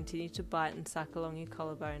and continued to bite and suck along your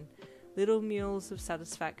collarbone. Little mules of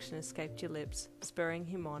satisfaction escaped your lips, spurring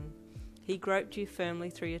him on. He groped you firmly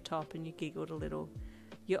through your top and you giggled a little.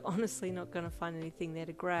 "You're honestly not going to find anything there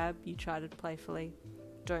to grab," you chided playfully.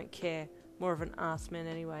 "Don't care. More of an ass man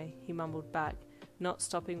anyway," he mumbled back, not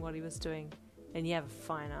stopping what he was doing. "And you have a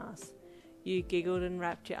fine ass." You giggled and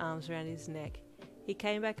wrapped your arms around his neck. He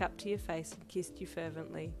came back up to your face and kissed you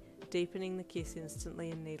fervently, deepening the kiss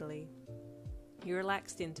instantly and needily. You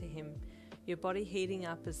relaxed into him, your body heating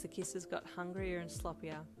up as the kisses got hungrier and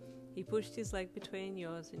sloppier. He pushed his leg between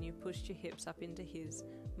yours and you pushed your hips up into his,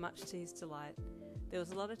 much to his delight. There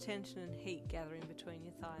was a lot of tension and heat gathering between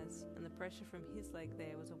your thighs, and the pressure from his leg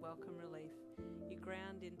there was a welcome relief. You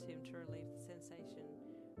ground into him to relieve the sensation,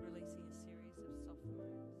 releasing a series of soft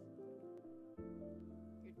moans.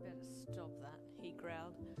 "You'd better stop that," he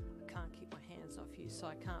growled. "I can't keep my hands off you, so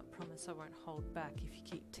I can't promise I won't hold back if you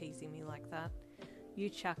keep teasing me like that." You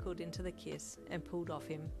chuckled into the kiss and pulled off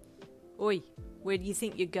him. "Oi, where do you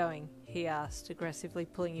think you're going?" he asked, aggressively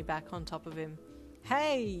pulling you back on top of him.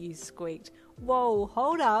 "Hey," you squeaked. "Whoa,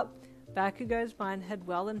 hold up." Bakugou's mind had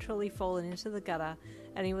well and truly fallen into the gutter,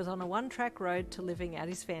 and he was on a one-track road to living out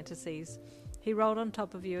his fantasies. He rolled on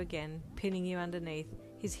top of you again, pinning you underneath,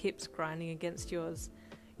 his hips grinding against yours.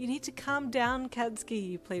 "You need to calm down, Katsuki,"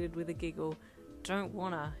 you pleaded with a giggle. "Don't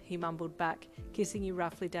wanna," he mumbled back, kissing you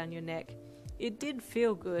roughly down your neck. It did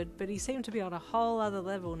feel good, but he seemed to be on a whole other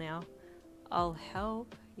level now. "I'll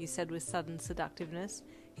help," you said with sudden seductiveness,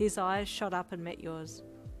 His eyes shot up and met yours.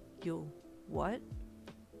 You'll what?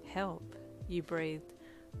 Help, you breathed,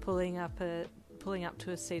 pulling up to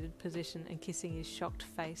a seated position and kissing his shocked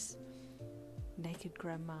face. Naked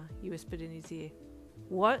Grandma, you whispered in his ear.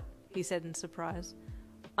 What? He said in surprise.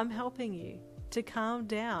 I'm helping you. To calm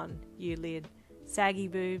down, you leered. Saggy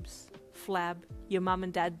boobs, flab, your mum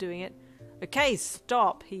and dad doing it. Okay,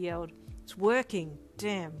 stop, he yelled. It's working,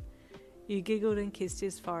 damn. You giggled and kissed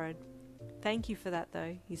his forehead. Thank you for that,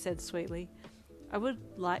 though, he said sweetly. I would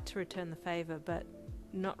like to return the favour, but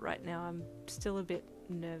not right now. I'm still a bit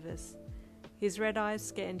nervous. His red eyes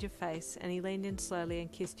scanned your face, and he leaned in slowly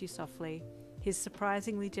and kissed you softly, his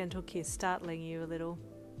surprisingly gentle kiss startling you a little.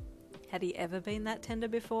 Had he ever been that tender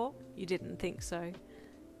before? You didn't think so.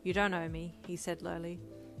 You don't owe me, he said lowly.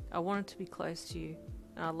 I wanted to be close to you,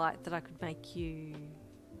 and I liked that I could make you...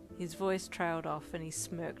 His voice trailed off, and he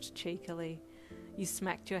smirked cheekily. You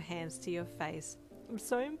smacked your hands to your face. I'm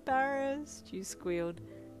so embarrassed, you squealed.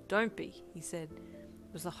 Don't be, he said.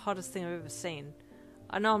 It was the hottest thing I've ever seen.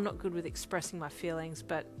 I know I'm not good with expressing my feelings,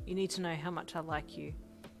 but you need to know how much I like you.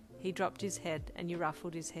 He dropped his head, and you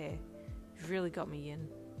ruffled his hair. You've really got me in.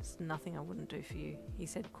 There's nothing I wouldn't do for you, he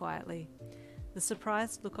said quietly. The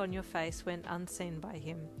surprised look on your face went unseen by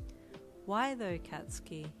him. Why though,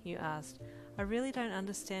 Katsuki? You asked. I really don't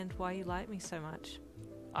understand why you like me so much.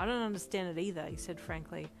 I don't understand it either, he said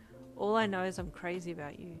frankly. All I know is I'm crazy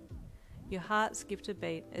about you. Your heart skipped a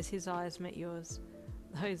beat as his eyes met yours.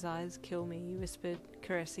 Those eyes kill me, you whispered,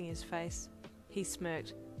 caressing his face. He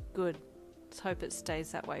smirked. Good. Let's hope it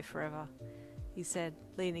stays that way forever, he said,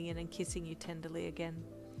 leaning in and kissing you tenderly again.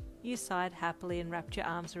 You sighed happily and wrapped your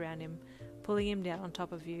arms around him, pulling him down on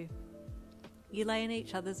top of you. You lay in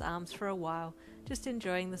each other's arms for a while, just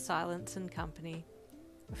enjoying the silence and company.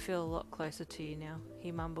 I feel a lot closer to you now, he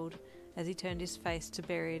mumbled, as he turned his face to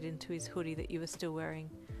bury it into his hoodie that you were still wearing.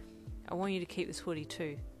 I want you to keep this hoodie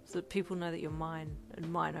too, so that people know that you're mine, and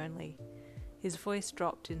mine only. His voice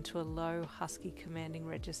dropped into a low, husky, commanding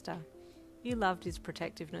register. You loved his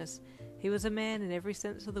protectiveness. He was a man in every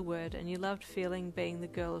sense of the word, and you loved being the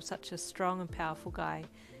girl of such a strong and powerful guy.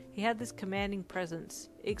 He had this commanding presence,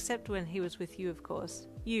 except when he was with you, of course.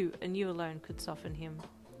 You, and you alone, could soften him.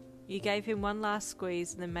 You gave him one last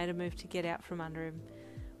squeeze and then made a move to get out from under him.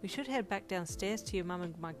 We should head back downstairs to your mum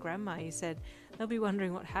and my grandma, you said. They'll be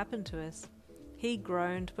wondering what happened to us. He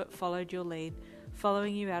groaned but followed your lead,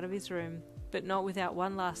 following you out of his room, but not without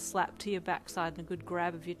one last slap to your backside and a good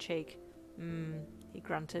grab of your cheek. He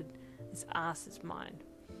grunted. This ass is mine.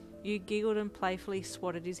 You giggled and playfully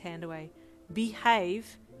swatted his hand away.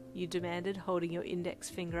 Behave, you demanded, holding your index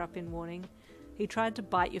finger up in warning. He tried to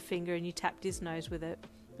bite your finger and you tapped his nose with it,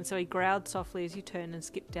 and so he growled softly as you turned and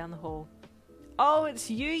skipped down the hall. Oh, it's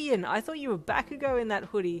you, Yin. I thought you were Bakugou in that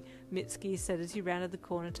hoodie, Mitsuki said as you rounded the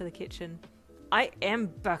corner to the kitchen. I am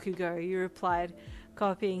Bakugou, you replied,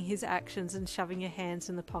 copying his actions and shoving your hands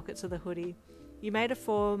in the pockets of the hoodie. You made a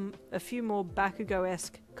few more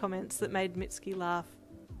Bakugou-esque comments that made Mitsuki laugh.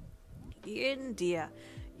 Yin, dear,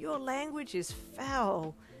 your language is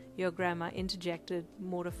foul, your grandma interjected,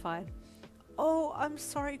 mortified. Oh, I'm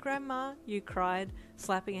sorry, Grandma, you cried,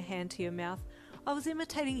 slapping a hand to your mouth. I was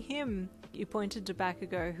imitating him. You pointed to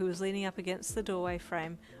Bakugou, who was leaning up against the doorway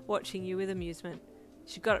frame, watching you with amusement.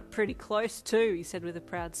 She got it pretty close too, he said with a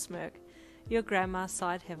proud smirk. Your grandma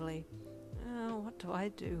sighed heavily. Oh, what do I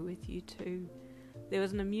do with you two? There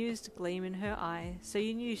was an amused gleam in her eye, so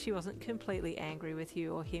you knew she wasn't completely angry with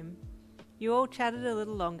you or him. You all chatted a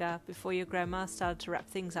little longer before your grandma started to wrap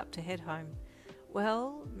things up to head home.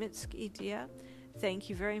 Well, Mitsuki dear, thank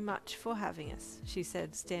you very much for having us, she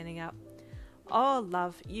said, standing up. Oh,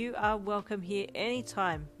 love, you are welcome here any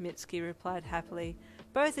time, Mitsuki replied happily.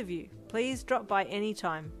 Both of you, please drop by any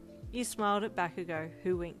time. You smiled at Bakugou,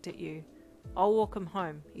 who winked at you. I'll walk 'em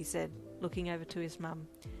home, he said, looking over to his mum.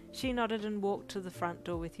 She nodded and walked to the front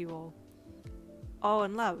door with you all. Oh,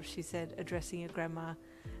 and love, she said, addressing your grandma.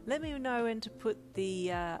 Let me know when to put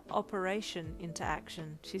the operation into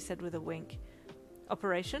action, she said with a wink.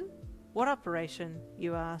 Operation? What operation?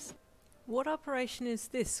 You asked. What operation is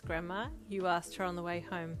this, Grandma? You asked her on the way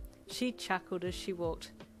home. She chuckled as she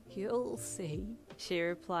walked. You'll see, she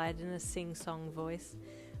replied in a sing-song voice.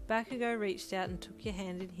 Bakugou reached out and took your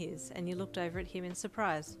hand in his, and you looked over at him in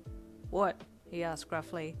surprise. What? He asked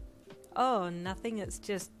gruffly. Oh, nothing, it's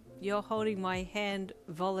just you're holding my hand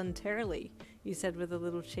voluntarily, you said with a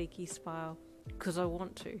little cheeky smile. 'Cause I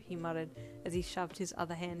want to, he muttered as he shoved his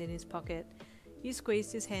other hand in his pocket. You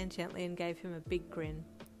squeezed his hand gently and gave him a big grin.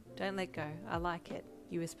 Don't let go, I like it,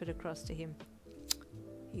 you whispered across to him.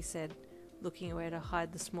 He said, looking away to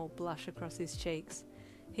hide the small blush across his cheeks.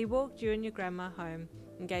 He walked you and your grandma home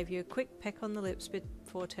and gave you a quick peck on the lips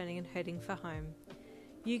before turning and heading for home.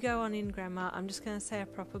 You go on in, Grandma. I'm just going to say a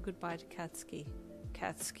proper goodbye to Katsuki.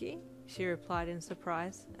 Katsuki? She replied in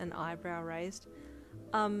surprise, an eyebrow raised.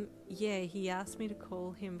 Yeah, he asked me to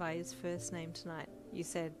call him by his first name tonight, you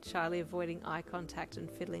said, shyly avoiding eye contact and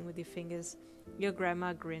fiddling with your fingers. Your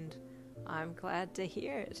grandma grinned. I'm glad to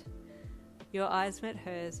hear it. Your eyes met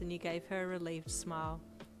hers and you gave her a relieved smile.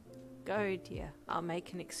 Go, dear, I'll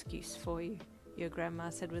make an excuse for you, your grandma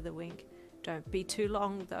said with a wink. Don't be too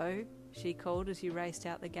long, though, she called as you raced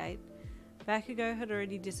out the gate. Bakugo had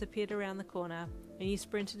already disappeared around the corner, and you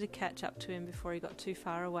sprinted to catch up to him before he got too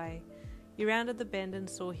far away. You rounded the bend and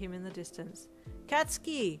saw him in the distance.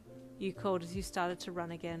 Katsuki! You called as you started to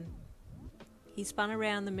run again. He spun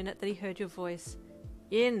around the minute that he heard your voice.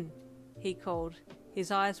 In! He called, his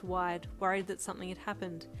eyes wide, worried that something had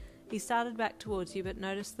happened. He started back towards you but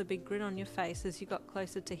noticed the big grin on your face as you got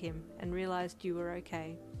closer to him and realised you were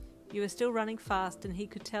okay. You were still running fast and he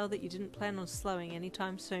could tell that you didn't plan on slowing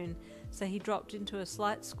anytime soon, so he dropped into a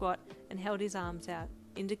slight squat and held his arms out,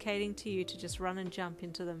 indicating to you to just run and jump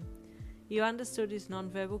into them. You understood his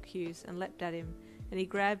non-verbal cues and leapt at him, and he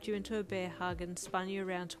grabbed you into a bear hug and spun you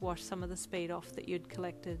around to wash some of the speed off that you'd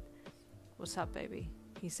collected. What's up, baby?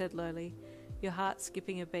 He said lowly, your heart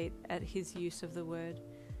skipping a beat at his use of the word.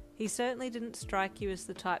 He certainly didn't strike you as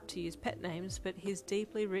the type to use pet names, but his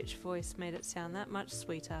deeply rich voice made it sound that much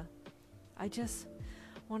sweeter. I just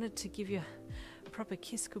wanted to give you a proper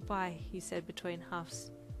kiss goodbye, he said between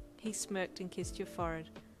huffs. He smirked and kissed your forehead.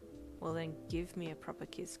 Well then, give me a proper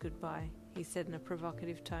kiss goodbye, he said in a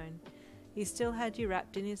provocative tone. He still had you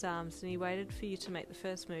wrapped in his arms and he waited for you to make the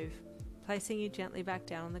first move, placing you gently back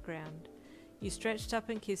down on the ground. You stretched up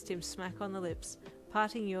and kissed him smack on the lips,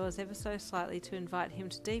 parting yours ever so slightly to invite him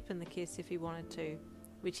to deepen the kiss if he wanted to,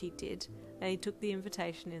 which he did, and he took the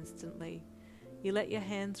invitation instantly. You let your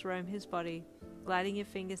hands roam his body, gliding your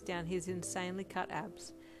fingers down his insanely cut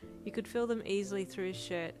abs. You could feel them easily through his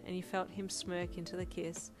shirt, and you felt him smirk into the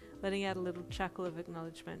kiss, letting out a little chuckle of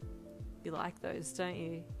acknowledgement. You like those, don't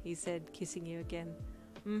you? He said, kissing you again.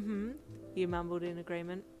 Mm-hmm, you mumbled in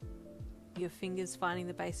agreement, your fingers finding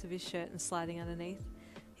the base of his shirt and sliding underneath.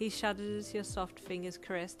 He shuddered as your soft fingers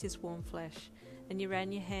caressed his warm flesh, and you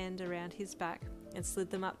ran your hand around his back and slid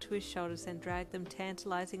them up to his shoulders and dragged them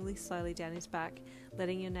tantalizingly slowly down his back,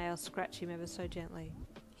 letting your nails scratch him ever so gently.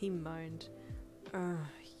 He moaned.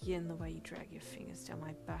 Yen, the way you drag your fingers down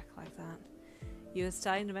my back like that. You were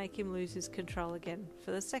starting to make him lose his control again,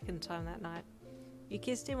 for the second time that night. You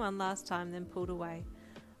kissed him one last time, then pulled away.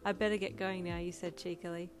 I better get going now, you said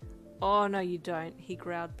cheekily. Oh, no you don't, he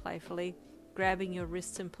growled playfully, grabbing your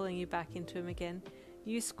wrists and pulling you back into him again.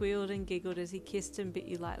 You squealed and giggled as he kissed and bit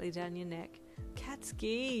you lightly down your neck.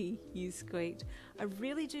 Katsuki, you squeaked. I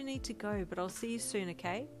really do need to go, but I'll see you soon,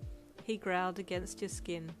 okay? He growled against your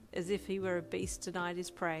skin, as if he were a beast denied his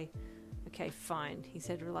prey. Okay, fine, he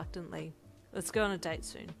said reluctantly. Let's go on a date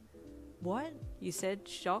soon. What? You said,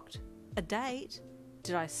 shocked. A date?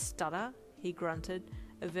 Did I stutter? He grunted,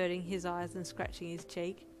 averting his eyes and scratching his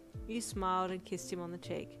cheek. You smiled and kissed him on the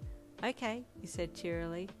cheek. Okay, you said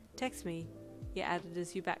cheerily. Text me, you added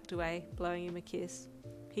as you backed away, blowing him a kiss.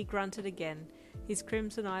 He grunted again, his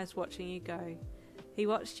crimson eyes watching you go. He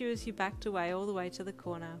watched you as you backed away all the way to the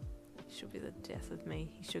corner. She'll be the death of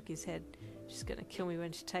me, he shook his head. She's going to kill me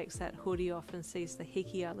when she takes that hoodie off and sees the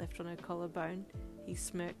hickey I left on her collarbone. He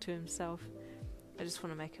smirked to himself. I just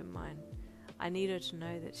want to make her mine. I need her to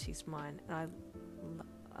know that she's mine, and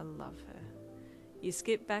I love her. You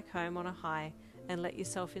skipped back home on a high and let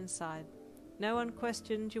yourself inside. No one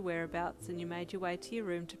questioned your whereabouts, and you made your way to your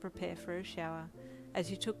room to prepare for a shower.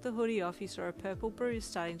 As you took the hoodie off, you saw a purple bruise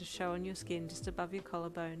starting to show on your skin just above your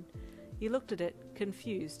collarbone. You looked at it,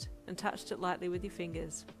 confused, and touched it lightly with your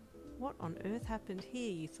fingers. What on earth happened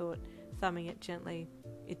here, you thought, thumbing it gently.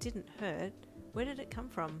 It didn't hurt. Where did it come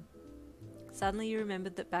from? Suddenly you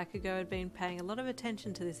remembered that Bakugo had been paying a lot of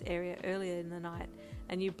attention to this area earlier in the night,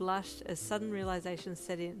 and you blushed as sudden realization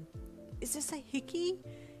set in. Is this a hickey?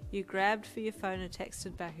 You grabbed for your phone and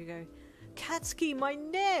texted Bakugo. Katsuki, my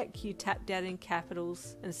neck! You tapped out in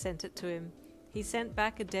capitals and sent it to him. He sent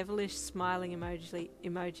back a devilish smiling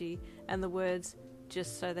emoji and the words,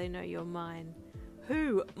 just so they know you're mine.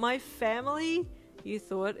 Who? My family? You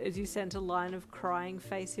thought as you sent a line of crying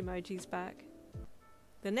face emojis back.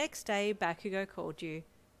 The next day, Bakugo called you.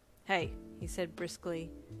 Hey, he said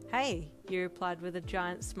briskly. Hey, you replied with a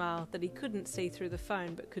giant smile that he couldn't see through the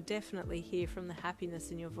phone but could definitely hear from the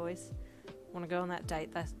happiness in your voice. Want to go on that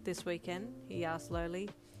date this weekend? He asked lowly.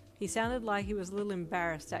 He sounded like he was a little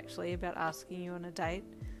embarrassed actually about asking you on a date.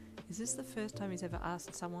 Is this the first time he's ever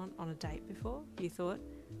asked someone on a date before? You thought.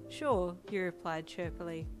 Sure, you replied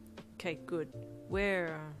chirpily. Okay, good.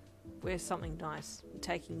 Where's something nice? I'm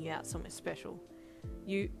taking you out somewhere special.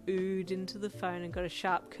 You oohed into the phone and got a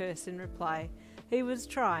sharp curse in reply. He was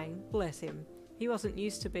trying, bless him. He wasn't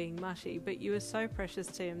used to being mushy, but you were so precious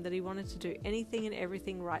to him that he wanted to do anything and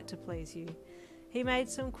everything right to please you. He made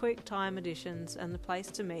some quick time additions and the place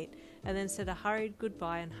to meet, and then said a hurried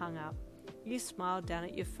goodbye and hung up. You smiled down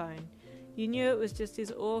at your phone. You knew it was just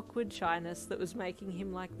his awkward shyness that was making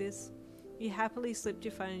him like this. You happily slipped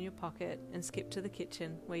your phone in your pocket and skipped to the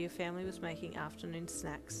kitchen where your family was making afternoon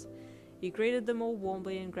snacks. You greeted them all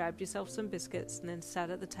warmly and grabbed yourself some biscuits and then sat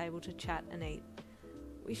at the table to chat and eat.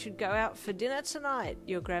 We should go out for dinner tonight,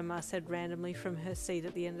 your grandma said randomly from her seat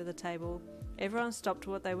at the end of the table. Everyone stopped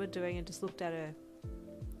what they were doing and just looked at her.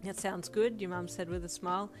 That sounds good, your mum said with a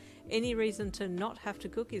smile. Any reason to not have to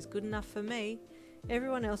cook is good enough for me.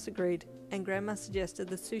 Everyone else agreed, and Grandma suggested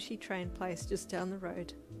the sushi train place just down the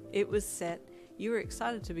road. It was set. You were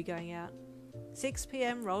excited to be going out. 6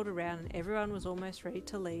 p.m. rolled around and everyone was almost ready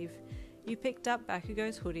to leave. You picked up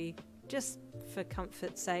Bakugou's hoodie, just for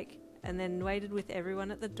comfort's sake, and then waited with everyone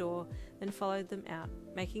at the door, then followed them out,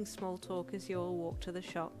 making small talk as you all walked to the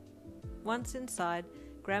shop. Once inside,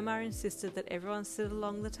 Grandma insisted that everyone sit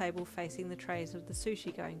along the table facing the trays of the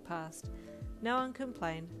sushi going past. No one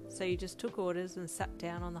complained, so you just took orders and sat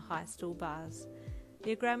down on the high stool bars.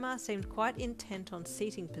 Your grandma seemed quite intent on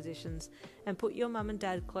seating positions and put your mum and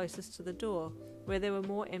dad closest to the door, where there were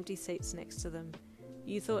more empty seats next to them.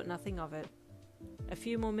 You thought nothing of it. A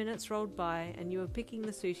few more minutes rolled by and you were picking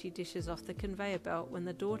the sushi dishes off the conveyor belt when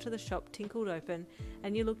the door to the shop tinkled open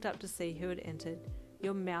and you looked up to see who had entered.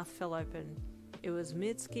 Your mouth fell open. It was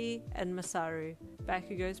Mitsuki and Masaru,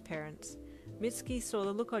 Bakugou's parents. Mitsuki saw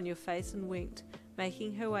the look on your face and winked,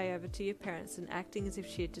 making her way over to your parents and acting as if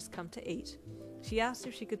she had just come to eat. She asked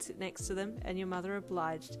if she could sit next to them and your mother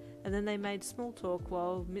obliged, and then they made small talk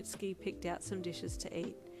while Mitsuki picked out some dishes to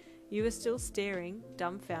eat. You were still staring,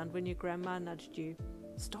 dumbfounded, when your grandma nudged you.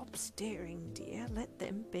 Stop staring, dear, let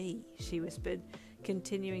them be, she whispered,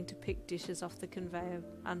 continuing to pick dishes off the conveyor,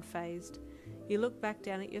 unfazed. You looked back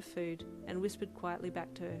down at your food and whispered quietly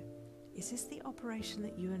back to her. Is this the operation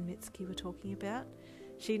that you and Mitsuki were talking about?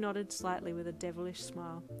 She nodded slightly with a devilish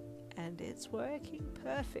smile. And it's working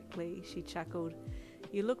perfectly, she chuckled.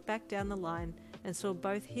 You looked back down the line and saw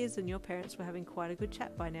both his and your parents were having quite a good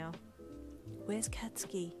chat by now. Where's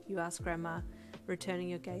Katsuki? You asked Grandma, returning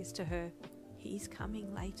your gaze to her. He's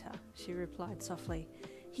coming later, she replied softly.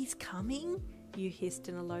 He's coming? You hissed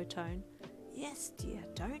in a low tone. Yes, dear,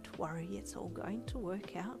 don't worry, it's all going to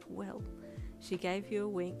work out well. She gave you a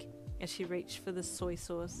wink as she reached for the soy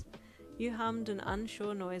sauce. You hummed an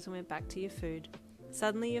unsure noise and went back to your food.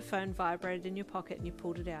 Suddenly your phone vibrated in your pocket and you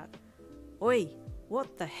pulled it out. Oi,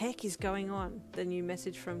 what the heck is going on? The new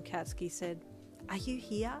message from Katsuki said. Are you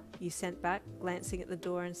here? You sent back, glancing at the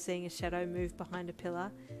door and seeing a shadow move behind a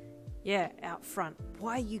pillar. Yeah, out front.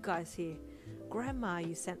 Why are you guys here? Grandma,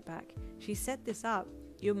 you sent back. She set this up.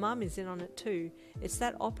 Your mum is in on it too. It's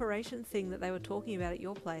that operation thing that they were talking about at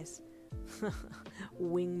your place.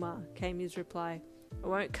 Wingma, came his reply. I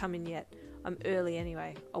won't come in yet. I'm early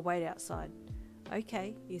anyway. I'll wait outside.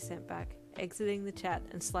 Okay, you sent back, exiting the chat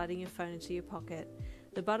and sliding your phone into your pocket.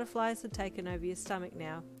 The butterflies had taken over your stomach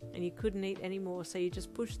now, and you couldn't eat any more, so you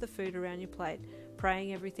just pushed the food around your plate,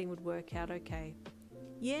 praying everything would work out okay.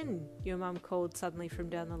 Yin, your mum called suddenly from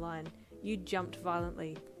down the line. You jumped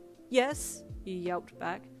violently. Yes, you yelped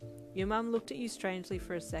back. Your mum looked at you strangely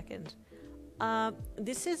for a second.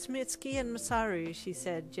 This is Mitsuki and Masaru, she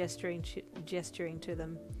said, gesturing to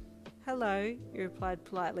them. Hello, you replied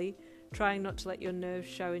politely, trying not to let your nerves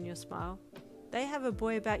show in your smile. They have a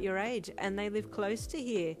boy about your age, and they live close to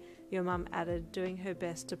here, your mum added, doing her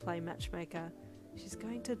best to play matchmaker. She's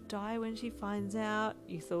going to die when she finds out,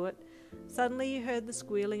 you thought. Suddenly you heard the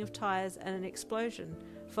squealing of tyres and an explosion,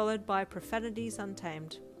 followed by profanities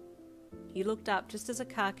untamed. You looked up just as a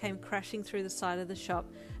car came crashing through the side of the shop.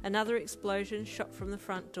 Another explosion shot from the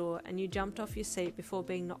front door, and you jumped off your seat before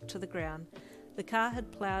being knocked to the ground. The car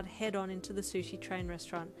had ploughed head-on into the sushi train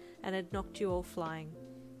restaurant and had knocked you all flying.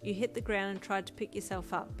 You hit the ground and tried to pick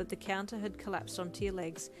yourself up, but the counter had collapsed onto your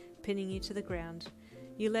legs, pinning you to the ground.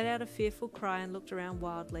 You let out a fearful cry and looked around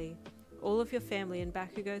wildly. All of your family and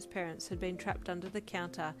Bakugou's parents had been trapped under the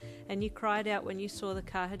counter, and you cried out when you saw the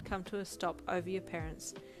car had come to a stop over your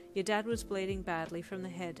parents. Your dad was bleeding badly from the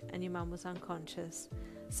head, and your mum was unconscious.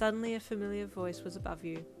 Suddenly a familiar voice was above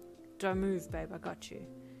you. Don't move, babe, I got you.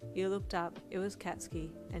 You looked up. It was Katsuki,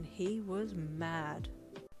 and he was mad.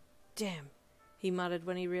 Damn, he muttered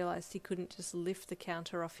when he realised he couldn't just lift the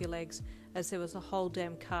counter off your legs, as there was a whole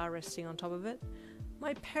damn car resting on top of it.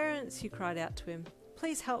 My parents, you cried out to him.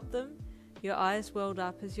 Please help them. Your eyes welled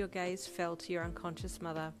up as your gaze fell to your unconscious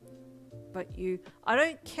mother. But you... I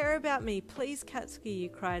don't care about me. Please, Katsuki, you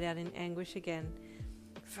cried out in anguish again.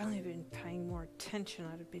 If I'd only been paying more attention,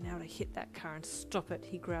 I'd have been able to hit that car and stop it,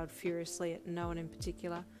 he growled furiously at no one in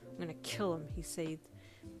particular. I'm going to kill him, he seethed.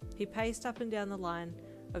 He paced up and down the line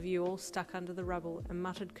of you all stuck under the rubble and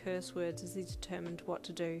muttered curse words as he determined what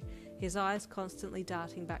to do, his eyes constantly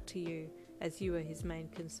darting back to you, as you were his main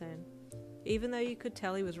concern. Even though you could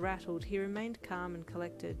tell he was rattled, he remained calm and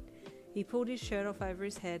collected. He pulled his shirt off over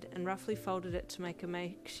his head and roughly folded it to make a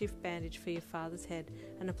makeshift bandage for your father's head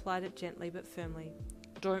and applied it gently but firmly.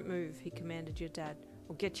 Don't move, he commanded your dad.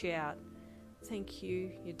 I'll get you out. Thank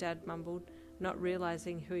you, your dad mumbled, not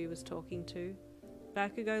realising who he was talking to.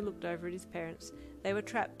 Bakugou looked over at his parents. They were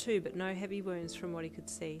trapped too, but no heavy wounds from what he could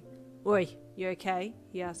see. Oi, you okay?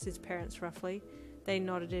 He asked his parents roughly. They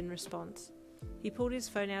nodded in response. He pulled his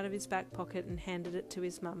phone out of his back pocket and handed it to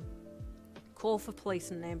his mum. Call for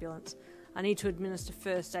police and an ambulance. I need to administer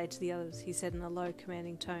first aid to the others, he said in a low,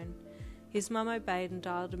 commanding tone. His mum obeyed and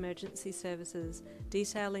dialed emergency services,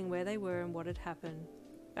 detailing where they were and what had happened.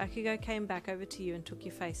 Bakugou came back over to you and took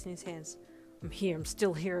your face in his hands. I'm here, I'm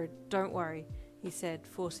still here, don't worry, he said,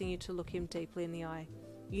 forcing you to look him deeply in the eye.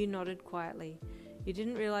 You nodded quietly. You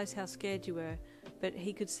didn't realise how scared you were, but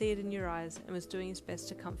he could see it in your eyes and was doing his best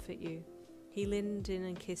to comfort you. He leaned in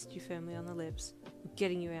and kissed you firmly on the lips. I'm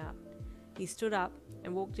getting you out. He stood up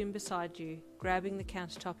and walked in beside you, grabbing the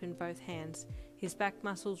countertop in both hands, his back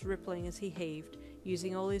muscles rippling as he heaved,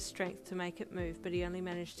 using all his strength to make it move, but he only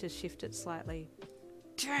managed to shift it slightly.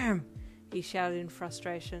 Damn! He shouted in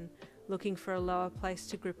frustration, looking for a lower place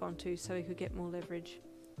to grip onto so he could get more leverage.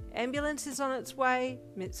 Ambulance is on its way,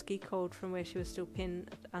 Mitsuki called from where she was still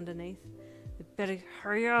pinned underneath. "You better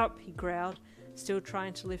hurry up," he growled, still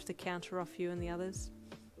trying to lift the counter off you and the others.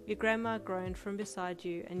 Your grandma groaned from beside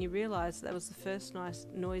you, and you realised that was the first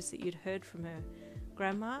noise that you'd heard from her.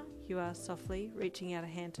 Grandma, you asked softly, reaching out a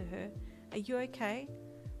hand to her. Are you okay?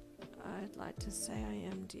 I'd like to say I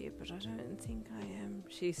am, dear, but I don't think I am,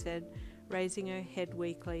 she said, raising her head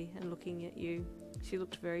weakly and looking at you. She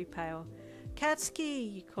looked very pale.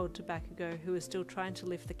 Katsuki, you called to Bakugou, who was still trying to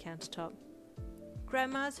lift the countertop.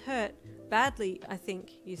 Grandma's hurt. Badly, I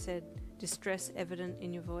think, you said, distress evident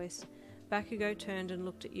in your voice. Bakugou turned and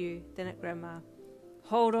looked at you, then at Grandma.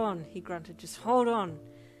 Hold on, he grunted, just hold on.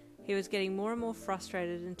 He was getting more and more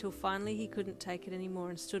frustrated until finally he couldn't take it anymore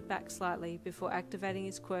and stood back slightly before activating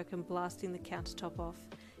his quirk and blasting the countertop off.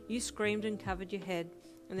 You screamed and covered your head,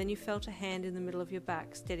 and then you felt a hand in the middle of your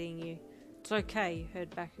back, steadying you. It's okay, you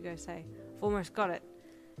heard Bakugou say. I've almost got it.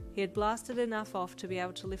 He had blasted enough off to be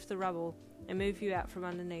able to lift the rubble and move you out from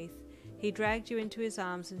underneath. He dragged you into his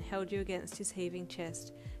arms and held you against his heaving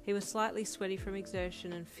chest. He was slightly sweaty from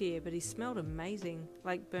exertion and fear, but he smelled amazing,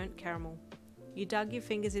 like burnt caramel. You dug your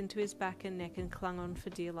fingers into his back and neck and clung on for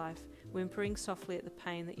dear life, whimpering softly at the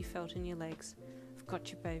pain that you felt in your legs. I've got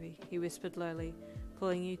you, baby, he whispered lowly,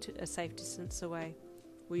 pulling you to a safe distance away.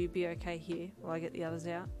 Will you be okay here while I get the others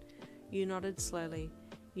out? You nodded slowly.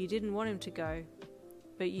 You didn't want him to go,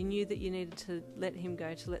 but you knew that you needed to let him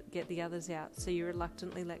go to get the others out, so you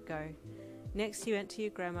reluctantly let go. Next you went to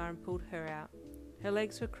your grandma and pulled her out. Her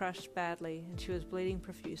legs were crushed badly and she was bleeding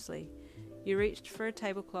profusely. You reached for a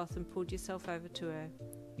tablecloth and pulled yourself over to her.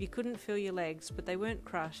 You couldn't feel your legs, but they weren't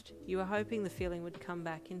crushed. You were hoping the feeling would come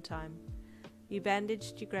back in time. You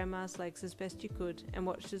bandaged your grandma's legs as best you could and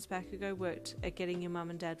watched as Bakugou worked at getting your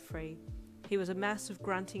mum and dad free. He was a mass of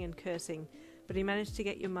grunting and cursing, but he managed to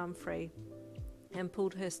get your mum free and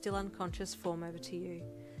pulled her still unconscious form over to you.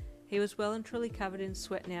 He was well and truly covered in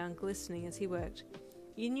sweat now and glistening as he worked.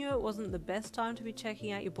 You knew it wasn't the best time to be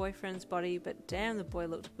checking out your boyfriend's body, but damn, the boy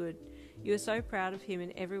looked good. You were so proud of him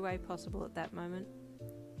in every way possible at that moment.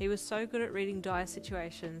 He was so good at reading dire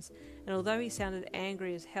situations, and although he sounded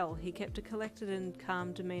angry as hell, he kept a collected and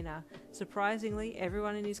calm demeanour. Surprisingly,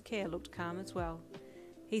 everyone in his care looked calm as well.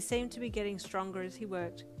 He seemed to be getting stronger as he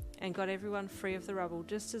worked, and got everyone free of the rubble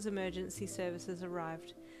just as emergency services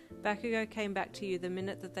arrived. Bakugou came back to you the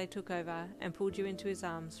minute that they took over and pulled you into his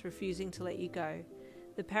arms, refusing to let you go.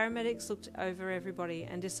 The paramedics looked over everybody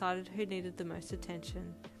and decided who needed the most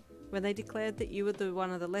attention. When they declared that you were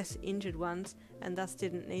one of the less injured ones and thus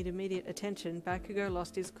didn't need immediate attention, Bakugou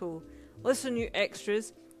lost his cool. Listen, you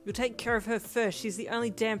extras, you'll take care of her first. She's the only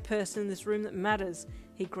damn person in this room that matters,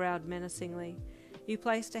 he growled menacingly. You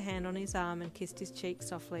placed a hand on his arm and kissed his cheek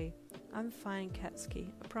softly. I'm fine,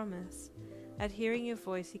 Katsuki, I promise. At hearing your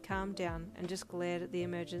voice, he calmed down and just glared at the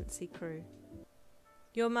emergency crew.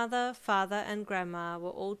 Your mother, father, and grandma were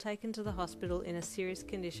all taken to the hospital in a serious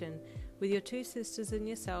condition, with your two sisters and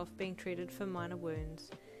yourself being treated for minor wounds.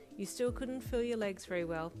 You still couldn't feel your legs very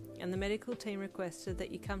well, and the medical team requested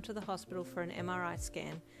that you come to the hospital for an MRI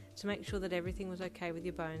scan to make sure that everything was okay with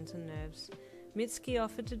your bones and nerves. Mitsuki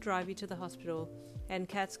offered to drive you to the hospital, and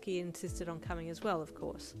Katsuki insisted on coming as well, of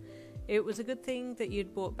course. It was a good thing that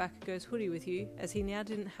you'd brought Bakugou's hoodie with you, as he now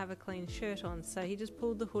didn't have a clean shirt on, so he just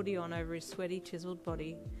pulled the hoodie on over his sweaty, chiseled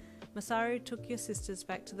body. Masaru took your sisters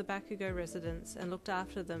back to the Bakugou residence and looked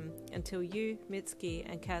after them until you, Mitsuki,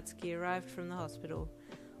 and Katsuki arrived from the hospital.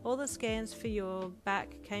 All the scans for your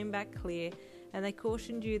back came back clear, and they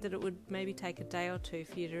cautioned you that it would maybe take a day or two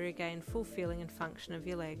for you to regain full feeling and function of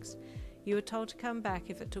your legs. You were told to come back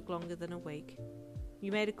if it took longer than a week.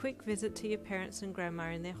 You made a quick visit to your parents and grandma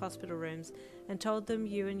in their hospital rooms and told them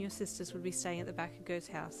you and your sisters would be staying at the Bakugou's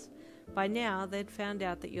house. By now, they'd found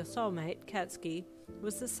out that your soulmate, Katsuki,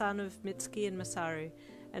 was the son of Mitsuki and Masaru,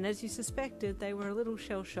 and as you suspected, they were a little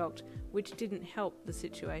shell-shocked, which didn't help the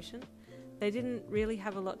situation. They didn't really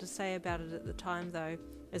have a lot to say about it at the time, though,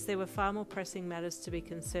 as there were far more pressing matters to be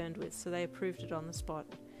concerned with, so they approved it on the spot.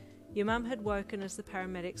 Your mum had woken as the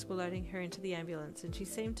paramedics were loading her into the ambulance, and she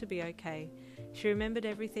seemed to be okay. She remembered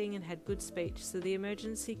everything and had good speech, so the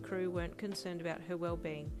emergency crew weren't concerned about her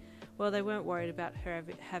well-being. Well, they weren't worried about her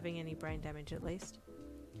having any brain damage, at least.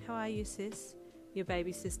 "How are you, sis?" your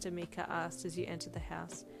baby sister Mika asked as you entered the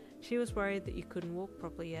house. She was worried that you couldn't walk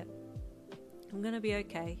properly yet. "I'm going to be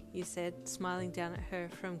okay," you said, smiling down at her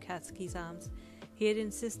from Katsuki's arms. He had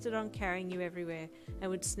insisted on carrying you everywhere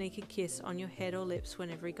and would sneak a kiss on your head or lips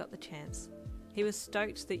whenever he got the chance. He was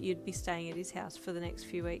stoked that you'd be staying at his house for the next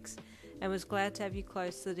few weeks and was glad to have you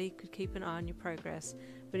close so that he could keep an eye on your progress,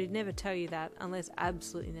 but he'd never tell you that unless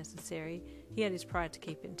absolutely necessary. He had his pride to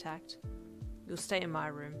keep intact. "You'll stay in my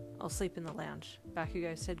room. I'll sleep in the lounge,"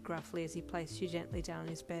 Bakugou said gruffly as he placed you gently down on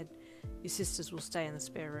his bed. "Your sisters will stay in the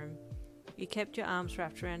spare room." You kept your arms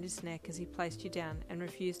wrapped around his neck as he placed you down and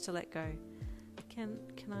refused to let go. Can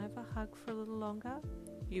I have a hug for a little longer?"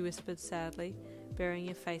 you whispered sadly, burying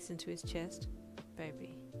your face into his chest.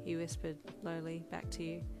 "Baby," he whispered lowly back to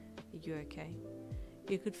you. "Are you okay?"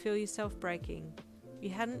 You could feel yourself breaking. You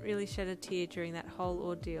hadn't really shed a tear during that whole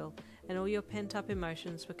ordeal, and all your pent-up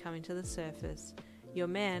emotions were coming to the surface. Your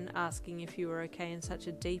man, asking if you were okay in such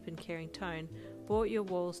a deep and caring tone, brought your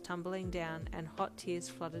walls tumbling down and hot tears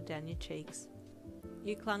flooded down your cheeks.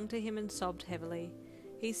 You clung to him and sobbed heavily.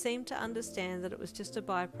 He seemed to understand that it was just a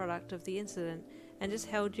byproduct of the incident and just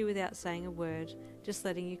held you without saying a word, just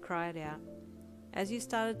letting you cry it out. As you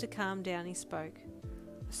started to calm down, he spoke.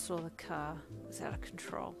 "I saw the car. It was out of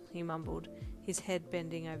control," he mumbled, his head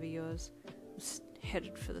bending over yours. "It was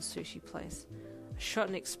headed for the sushi place. I shot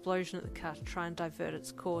an explosion at the car to try and divert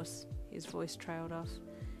its course." His voice trailed off.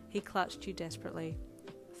 He clutched you desperately.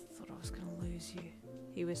 "I thought I was going to lose you,"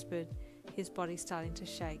 he whispered, his body starting to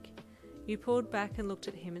shake. You pulled back and looked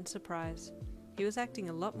at him in surprise. He was acting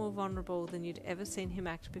a lot more vulnerable than you'd ever seen him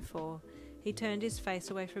act before. He turned his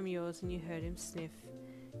face away from yours and you heard him sniff.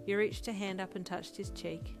 You reached a hand up and touched his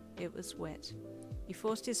cheek. It was wet. You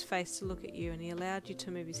forced his face to look at you and he allowed you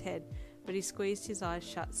to move his head, but he squeezed his eyes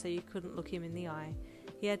shut so you couldn't look him in the eye.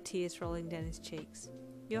 He had tears rolling down his cheeks.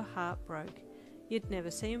 Your heart broke. You'd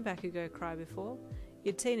never seen Bakugou cry before.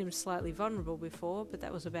 You'd seen him slightly vulnerable before, but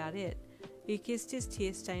that was about it. You kissed his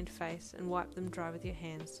tear-stained face and wiped them dry with your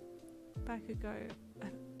hands. "Bakugou,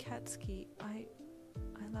 Katsuki, I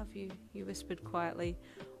love you," you whispered quietly,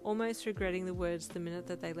 almost regretting the words the minute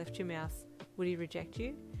that they left your mouth. Would he reject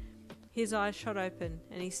you? His eyes shot open,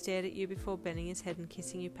 and he stared at you before bending his head and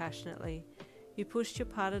kissing you passionately. You pushed your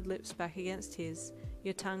parted lips back against his,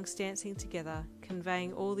 your tongues dancing together,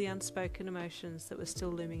 conveying all the unspoken emotions that were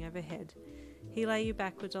still looming overhead. He lay you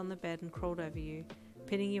backwards on the bed and crawled over you,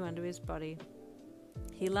 pinning you under his body.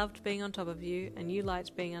 He loved being on top of you, and you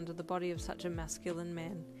liked being under the body of such a masculine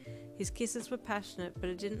man. His kisses were passionate, but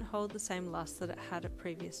it didn't hold the same lust that it had at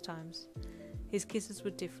previous times. His kisses were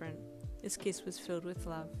different. His kiss was filled with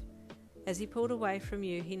love. As he pulled away from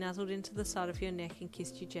you, he nuzzled into the side of your neck and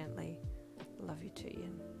kissed you gently. "I love you too,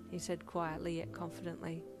 Yin," he said quietly yet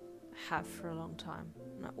confidently. "I have for a long time,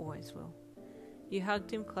 and I always will." You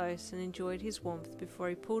hugged him close and enjoyed his warmth before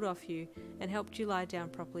he pulled off you and helped you lie down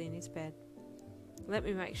properly in his bed. "Let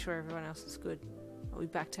me make sure everyone else is good. I'll be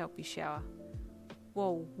back to help you shower."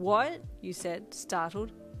 "Whoa, what?" you said,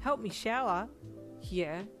 startled. "Help me shower?"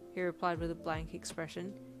 "Yeah," he replied with a blank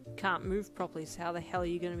expression. "You can't move properly, so how the hell are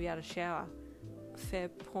you going to be able to shower?" "Fair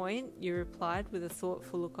point," you replied with a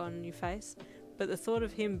thoughtful look on your face, but the thought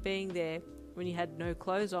of him being there when you had no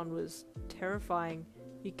clothes on was terrifying.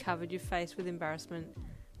 You covered your face with embarrassment.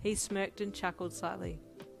 He smirked and chuckled slightly.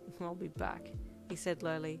 I'll be back, he said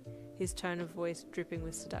lowly, his tone of voice dripping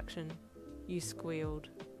with seduction. You squealed.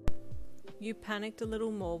 You panicked a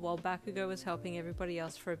little more while Bakugou was helping everybody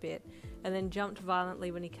else for a bit, and then jumped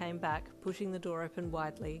violently when he came back, pushing the door open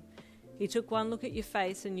widely. He took one look at your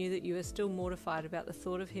face and knew that you were still mortified about the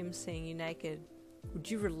thought of him seeing you naked.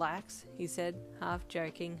 Would you relax? He said, half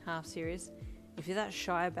joking, half serious. If you're that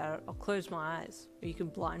shy about it, I'll close my eyes, or you can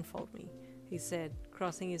blindfold me, he said,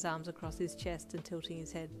 crossing his arms across his chest and tilting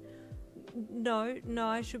his head. No,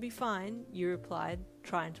 I should be fine, you replied,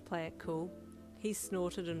 trying to play it cool. He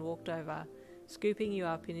snorted and walked over, scooping you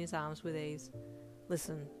up in his arms with ease.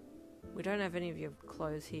 Listen, we don't have any of your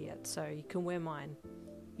clothes here yet, so you can wear mine.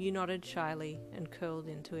 You nodded shyly and curled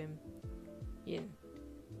into him. Yin,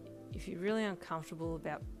 if you're really uncomfortable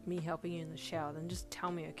about me helping you in the shower, then just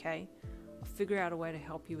tell me, okay? I'll figure out a way to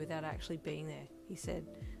help you without actually being there, he said,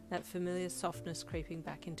 that familiar softness creeping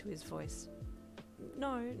back into his voice.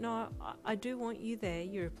 No, I do want you there,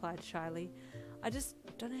 you replied shyly. I just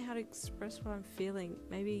don't know how to express what I'm feeling.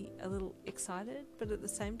 Maybe a little excited, but at the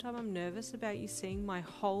same time I'm nervous about you seeing my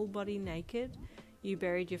whole body naked. You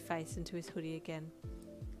buried your face into his hoodie again.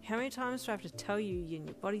 How many times do I have to tell you, Yin,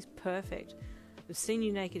 your body's perfect? I've seen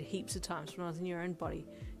you naked heaps of times when I was in your own body.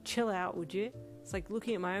 Chill out, would you? It's like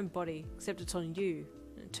looking at my own body, except it's on you,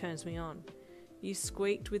 and it turns me on. You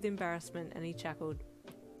squeaked with embarrassment and he chuckled.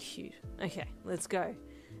 Cute. Okay, let's go.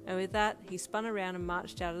 And with that, he spun around and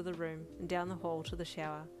marched out of the room and down the hall to the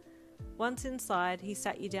shower. Once inside, he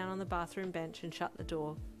sat you down on the bathroom bench and shut the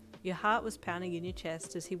door. Your heart was pounding in your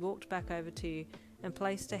chest as he walked back over to you and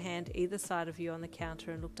placed a hand either side of you on the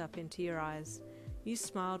counter and looked up into your eyes. You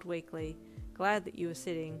smiled weakly, glad that you were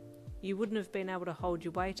sitting. You wouldn't have been able to hold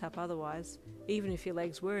your weight up otherwise, even if your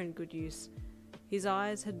legs were in good use. His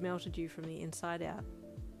eyes had melted you from the inside out.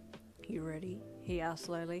 You ready? He asked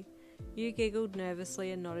slowly. You giggled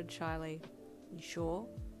nervously and nodded shyly. You sure?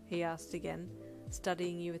 He asked again,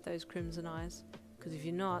 studying you with those crimson eyes. Because if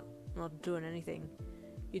you're not, I'm not doing anything.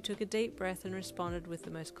 You took a deep breath and responded with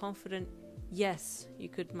the most confident yes you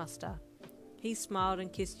could muster. He smiled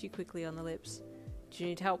and kissed you quickly on the lips. Do you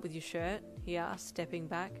need help with your shirt? He asked, stepping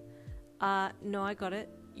back. No, I got it,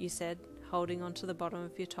 you said, holding onto the bottom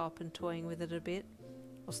of your top and toying with it a bit.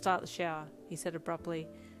 I'll start the shower, he said abruptly,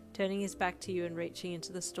 turning his back to you and reaching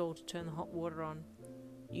into the stall to turn the hot water on.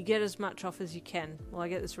 You get as much off as you can while I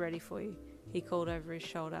get this ready for you, he called over his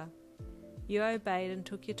shoulder. You obeyed and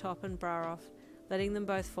took your top and bra off, letting them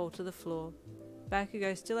both fall to the floor.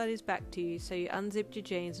 Bakugou still had his back to you, so you unzipped your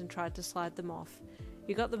jeans and tried to slide them off.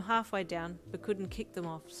 You got them halfway down, but couldn't kick them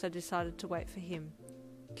off, so decided to wait for him.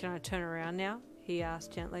 Can I turn around now? He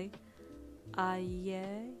asked gently.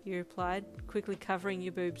 Yeah, you replied, quickly covering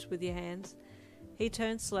your boobs with your hands. He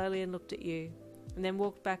turned slowly and looked at you, and then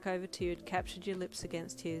walked back over to you and captured your lips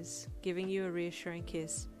against his, giving you a reassuring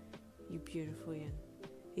kiss. You beautiful, Yin,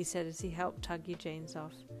 he said as he helped tug your jeans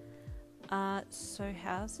off. So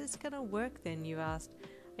how's this gonna work then, you asked.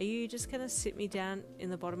 Are you just gonna sit me down in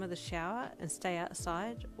the bottom of the shower and stay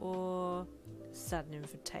outside, or... Sudden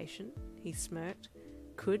invitation, he smirked.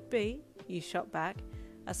 Could be, you shot back,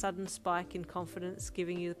 a sudden spike in confidence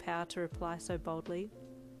giving you the power to reply so boldly.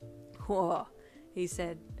 Whoa, he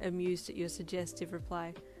said, amused at your suggestive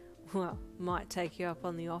reply. Well, might take you up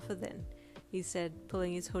on the offer then, he said,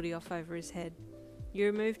 pulling his hoodie off over his head. You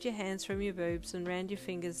removed your hands from your boobs and ran your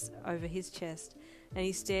fingers over his chest, and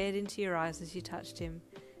he stared into your eyes as you touched him.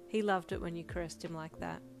 He loved it when you caressed him like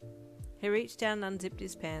that. He reached down and unzipped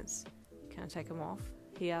his pants. Can I take them off?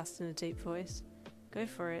 He asked in a deep voice. Go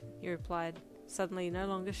for it, you replied, suddenly no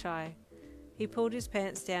longer shy. He pulled his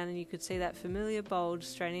pants down and you could see that familiar bulge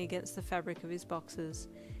straining against the fabric of his boxers.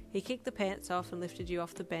 He kicked the pants off and lifted you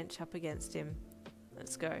off the bench up against him.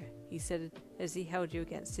 Let's go, he said as he held you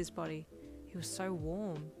against his body. He was so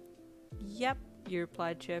warm. Yep, you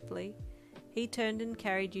replied chirpily. He turned and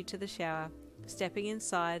carried you to the shower, stepping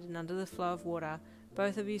inside and under the flow of water,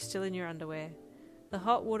 both of you still in your underwear. The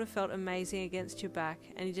hot water felt amazing against your back,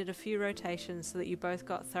 and he did a few rotations so that you both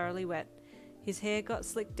got thoroughly wet. His hair got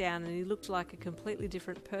slicked down and he looked like a completely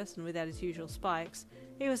different person without his usual spikes.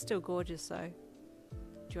 He was still gorgeous though.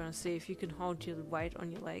 Do you want to see if you can hold your weight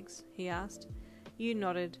on your legs? He asked. You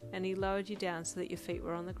nodded, and he lowered you down so that your feet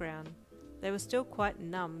were on the ground. They were still quite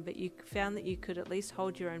numb, but you found that you could at least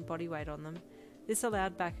hold your own body weight on them. This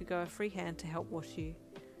allowed Bakugou a free hand to help wash you.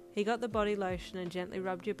 He got the body lotion and gently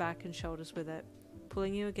rubbed your back and shoulders with it,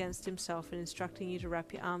 pulling you against himself and instructing you to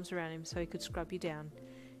wrap your arms around him so he could scrub you down.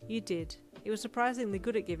 You did. He was surprisingly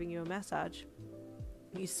good at giving you a massage.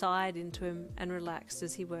 You sighed into him and relaxed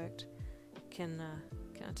as he worked. Can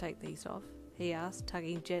Can I take these off? He asked,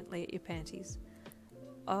 tugging gently at your panties.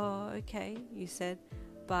 Oh, okay, you said,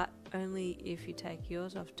 but only if you take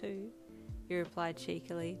yours off too, you replied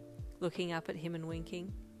cheekily, looking up at him and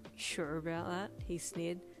winking. Sure about that? He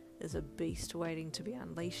sneered. There's a beast waiting to be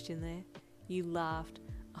unleashed in there. You laughed.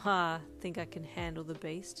 Think I can handle the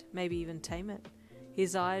beast, maybe even tame it.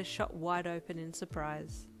 His eyes shot wide open in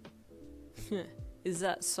surprise. Is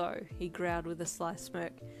that so? He growled with a sly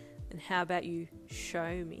smirk. And how about you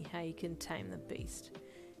show me how you can tame the beast?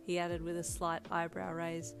 He added with a slight eyebrow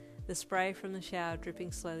raise, the spray from the shower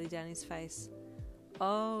dripping slowly down his face.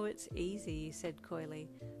 Oh, it's easy, he said coyly,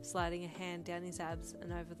 sliding a hand down his abs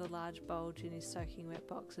and over the large bulge in his soaking wet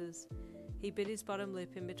boxers. He bit his bottom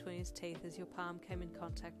lip in between his teeth as your palm came in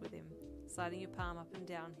contact with him, sliding your palm up and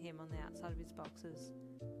down him on the outside of his boxers.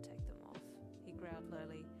 Take them off, he growled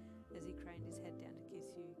lowly as he craned his head down to kiss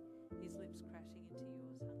you, his lips crashing into yours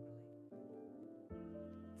hungrily.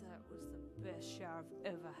 That was the best shower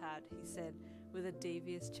I've ever had, he said, with a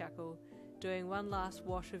devious chuckle, doing one last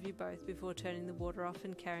wash of you both before turning the water off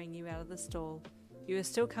and carrying you out of the stall. You were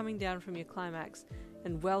still coming down from your climax,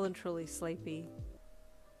 and well and truly sleepy.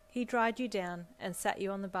 He dried you down and sat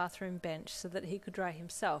you on the bathroom bench so that he could dry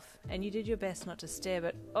himself, and you did your best not to stare,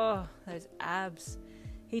 but oh, those abs.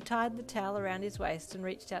 He tied the towel around his waist and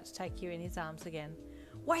reached out to take you in his arms again.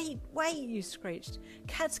 Wait, you screeched.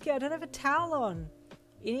 Katsuki, I don't have a towel on.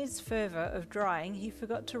 In his fervour of drying, he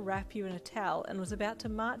forgot to wrap you in a towel and was about to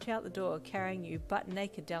march out the door carrying you butt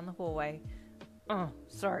naked down the hallway. Oh,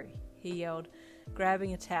 sorry, he yelled,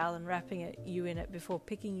 grabbing a towel and wrapping you in it before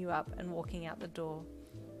picking you up and walking out the door.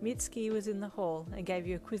 Mitsuki was in the hall and gave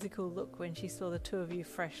you a quizzical look when she saw the two of you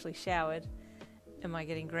freshly showered. Am I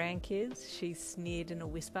getting grandkids? She sneered in a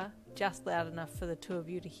whisper, just loud enough for the two of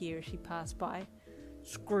you to hear as she passed by.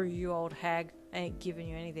 Screw you, old hag. I ain't giving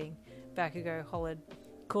you anything, Bakugou hollered,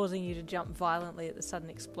 causing you to jump violently at the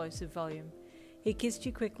sudden explosive volume. He kissed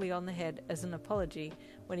you quickly on the head as an apology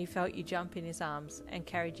when he felt you jump in his arms and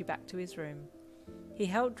carried you back to his room. He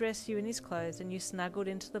helped dress you in his clothes and you snuggled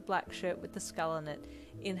into the black shirt with the skull on it,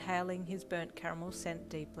 inhaling his burnt caramel scent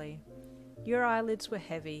deeply. Your eyelids were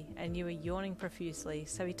heavy and you were yawning profusely,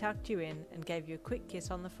 so he tucked you in and gave you a quick kiss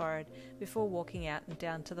on the forehead before walking out and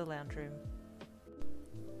down to the lounge room.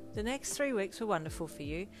 The next 3 weeks were wonderful for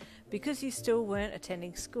you. Because you still weren't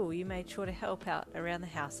attending school, you made sure to help out around the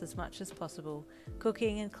house as much as possible,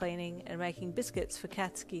 cooking and cleaning and making biscuits for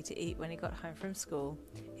Katsuki to eat when he got home from school.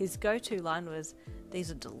 His go-to line was, "These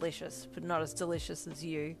are delicious, but not as delicious as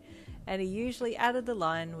you," and he usually added the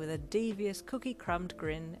line with a devious cookie-crumbed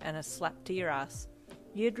grin and a slap to your ass.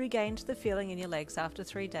 You'd regained the feeling in your legs after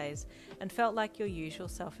 3 days and felt like your usual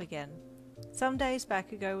self again. Some days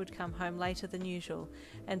Bakugou would come home later than usual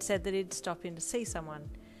and said that he'd stop in to see someone.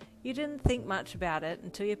 You didn't think much about it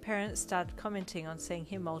until your parents started commenting on seeing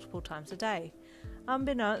him multiple times a day.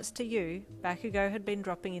 Unbeknownst to you, Bakugou had been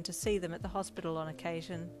dropping in to see them at the hospital on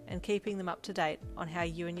occasion and keeping them up to date on how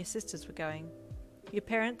you and your sisters were going. Your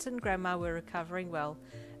parents and grandma were recovering well,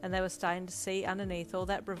 and they were starting to see underneath all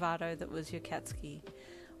that bravado that was your Katsuki.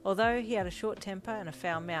 Although he had a short temper and a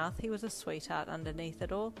foul mouth, he was a sweetheart underneath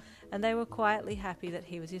it all, and they were quietly happy that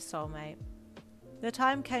he was your soulmate. The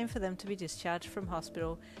time came for them to be discharged from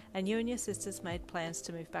hospital, and you and your sisters made plans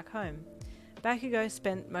to move back home. Bakugou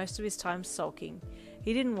spent most of his time sulking.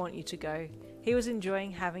 He didn't want you to go. He was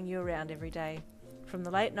enjoying having you around every day. From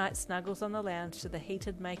the late night snuggles on the lounge to the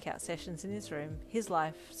heated make-out sessions in his room, his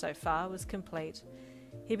life, so far, was complete.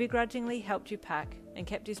 He begrudgingly helped you pack and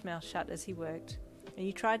kept his mouth shut as he worked, and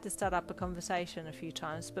you tried to start up a conversation a few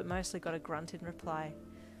times but mostly got a grunt in reply.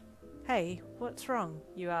 Hey, what's wrong?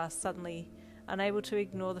 You asked suddenly, unable to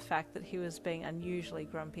ignore the fact that he was being unusually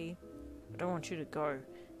grumpy. I don't want you to go,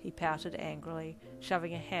 he pouted angrily,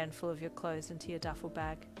 shoving a handful of your clothes into your duffel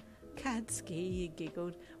bag. Katsuki, you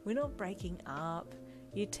giggled, we're not breaking up.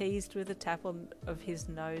 You teased with a tap of his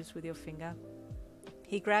nose with your finger.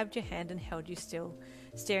 He grabbed your hand and held you still,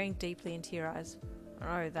 staring deeply into your eyes.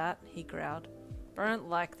 I know that, he growled, but I don't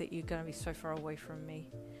like that you're going to be so far away from me.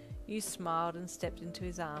 You smiled and stepped into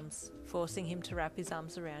his arms, forcing him to wrap his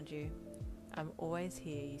arms around you. I'm always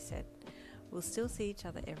here, you said. We'll still see each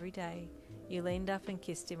other every day. You leaned up and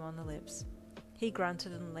kissed him on the lips. He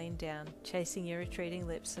grunted and leaned down, chasing your retreating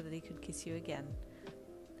lips so that he could kiss you again.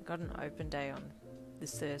 I got an open day on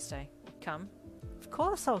this Thursday. Come? Of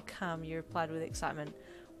course I'll come, you replied with excitement.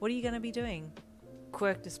 What are you going to be doing?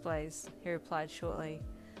 Quirk displays, he replied shortly.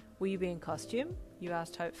 Will you be in costume? You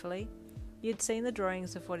asked hopefully. You'd seen the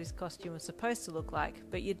drawings of what his costume was supposed to look like,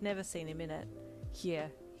 but you'd never seen him in it. Yeah,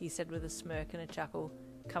 he said with a smirk and a chuckle.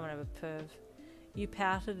 Coming over perv. You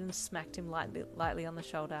pouted and smacked him lightly on the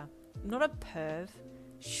shoulder. I'm not a perv.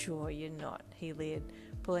 Sure you're not, he leered,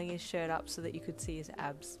 pulling his shirt up so that you could see his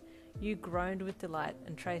abs. You groaned with delight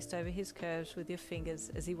and traced over his curves with your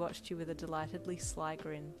fingers as he watched you with a delightedly sly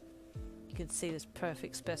grin. You can see this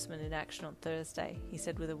perfect specimen in action on Thursday, he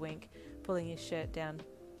said with a wink, pulling his shirt down.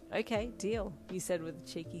 Okay, deal, you said with a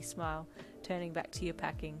cheeky smile, turning back to your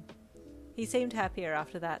packing. He seemed happier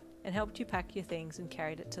after that and helped you pack your things and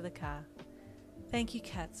carried it to the car. Thank you,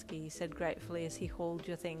 Katsuki, he said gratefully as he hauled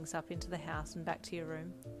your things up into the house and back to your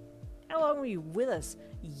room. How long were you with us?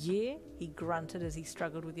 A year? He grunted as he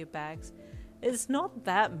struggled with your bags. It's not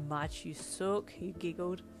that much, you sook, you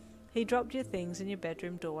giggled. He dropped your things in your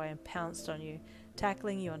bedroom doorway and pounced on you,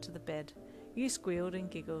 tackling you onto the bed. You squealed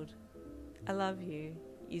and giggled. I love you,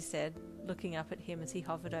 you said, looking up at him as he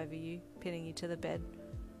hovered over you, pinning you to the bed.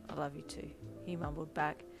 I love you too, he mumbled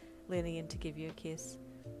back, leaning in to give you a kiss.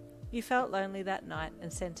 You felt lonely that night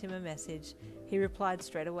and sent him a message. He replied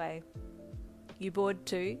straight away. You bored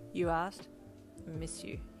too? You asked. I miss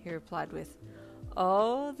you, he replied with.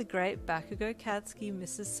 Oh, the great Bakugou Katsuki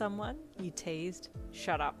misses someone? You teased.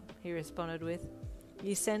 Shut up, he responded with.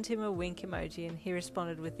 You sent him a wink emoji and he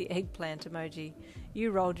responded with the eggplant emoji.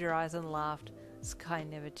 You rolled your eyes and laughed. Sky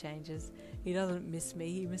never changes. He doesn't miss me,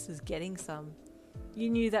 he misses getting some. You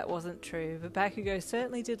knew that wasn't true, but Bakugou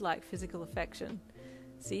certainly did like physical affection.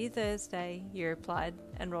 See you Thursday, you replied,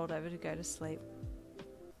 and rolled over to go to sleep.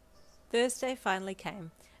 Thursday finally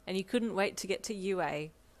came, and you couldn't wait to get to UA.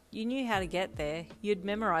 You knew how to get there. You'd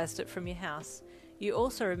memorized it from your house. You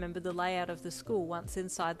also remembered the layout of the school once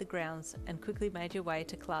inside the grounds and quickly made your way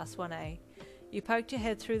to Class 1A. You poked your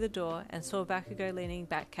head through the door and saw Bakugou leaning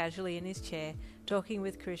back casually in his chair, talking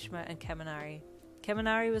with Kirishima and Kaminari.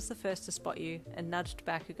 Kaminari was the first to spot you and nudged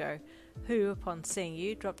Bakugou, who, upon seeing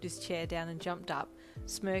you, dropped his chair down and jumped up,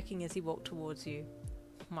 smirking as he walked towards you.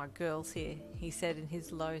 My girl's here, he said in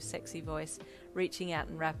his low, sexy voice, reaching out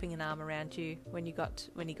and wrapping an arm around you when he got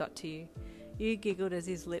to you. You giggled as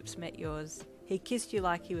his lips met yours. He kissed you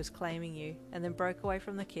like he was claiming you, and then broke away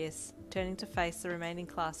from the kiss, turning to face the remaining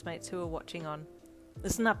classmates who were watching on.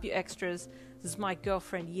 Listen up, you extras. This is my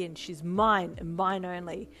girlfriend Yin. She's mine and mine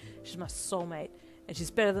only. She's my soulmate, and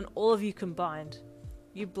she's better than all of you combined.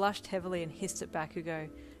 You blushed heavily and hissed at Bakugou.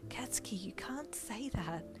 Katsuki, you can't say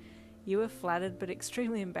that. You were flattered but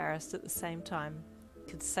extremely embarrassed at the same time.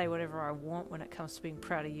 Could say whatever I want when it comes to being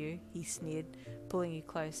proud of you, he sneered, pulling you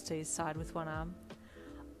close to his side with one arm.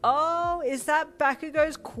 Oh, is that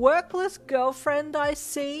Bakugou's quirkless girlfriend I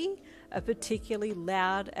see? A particularly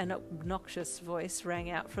loud and obnoxious voice rang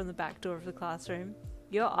out from the back door of the classroom.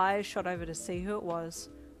 Your eyes shot over to see who it was.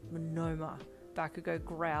 Monoma, Bakugou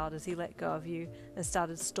growled as he let go of you and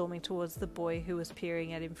started storming towards the boy who was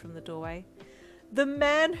peering at him from the doorway. The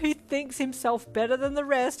man who thinks himself better than the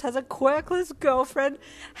rest has a quirkless girlfriend.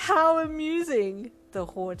 How amusing! The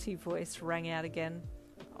haughty voice rang out again.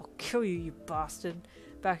 I'll kill you, you bastard!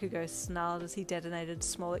 Bakugou snarled as he detonated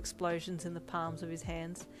small explosions in the palms of his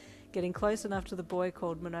hands, getting close enough to the boy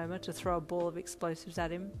called Monoma to throw a ball of explosives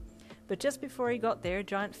at him. But just before he got there, a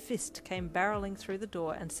giant fist came barreling through the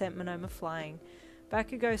door and sent Monoma flying.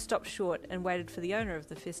 Bakugou stopped short and waited for the owner of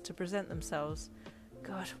the fist to present themselves.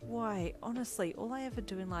 God, why? Honestly, all I ever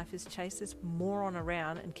do in life is chase this moron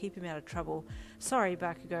around and keep him out of trouble. Sorry,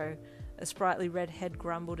 Bakugou. A sprightly red head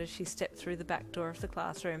grumbled as she stepped through the back door of the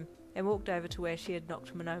classroom and walked over to where she had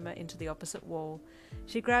knocked Monoma into the opposite wall.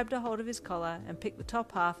 She grabbed a hold of his collar and picked the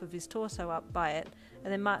top half of his torso up by it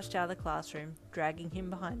and then marched out of the classroom, dragging him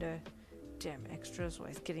behind her. Damn extras,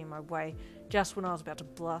 always getting in my way, just when I was about to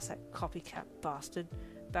blast that copycat bastard,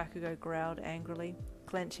 Bakugou growled angrily,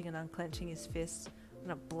 clenching and unclenching his fists. I'm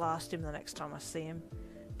gonna blast him the next time I see him.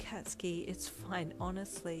 Katsuki, it's fine,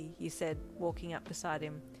 honestly, you said, walking up beside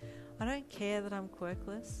him. I don't care that I'm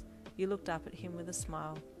quirkless. You looked up at him with a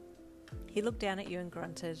smile. He looked down at you and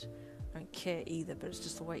grunted. I don't care either, but it's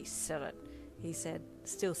just the way he said it, he said,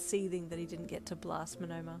 still seething that he didn't get to blast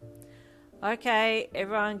Monoma. Okay,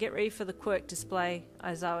 everyone get ready for the quirk display,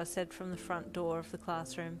 Aizawa said from the front door of the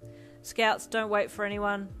classroom. Scouts, don't wait for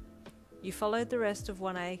anyone. You followed the rest of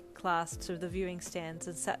 1A class to the viewing stands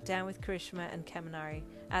and sat down with Kirishima and Kaminari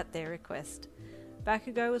at their request.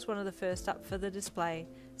 Bakugou was one of the first up for the display,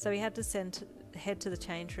 so he had to head to the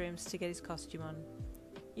change rooms to get his costume on.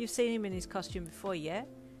 You've seen him in his costume before, yeah?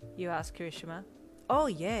 You asked Kirishima. Oh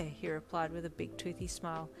yeah, he replied with a big toothy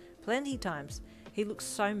smile. Plenty times. He looks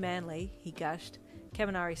so manly, he gushed.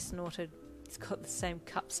 Kaminari snorted. He's got the same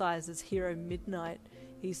cup size as Hero Midnight,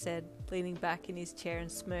 he said, leaning back in his chair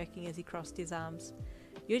and smirking as he crossed his arms.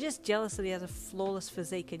 You're just jealous that he has a flawless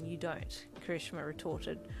physique and you don't, Kirishima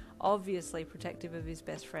retorted. obviously protective of his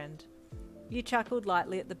best friend. You chuckled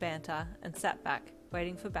lightly at the banter and sat back,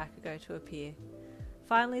 waiting for Bakugou to appear.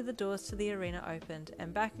 Finally, the doors to the arena opened,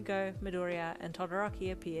 and Bakugou, Midoriya, and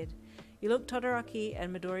Todoroki appeared. You looked Todoroki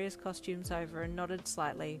and Midoriya's costumes over and nodded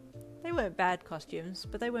slightly. They weren't bad costumes,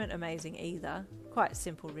 but they weren't amazing either. Quite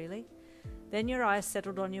simple, really. Then your eyes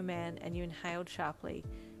settled on your man, and you inhaled sharply.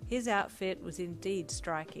 His outfit was indeed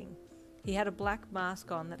striking. He had a black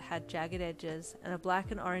mask on that had jagged edges, and a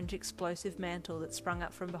black and orange explosive mantle that sprung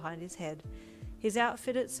up from behind his head. His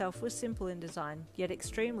outfit itself was simple in design, yet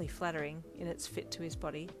extremely flattering in its fit to his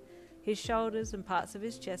body. His shoulders and parts of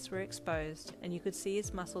his chest were exposed, and you could see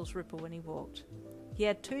his muscles ripple when he walked. He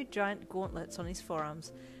had 2 giant gauntlets on his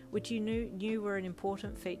forearms, which you knew were an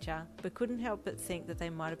important feature, but couldn't help but think that they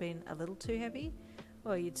might have been a little too heavy.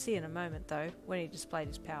 Well, you'd see in a moment, though, when he displayed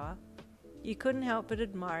his power. You couldn't help but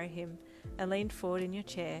admire him, and leaned forward in your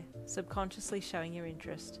chair, subconsciously showing your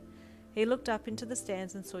interest. He looked up into the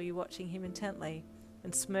stands and saw you watching him intently,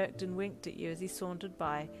 and smirked and winked at you as he sauntered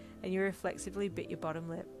by, and you reflexively bit your bottom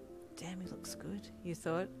lip. Damn, he looks good, you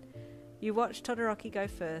thought. You watched Todoroki go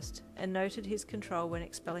first, and noted his control when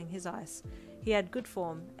expelling his ice. He had good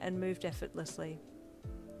form, and moved effortlessly.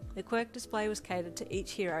 The quirk display was catered to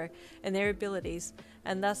each hero and their abilities,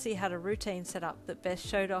 and thus he had a routine set up that best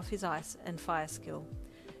showed off his ice and fire skill.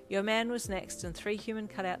 Your man was next, and 3 human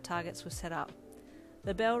cutout targets were set up.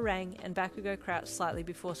 The bell rang, and Bakugou crouched slightly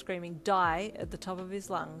before screaming "Die" at the top of his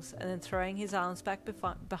lungs, and then throwing his arms back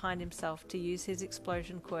behind himself to use his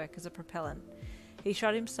explosion quirk as a propellant. He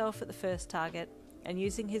shot himself at the first target, and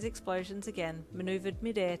using his explosions again, manoeuvred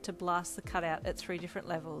mid-air to blast the cutout at 3 different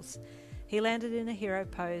levels. He landed in a hero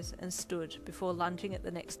pose and stood before lunging at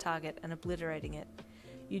the next target and obliterating it.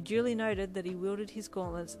 You duly noted that he wielded his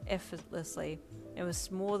gauntlets effortlessly and was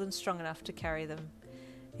more than strong enough to carry them.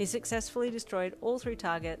 He successfully destroyed all 3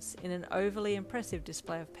 targets in an overly impressive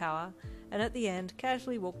display of power, and at the end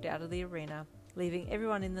casually walked out of the arena, leaving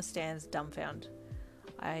everyone in the stands dumbfounded.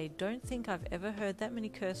 I don't think I've ever heard that many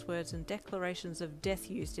curse words and declarations of death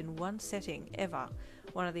used in one setting, ever,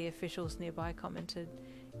 one of the officials nearby commented.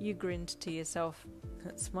 You grinned to yourself.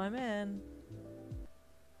 That's my man.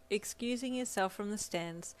 Excusing yourself from the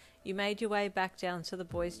stands, you made your way back down to the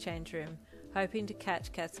boys' change room, hoping to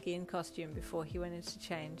catch Katsuki in costume before he went into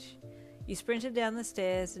change. You sprinted down the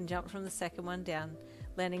stairs and jumped from the second one down,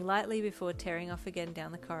 landing lightly before tearing off again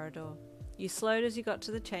down the corridor. You slowed as you got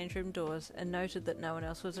to the change room doors and noted that no one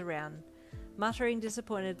else was around. Muttering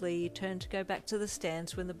disappointedly, you turned to go back to the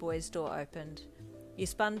stands when the boys' door opened. You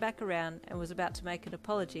spun back around and was about to make an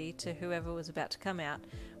apology to whoever was about to come out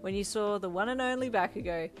when you saw the one and only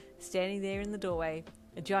Bakugou standing there in the doorway,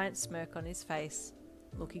 a giant smirk on his face.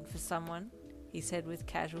 Looking for someone? He said with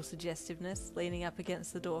casual suggestiveness, leaning up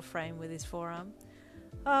against the door frame with his forearm.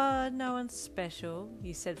 No one special,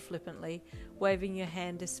 you said flippantly, waving your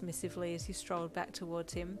hand dismissively as you strolled back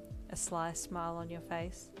towards him, a sly smile on your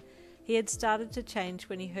face. He had started to change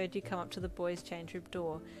when he heard you come up to the boys' change room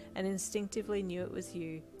door, and instinctively knew it was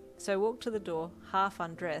you, so walked to the door, half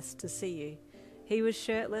undressed, to see you. He was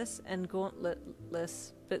shirtless and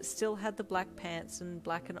gauntletless, but still had the black pants and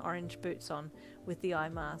black and orange boots on, with the eye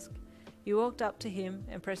mask. You walked up to him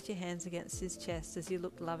and pressed your hands against his chest as you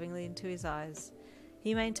looked lovingly into his eyes.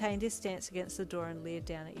 He maintained his stance against the door and leered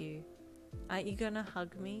down at you. Aren't you going to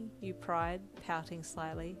hug me? You pried, pouting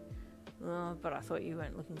slightly. Oh, but I thought you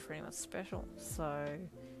weren't looking for anyone special, so...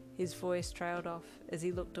 His voice trailed off as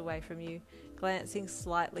he looked away from you, glancing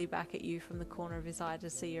slightly back at you from the corner of his eye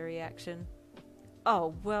to see your reaction.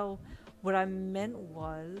 Oh, well, what I meant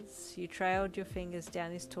was... You trailed your fingers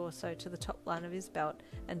down his torso to the top line of his belt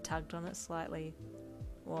and tugged on it slightly.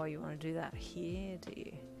 Well, you want to do that here, do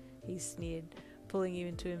you? He sneered, pulling you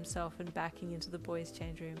into himself and backing into the boys'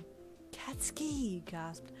 change room. Katsuki, you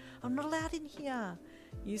gasped. I'm not allowed in here.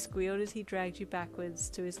 You squealed as he dragged you backwards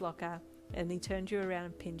to his locker, and he turned you around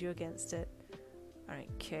and pinned you against it. I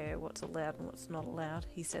don't care what's allowed and what's not allowed,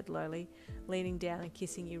 he said lowly, leaning down and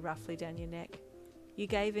kissing you roughly down your neck. You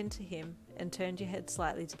gave in to him and turned your head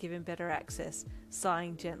slightly to give him better access,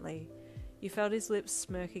 sighing gently. You felt his lips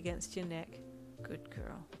smirk against your neck. Good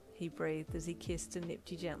girl, he breathed as he kissed and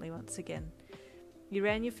nipped you gently once again. You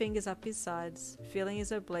ran your fingers up his sides, feeling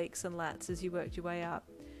his obliques and lats as you worked your way up.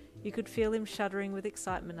 You could feel him shuddering with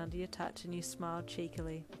excitement under your touch, and you smiled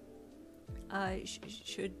cheekily.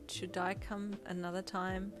 Should I come another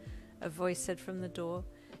time? A voice said from the door.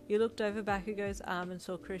 You looked over Bakugou's arm and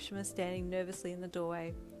saw Kirishima standing nervously in the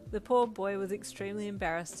doorway. The poor boy was extremely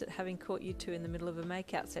embarrassed at having caught you two in the middle of a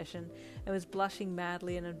make-out session, and was blushing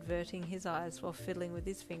madly and averting his eyes while fiddling with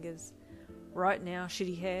his fingers. Right now,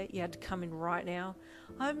 shitty hair, you had to come in right now.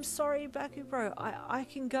 I'm sorry, Baku bro, I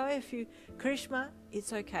can go if you... Krishma,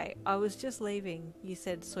 it's okay, I was just leaving, you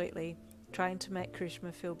said sweetly, trying to make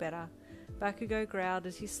Krishma feel better. Bakugo growled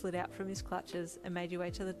as you slid out from his clutches and made your way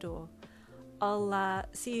to the door. I'll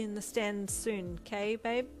see you in the stand soon, okay,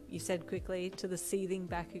 babe? You said quickly to the seething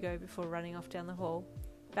Bakugo before running off down the hall.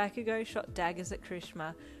 Bakugo shot daggers at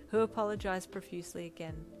Krishma, who apologised profusely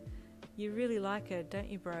again. You really like her, don't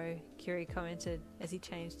you, bro? Kiri commented as he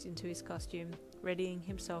changed into his costume, readying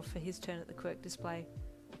himself for his turn at the quirk display.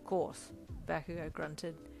 Of course, Bakugo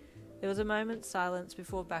grunted. There was a moment's silence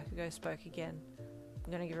before Bakugo spoke again.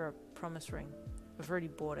 I'm going to give her a promise ring. I've already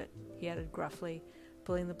bought it, he added gruffly,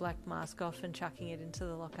 pulling the black mask off and chucking it into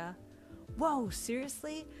the locker. Whoa,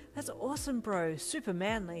 seriously? That's awesome, bro. Super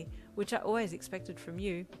manly, which I always expected from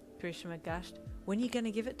you, Kirishima gushed. When are you going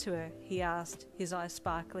to give it to her? He asked, his eyes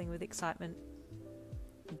sparkling with excitement.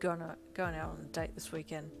 I'm going out on a date this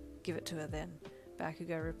weekend. Give it to her then,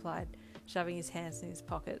 Bakugo replied, shoving his hands in his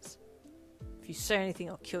pockets. If you say anything,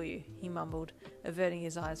 I'll kill you, he mumbled, averting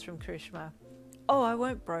his eyes from Kirishima. Oh, I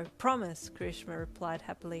won't, bro. Promise, Kirishima replied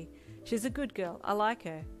happily. She's a good girl. I like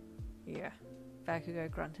her. Yeah, Bakugo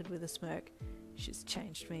grunted with a smirk. She's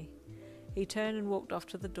changed me. He turned and walked off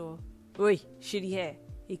to the door. Oi, shitty hair,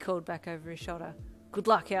 he called back over his shoulder. Good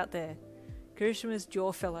luck out there. Kirishima's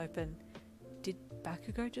jaw fell open. Did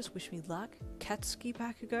Bakugo just wish me luck? Katsuki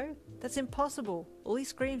Bakugo? That's impossible. All he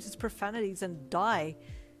screams is profanities and die.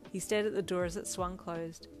 He stared at the door as it swung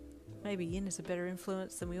closed. Maybe Yin is a better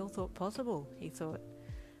influence than we all thought possible, he thought.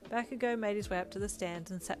 Bakugo made his way up to the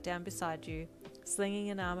stand and sat down beside you, slinging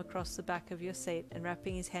an arm across the back of your seat and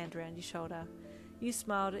wrapping his hand around your shoulder. You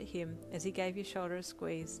smiled at him as he gave your shoulder a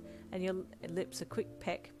squeeze and your lips a quick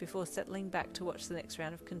peck before settling back to watch the next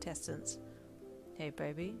round of contestants. Hey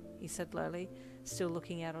baby, he said lowly, still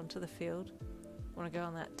looking out onto the field. Want to go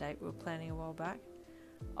on that date we were planning a while back?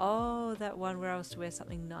 Oh, that one where I was to wear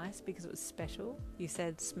something nice because it was special, you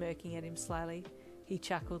said, smirking at him slyly. He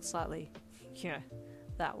chuckled slightly. Yeah,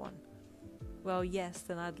 that one. Well, yes,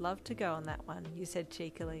 then I'd love to go on that one, you said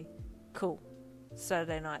cheekily. Cool.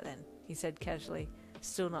 Saturday night then, he said casually,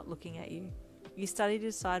 still not looking at you. You studied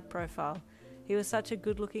his side profile. He was such a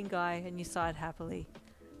good-looking guy, and you sighed happily.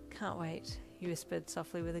 Can't wait, you whispered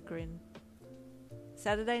softly with a grin.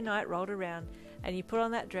 Saturday night rolled around, and you put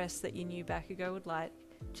on that dress that you knew Bakugo would like,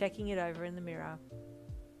 checking it over in the mirror.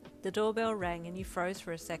 The doorbell rang, and you froze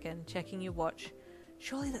for a second, checking your watch.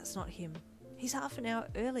 Surely that's not him. He's half an hour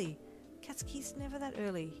early. Katsuki's never that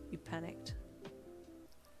early, you panicked.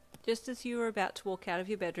 Just as you were about to walk out of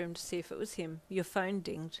your bedroom to see if it was him, your phone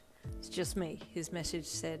dinged. It's just me, his message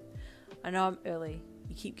said. I know I'm early.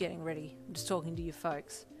 You keep getting ready. I'm just talking to your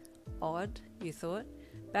folks. Odd, you thought.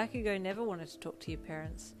 Bakugo never wanted to talk to your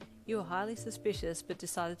parents. You were highly suspicious but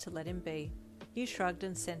decided to let him be. You shrugged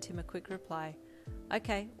and sent him a quick reply.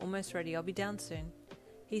 Okay, almost ready. I'll be down soon.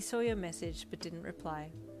 He saw your message but didn't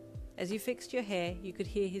reply. As you fixed your hair, you could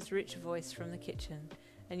hear his rich voice from the kitchen,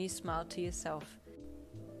 and you smiled to yourself.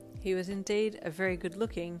 He was indeed a very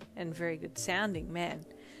good-looking and very good-sounding man.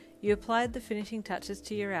 You applied the finishing touches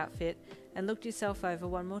to your outfit and looked yourself over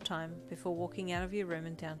one more time before walking out of your room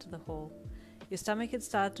and down to the hall. Your stomach had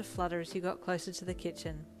started to flutter as you got closer to the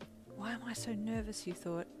kitchen. Why am I so nervous, you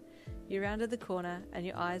thought? You rounded the corner and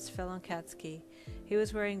your eyes fell on Katsuki. He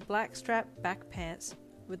was wearing black strap back pants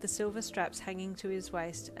with the silver straps hanging to his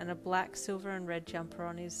waist and a black, silver and red jumper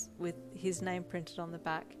on with his name printed on the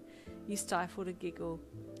back. You stifled a giggle.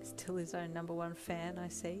 Still his own #1 fan, I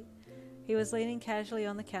see. He was leaning casually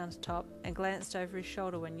on the countertop and glanced over his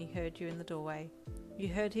shoulder when he heard you in the doorway. You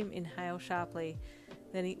heard him inhale sharply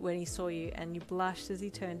when he saw you, and you blushed as he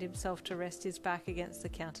turned himself to rest his back against the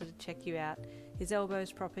counter to check you out, his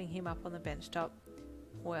elbows propping him up on the bench top.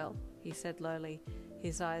 Well, he said lowly,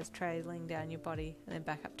 his eyes trailing down your body and then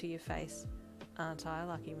back up to your face. Aren't I a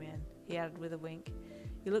lucky man? He added with a wink.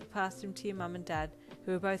 You looked past him to your mum and dad,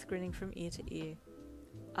 who were both grinning from ear to ear.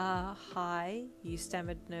 Hi, you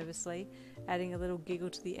stammered nervously, adding a little giggle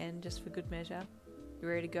to the end just for good measure. You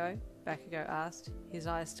ready to go? Bakugo asked, his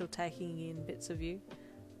eyes still taking in bits of you.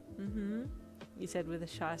 You said with a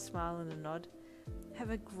shy smile and a nod.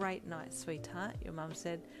 Have a great night, sweetheart, your mum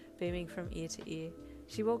said, beaming from ear to ear.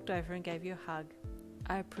 She walked over and gave you a hug.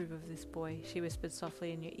 I approve of this boy, she whispered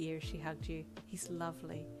softly in your ear as she hugged you. He's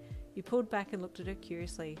lovely. You pulled back and looked at her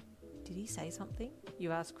curiously. Did he say something?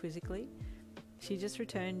 You asked quizzically. She just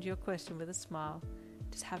returned your question with a smile.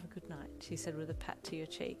 Just have a good night, she said with a pat to your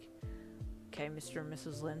cheek. Okay, Mr. and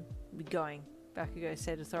Mrs. Lin, we're going, Bakugo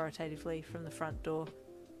said authoritatively from the front door.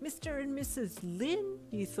 Mr. and Mrs. Lin?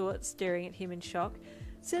 You thought, staring at him in shock.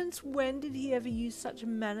 Since when did he ever use such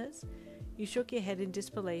manners? You shook your head in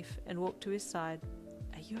disbelief and walked to his side.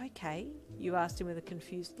 Are you okay? You asked him with a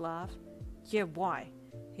confused laugh. Yeah, why?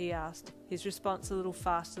 He asked, his response a little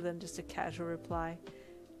faster than just a casual reply.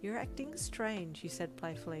 You're acting strange, you said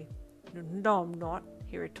playfully. No, I'm not,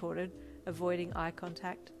 he retorted, avoiding eye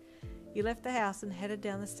contact. You left the house and headed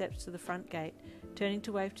down the steps to the front gate, turning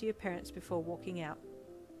to wave to your parents before walking out.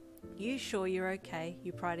 You sure you're okay?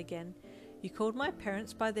 You pried again. You called my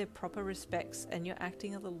parents by their proper respects and you're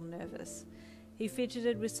acting a little nervous. He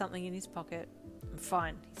fidgeted with something in his pocket. I'm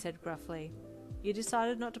fine, he said gruffly. You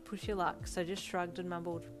decided not to push your luck, so just shrugged and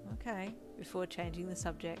mumbled, okay, before changing the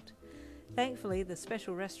subject. Thankfully, the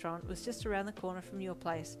special restaurant was just around the corner from your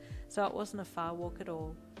place, so it wasn't a far walk at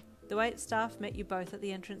all. The waitstaff met you both at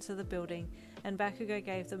the entrance of the building, and Bakugou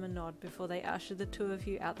gave them a nod before they ushered the two of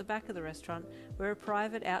you out the back of the restaurant, where a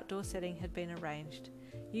private outdoor setting had been arranged.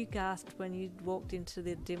 You gasped when you walked into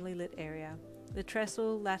the dimly lit area. The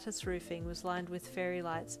trestle lattice roofing was lined with fairy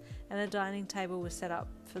lights, and a dining table was set up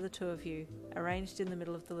for the two of you, arranged in the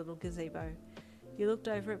middle of the little gazebo. You looked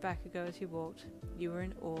over at Bakugou as you walked. You were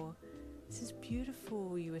in awe. This is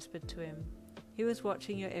beautiful, you whispered to him. He was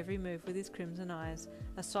watching your every move with his crimson eyes,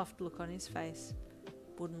 a soft look on his face.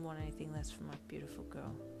 Wouldn't want anything less from my beautiful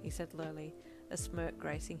girl, he said lowly, a smirk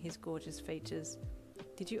gracing his gorgeous features.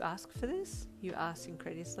 Did you ask for this? You asked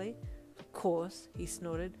incredulously. Of course, he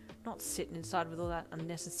snorted. Not sitting inside with all that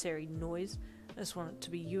unnecessary noise. I just want it to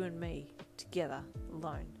be you and me, together,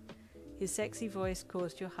 alone. His sexy voice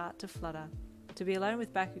caused your heart to flutter. To be alone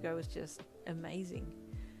with Bakugou was just amazing.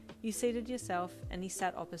 You seated yourself, and he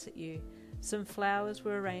sat opposite you. Some flowers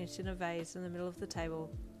were arranged in a vase in the middle of the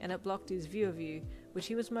table, and it blocked his view of you, which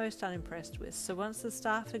he was most unimpressed with. So once the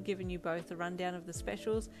staff had given you both a rundown of the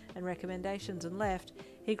specials and recommendations and left,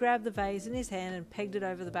 he grabbed the vase in his hand and pegged it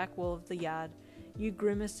over the back wall of the yard. You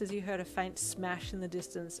grimaced as you heard a faint smash in the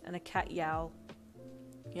distance and a cat yowl.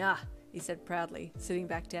 "Ah," he said proudly, sitting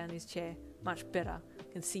back down in his chair. "Much better.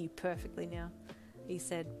 Can see you perfectly now," he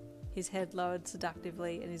said, his head lowered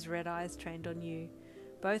seductively and his red eyes trained on you.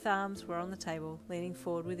 Both arms were on the table, leaning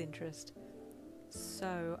forward with interest.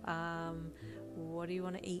 So, what do you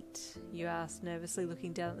want to eat? You asked, nervously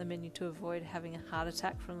looking down at the menu to avoid having a heart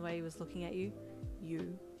attack from the way he was looking at you.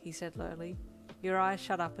 You, he said lowly. Your eyes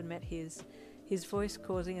shut up and met his voice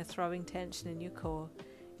causing a throbbing tension in your core.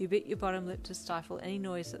 You bit your bottom lip to stifle any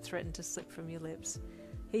noise that threatened to slip from your lips.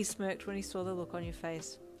 He smirked when he saw the look on your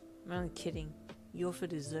face. I'm only kidding. You're for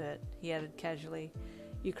dessert, he added casually.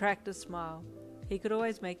 You cracked a smile. He could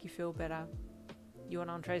always make you feel better. You want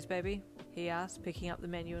entrees, baby? He asked, picking up the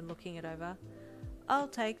menu and looking it over. I'll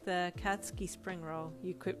take the Katsuki spring roll,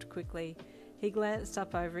 you quipped quickly. He glanced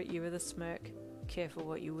up over at you with a smirk. Careful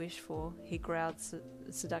what you wish for, he growled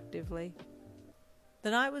seductively.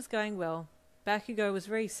 The night was going well. Bakugou was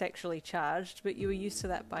very sexually charged, but you were used to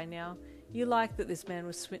that by now. You liked that this man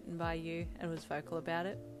was smitten by you and was vocal about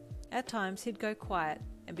it. At times he'd go quiet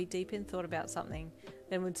and be deep in thought about something,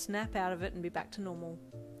 then would snap out of it and be back to normal.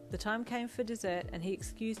 The time came for dessert and he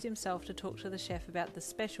excused himself to talk to the chef about the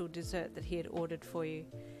special dessert that he had ordered for you.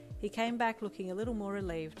 He came back looking a little more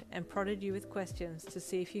relieved and prodded you with questions to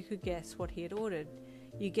see if you could guess what he had ordered.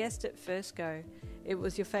 You guessed at first go. It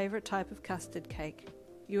was your favourite type of custard cake.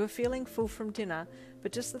 You were feeling full from dinner,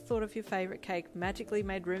 but just the thought of your favourite cake magically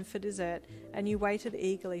made room for dessert, and you waited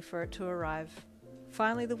eagerly for it to arrive.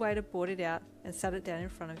 Finally the waiter brought it out and sat it down in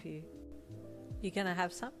front of you. You gonna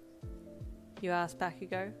have some? You asked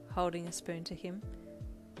Bakugou, holding a spoon to him.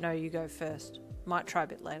 No, you go first. Might try a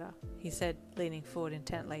bit later, he said, leaning forward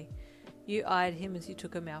intently. You eyed him as you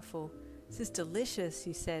took a mouthful. This is delicious,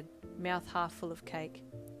 you said, mouth half full of cake.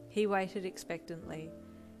 He waited expectantly.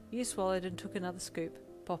 You swallowed and took another scoop,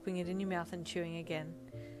 popping it in your mouth and chewing again.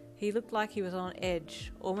 He looked like he was on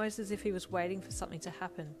edge, almost as if he was waiting for something to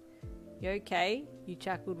happen. You okay? You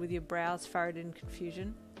chuckled with your brows furrowed in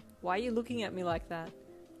confusion. Why are you looking at me like that?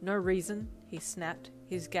 No reason, he snapped,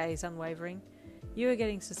 his gaze unwavering. You are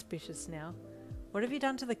getting suspicious now. What have you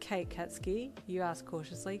done to the cake, Katsuki? You asked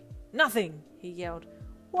cautiously. Nothing, he yelled.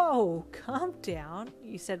 Whoa, calm down,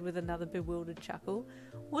 you said with another bewildered chuckle.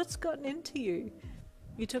 What's gotten into you?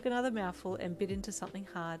 You took another mouthful and bit into something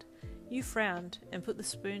hard. You frowned and put the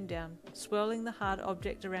spoon down, swirling the hard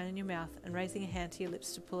object around in your mouth and raising a hand to your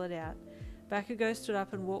lips to pull it out. Bakugou stood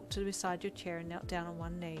up and walked to beside your chair and knelt down on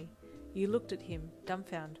one knee. You looked at him,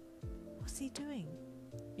 dumbfounded. What's he doing?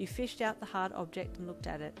 You fished out the hard object and looked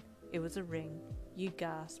at it. It was a ring. You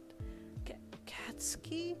gasped.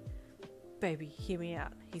 Katsuki? Baby, hear me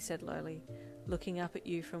out, he said lowly, looking up at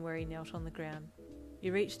you from where he knelt on the ground. He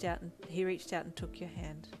reached out and took your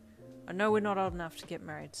hand. I know we're not old enough to get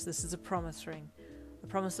married, so this is a promise ring. I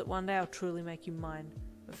promise that one day I'll truly make you mine.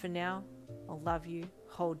 But for now, I'll love you,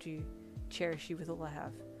 hold you, cherish you with all I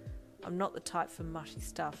have. I'm not the type for mushy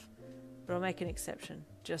stuff, but I'll make an exception,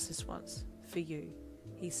 just this once, for you,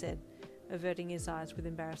 he said, averting his eyes with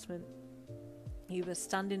embarrassment. You were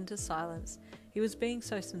stunned into silence. He was being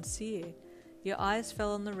so sincere. Your eyes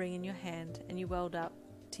fell on the ring in your hand, and you welled up,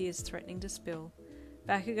 tears threatening to spill.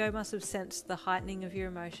 Bakugou must have sensed the heightening of your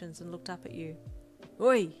emotions and looked up at you.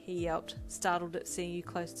 Oi, he yelped, startled at seeing you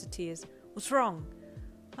close to tears. What's wrong?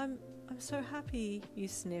 I'm so happy, you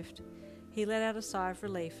sniffed. He let out a sigh of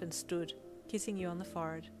relief and stood, kissing you on the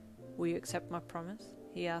forehead. Will you accept my promise?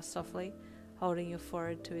 He asked softly, holding your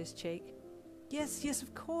forehead to his cheek. Yes,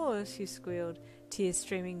 of course, you squealed, tears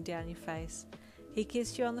streaming down your face. He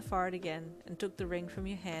kissed you on the forehead again and took the ring from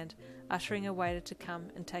your hand, ushering a waiter to come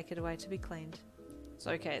and take it away to be cleaned. It's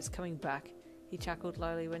okay, it's coming back, he chuckled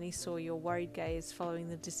lowly when he saw your worried gaze following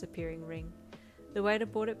the disappearing ring. The waiter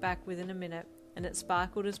brought it back within a minute, and it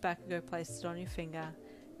sparkled as Bakugou placed it on your finger.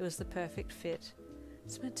 It was the perfect fit.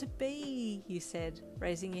 It's meant to be, you said,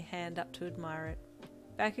 raising your hand up to admire it.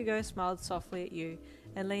 Bakugou smiled softly at you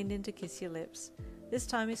and leaned in to kiss your lips. This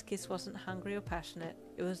time his kiss wasn't hungry or passionate,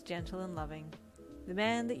 it was gentle and loving. The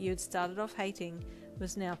man that you had started off hating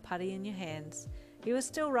was now putty in your hands. He was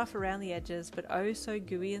still rough around the edges, but oh so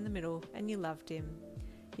gooey in the middle, and you loved him.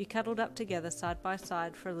 You cuddled up together side by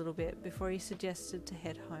side for a little bit before he suggested to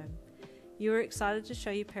head home. You were excited to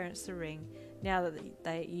show your parents the ring, now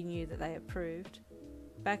that you knew that they approved.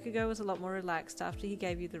 Bakugou was a lot more relaxed after he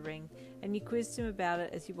gave you the ring, and you quizzed him about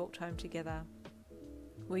it as you walked home together.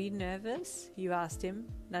 Were you nervous? You asked him,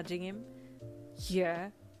 nudging him. Yeah.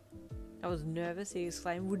 I was nervous, he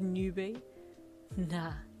exclaimed. Wouldn't you be?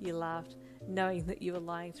 Nah, you laughed, knowing that you were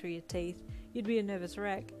lying through your teeth. You'd be a nervous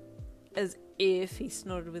wreck. As if, he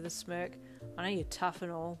snorted with a smirk. I know you're tough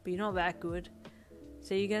and all, but you're not that good.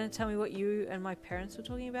 So you're going to tell me what you and my parents were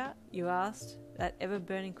talking about? You asked, that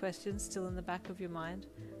ever-burning question still in the back of your mind.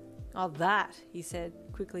 Oh, that, he said,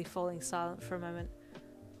 quickly falling silent for a moment.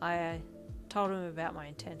 I told him about my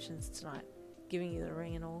intentions tonight, giving you the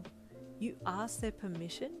ring and all. You asked their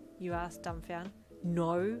permission? You asked, dumbfounded.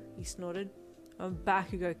 No, he snorted. I'm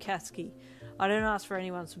Bakugou Katsuki. I don't ask for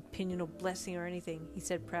anyone's opinion or blessing or anything, he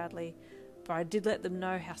said proudly, but I did let them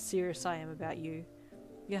know how serious I am about you.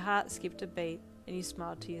 Your heart skipped a beat, and you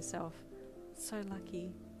smiled to yourself. So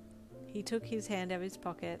lucky. He took his hand out of his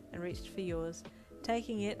pocket and reached for yours,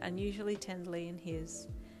 taking it unusually tenderly in his.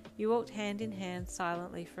 You walked hand in hand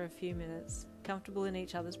silently for a few minutes, comfortable in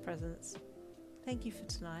each other's presence. Thank you for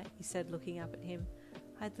tonight, he said, looking up at him.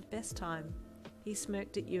 I had the best time. He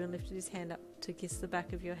smirked at you and lifted his hand up to kiss the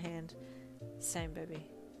back of your hand. Same, baby,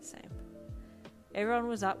 same. Everyone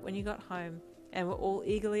was up when you got home, and were all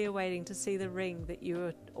eagerly awaiting to see the ring that you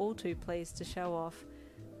were all too pleased to show off.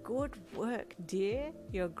 Good work, dear,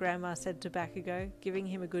 your grandma said to Bakugou, giving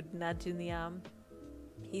him a good nudge in the arm.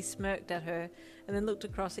 He smirked at her, and then looked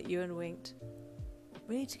across at you and winked.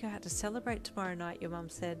 We need to go out to celebrate tomorrow night, your mum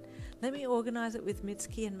said. Let me organise it with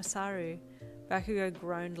Mitsuki and Masaru. Bakugou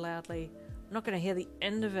groaned loudly. I'm not going to hear the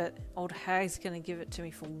end of it. Old hag's going to give it to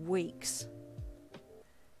me for weeks.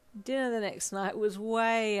 Dinner the next night was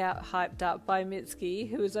way out hyped up by Mitsuki,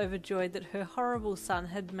 who was overjoyed that her horrible son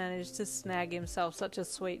had managed to snag himself such a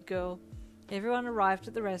sweet girl. Everyone arrived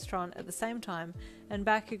at the restaurant at the same time, and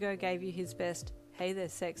Bakugou gave you his best "Hey there,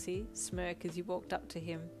 sexy" smirk as you walked up to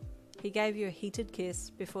him. He gave you a heated kiss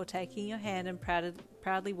before taking your hand and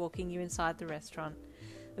proudly walking you inside the restaurant.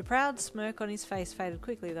 The proud smirk on his face faded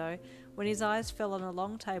quickly, though, when his eyes fell on a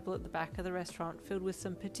long table at the back of the restaurant filled with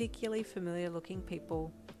some particularly familiar-looking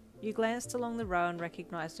people. You glanced along the row and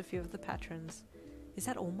recognised a few of the patrons. Is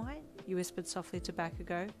that all mine? You whispered softly to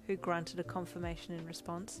Bakugou, who grunted a confirmation in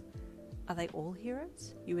response. Are they all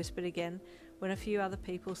heroes? You whispered again, when a few other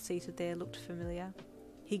people seated there looked familiar.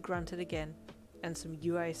 He grunted again. And some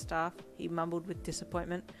UA staff, he mumbled with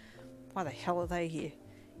disappointment. Why the hell are they here?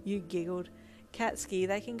 You giggled. Katsuki,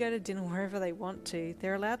 they can go to dinner wherever they want to.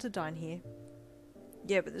 They're allowed to dine here.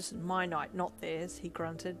 Yeah, but this is my night, not theirs, he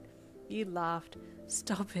grunted. You laughed.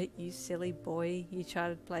 Stop it, you silly boy, you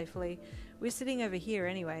chided playfully. We're sitting over here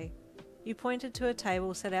anyway. You pointed to a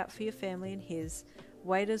table set out for your family and his.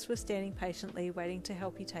 Waiters were standing patiently, waiting to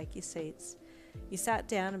help you take your seats. You sat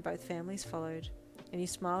down and both families followed, and you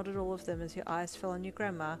smiled at all of them as your eyes fell on your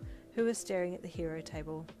grandma, who was staring at the hero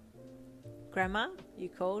table. Grandma, you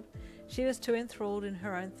called. She was too enthralled in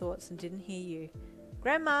her own thoughts and didn't hear you.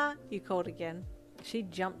 Grandma, you called again. She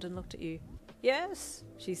jumped and looked at you. Yes,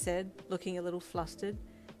 she said, looking a little flustered.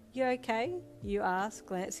 You okay? You asked,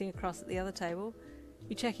 glancing across at the other table.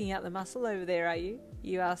 You checking out the muscle over there, are you?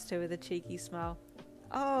 You asked her with a cheeky smile.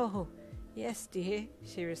 Oh, yes, dear,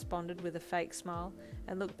 she responded with a fake smile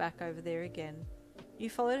and looked back over there again. You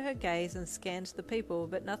followed her gaze and scanned the people,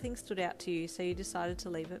 but nothing stood out to you, so you decided to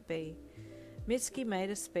leave it be. Mitsuki made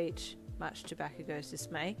a speech, much to Bakugou's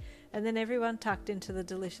dismay, and then everyone tucked into the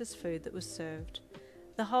delicious food that was served.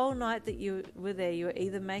 The whole night that you were there, you were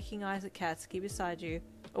either making eyes at Katsuki beside you,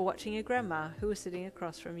 or watching your grandma, who was sitting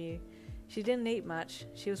across from you. She didn't eat much.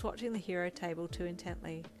 She was watching the hero table too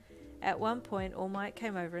intently. At one point, All Might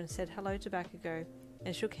came over and said hello to Bakugou,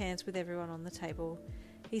 and shook hands with everyone on the table.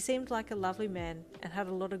 He seemed like a lovely man, and had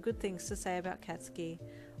a lot of good things to say about Katsuki,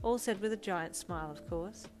 all said with a giant smile, of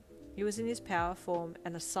course. He was in his power form,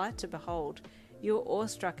 and a sight to behold. You were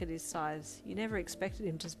awestruck at his size. You never expected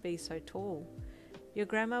him to be so tall. Your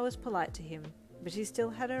grandma was polite to him, but she still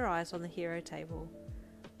had her eyes on the hero table.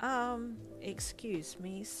 Excuse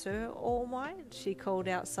me, Sir All Might, she called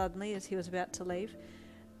out suddenly as he was about to leave.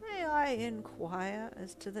 May I inquire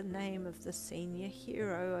as to the name of the senior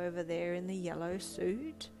hero over there in the yellow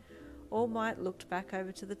suit? All Might looked back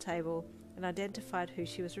over to the table and identified who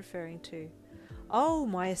she was referring to. Oh,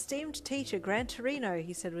 my esteemed teacher, Gran Torino,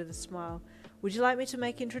 he said with a smile. Would you like me to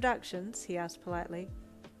make introductions? He asked politely.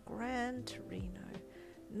 Gran Torino.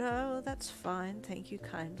 No, that's fine, thank you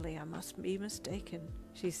kindly. I must be mistaken,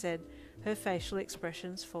 she said, her facial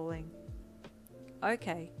expressions falling.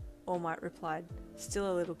 Okay, All Might replied, still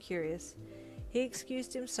a little curious. He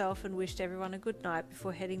excused himself and wished everyone a good night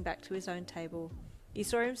before heading back to his own table. You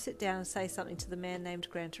saw him sit down and say something to the man named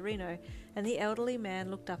Gran Torino, and the elderly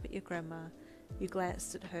man looked up at your grandma. You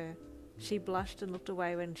glanced at her. She blushed and looked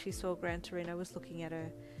away when she saw Gran Torino was looking at her.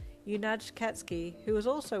 You nudged Katsuki, who was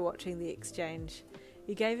also watching the exchange.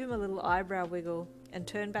 You gave him a little eyebrow wiggle and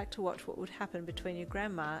turned back to watch what would happen between your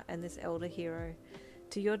grandma and this elder hero.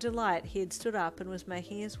 To your delight, he had stood up and was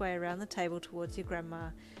making his way around the table towards your grandma.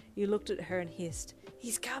 You looked at her and hissed,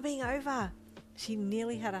 "He's coming over!" She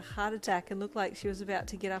nearly had a heart attack and looked like she was about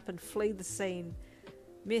to get up and flee the scene.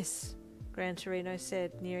 Miss, Gran Torino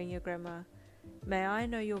said, nearing your grandma, may I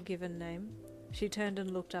know your given name? She turned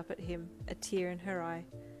and looked up at him, a tear in her eye.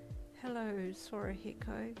 Hello,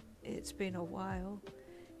 Sorahiko. It's been a while.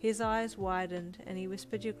 His eyes widened and he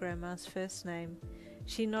whispered your grandma's first name.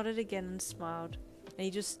 She nodded again and smiled, and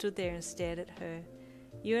he just stood there and stared at her.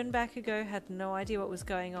 You and Bakugou had no idea what was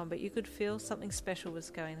going on, but you could feel something special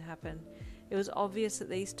was going to happen. It was obvious that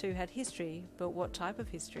these two had history, but what type of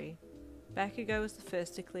history? Bakugou was the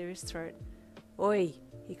first to clear his throat. Oi,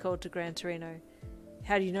 he called to Gran Torino.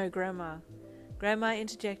 How do you know Grandma? Grandma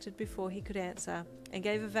interjected before he could answer, and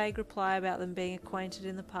gave a vague reply about them being acquainted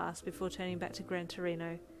in the past before turning back to Gran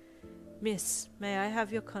Torino. Miss, may I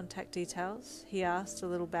have your contact details? He asked a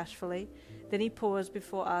little bashfully. Then he paused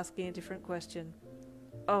before asking a different question.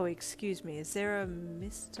 Oh, excuse me, is there a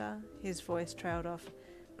Mr.? His voice trailed off.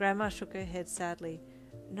 Grandma shook her head sadly.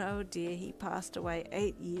 No, dear, he passed away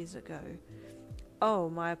 8 years ago. Oh,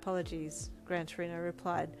 my apologies, Gran Torino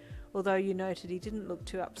replied, although you noted he didn't look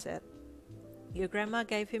too upset. Your grandma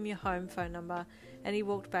gave him your home phone number, and he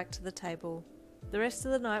walked back to the table. The rest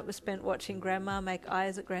of the night was spent watching Grandma make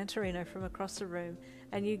eyes at Gran Torino from across the room,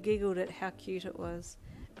 and you giggled at how cute it was.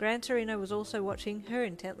 Gran Torino was also watching her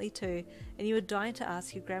intently too, and you were dying to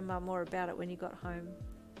ask your grandma more about it when you got home.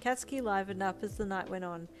 Katsuki livened up as the night went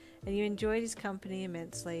on, and you enjoyed his company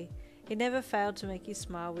immensely. He never failed to make you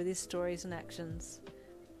smile with his stories and actions.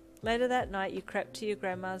 Later that night you crept to your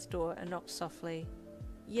grandma's door and knocked softly.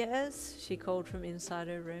 Yes, she called from inside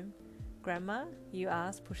her room. Grandma, you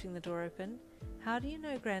asked, pushing the door open. How do you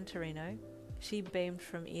know Gran Torino? She beamed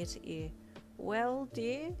from ear to ear. Well,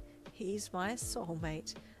 dear, he's my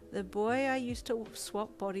soulmate, the boy I used to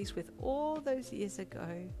swap bodies with all those years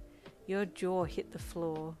ago. Your jaw hit the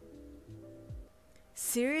floor.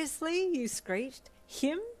 Seriously? You screeched.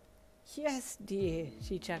 Him? Yes, dear,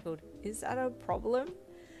 she chuckled. Is that a problem?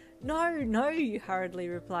 No, you hurriedly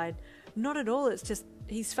replied. Not at all, it's just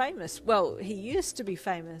he's famous. Well, he used to be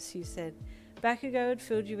famous, you said. Bakugou had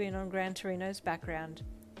filled you in on Gran Torino's background.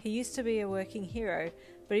 He used to be a working hero,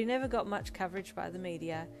 but he never got much coverage by the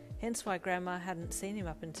media, hence why Grandma hadn't seen him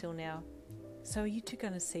up until now. So are you two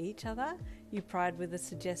going to see each other? You pried with a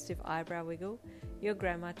suggestive eyebrow wiggle. Your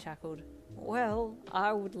grandma chuckled. Well,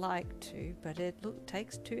 I would like to, but it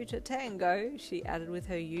takes two to tango, she added with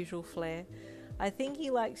her usual flair. I think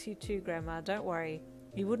he likes you too, Grandma, don't worry.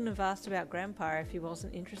 He wouldn't have asked about Grandpa if he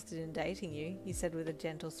wasn't interested in dating you, he said with a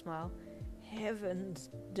gentle smile. Heavens,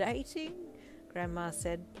 dating? Grandma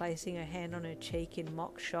said, placing her hand on her cheek in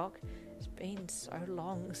mock shock. It's been so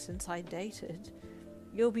long since I dated.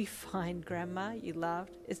 You'll be fine, Grandma, you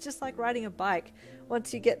laughed. It's just like riding a bike.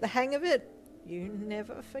 Once you get the hang of it, you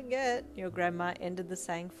never forget, your grandma ended the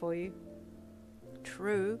saying for you.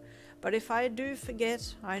 True, but if I do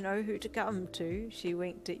forget, I know who to come to, she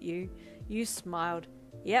winked at you. You smiled.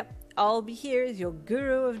 Yep, I'll be here as your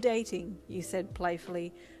guru of dating, you said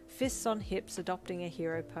playfully, fists on hips adopting a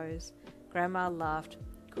hero pose. Grandma laughed.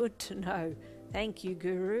 Good to know. Thank you,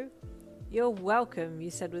 guru. You're welcome,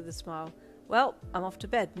 you said with a smile. Well, I'm off to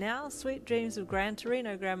bed now. Sweet dreams of Gran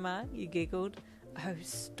Torino, Grandma, you giggled. Oh,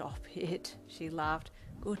 stop it, she laughed.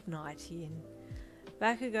 Good night, Yin.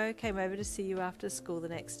 Bakugou came over to see you after school the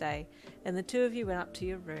next day, and the two of you went up to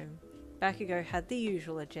your room. Bakugou had the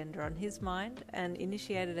usual agenda on his mind and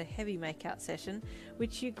initiated a heavy make-out session,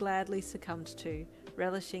 which you gladly succumbed to,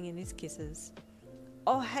 relishing in his kisses.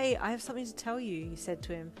 Oh, hey, I have something to tell you, you said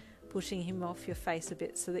to him, pushing him off your face a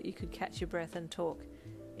bit so that you could catch your breath and talk.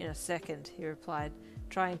 In a second, he replied,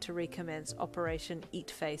 trying to recommence Operation Eat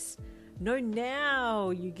Face. No, now,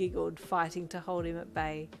 you giggled, fighting to hold him at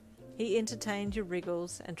bay. He entertained your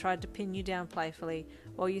wriggles and tried to pin you down playfully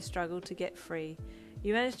while you struggled to get free.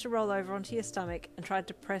 You managed to roll over onto your stomach and tried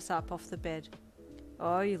to press up off the bed.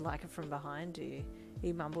 Oh, you like it from behind, do you?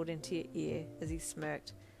 He mumbled into your ear as he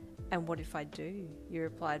smirked. And what if I do? You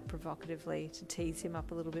replied provocatively to tease him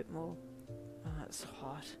up a little bit more. Oh, it's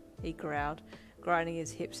hot, he growled, grinding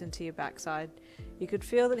his hips into your backside. You could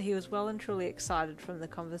feel that he was well and truly excited from the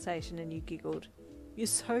conversation, and you giggled. You're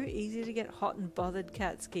so easy to get hot and bothered,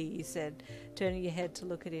 Katsuki, you said, turning your head to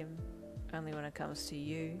look at him. Only when it comes to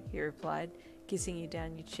you, he replied, kissing you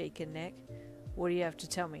down your cheek and neck. What do you have to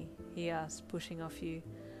tell me? He asked, pushing off you.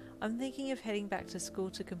 I'm thinking of heading back to school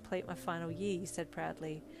to complete my final year, you said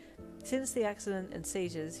proudly. Since the accident and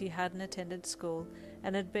seizures, you hadn't attended school,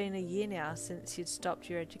 and had been a year now since you'd stopped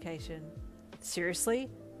your education. Seriously?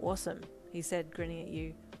 Awesome, he said, grinning at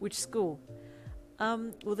you. Which school?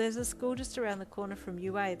 Well, there's a school just around the corner from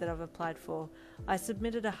UA that I've applied for. I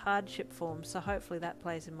submitted a hardship form, so hopefully that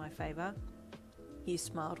plays in my favour. You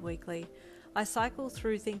smiled weakly. I cycled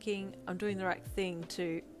through thinking I'm doing the right thing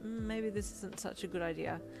to, maybe this isn't such a good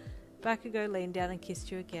idea. Bakugou leaned down and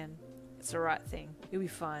kissed you again. It's the right thing. You'll be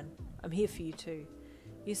fine. I'm here for you too.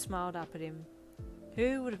 You smiled up at him.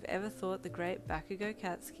 Who would have ever thought the great Bakugou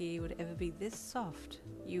Katsuki would ever be this soft?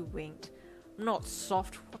 You winked. I'm not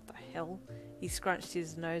soft, what the hell? He scrunched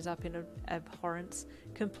his nose up in abhorrence,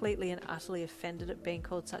 completely and utterly offended at being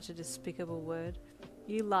called such a despicable word.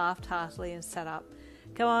 You laughed heartily and sat up.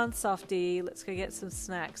 Come on, softy, let's go get some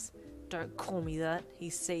snacks. Don't call me that, he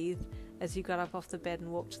seethed as you got up off the bed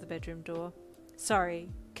and walked to the bedroom door. Sorry,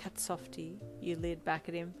 cat softy, you leered back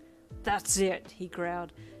at him. That's it, he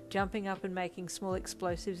growled, jumping up and making small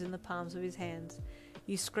explosives in the palms of his hands.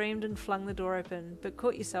 You screamed and flung the door open, but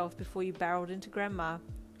caught yourself before you barreled into Grandma.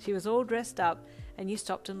 She was all dressed up, and you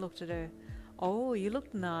stopped and looked at her. Oh, you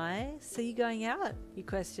look nice. Are you going out? You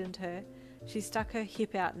questioned her. She stuck her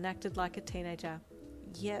hip out and acted like a teenager.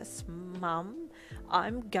 Yes, Mum,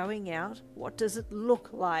 I'm going out. What does it look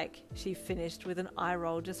like? She finished with an eye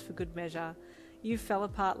roll just for good measure. You fell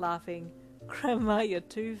apart laughing. Grandma, you're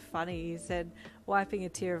too funny, he said, wiping a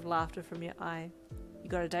tear of laughter from your eye. You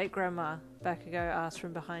got a date, Grandma? Bakugou asked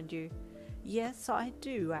from behind you. Yes, I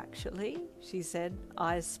do, actually, she said,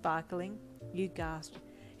 eyes sparkling. You gasped.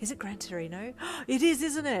 Is it Gran Torino? It is,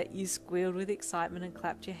 isn't it? You squealed with excitement and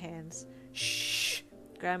clapped your hands. Shh!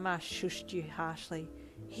 Grandma shushed you harshly.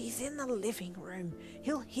 He's in the living room.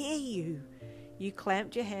 He'll hear you. You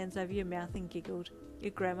clamped your hands over your mouth and giggled.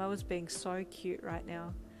 Your grandma was being so cute right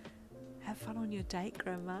now. Have fun on your date,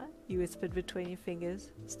 Grandma, you whispered between your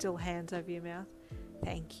fingers, still hands over your mouth.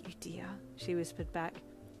 Thank you, dear, she whispered back.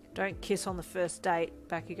 Don't kiss on the first date,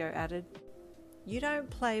 Bakugou added. You don't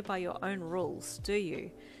play by your own rules, do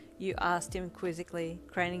you? You asked him quizzically,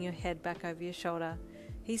 craning your head back over your shoulder.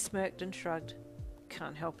 He smirked and shrugged.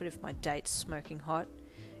 Can't help it if my date's smoking hot.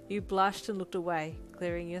 You blushed and looked away,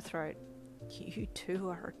 clearing your throat. You two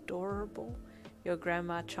are adorable, your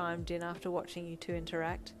grandma chimed in after watching you two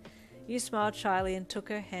interact. You smiled shyly and took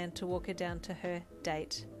her hand to walk her down to her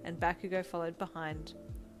date, and Bakugou followed behind.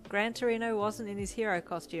 Gran Torino wasn't in his hero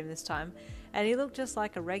costume this time, and he looked just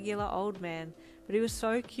like a regular old man, but he was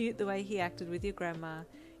so cute the way he acted with your grandma.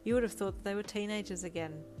 You would have thought that they were teenagers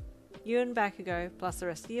again. You and Bakugou, plus the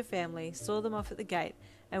rest of your family, saw them off at the gate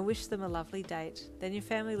and wished them a lovely date. Then your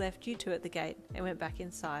family left you two at the gate and went back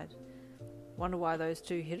inside. Wonder why those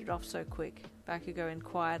two hit it off so quick, Bakugou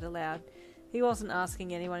inquired aloud. He wasn't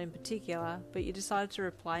asking anyone in particular, but you decided to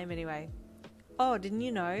reply him anyway. Oh, didn't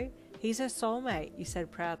you know? He's her soulmate, you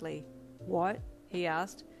said proudly. What? He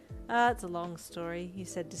asked. It's a long story, he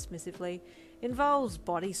said dismissively. Involves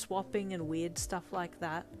body swapping and weird stuff like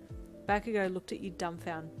that. Bakugou looked at you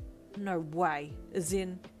dumbfounded. No way. As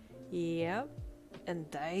in, yep. And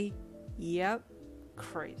they? Yep.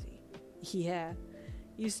 Crazy. Yeah.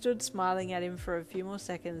 You stood smiling at him for a few more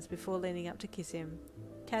seconds before leaning up to kiss him.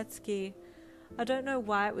 Katsuki, I don't know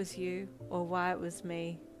why it was you or why it was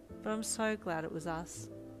me, but I'm so glad it was us.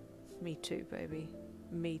 Me too, baby.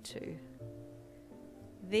 Me too.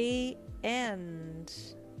 The end.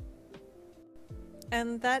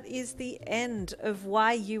 And that is the end of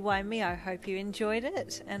Why You, Why Me. I hope you enjoyed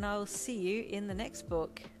it, and I'll see you in the next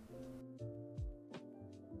book.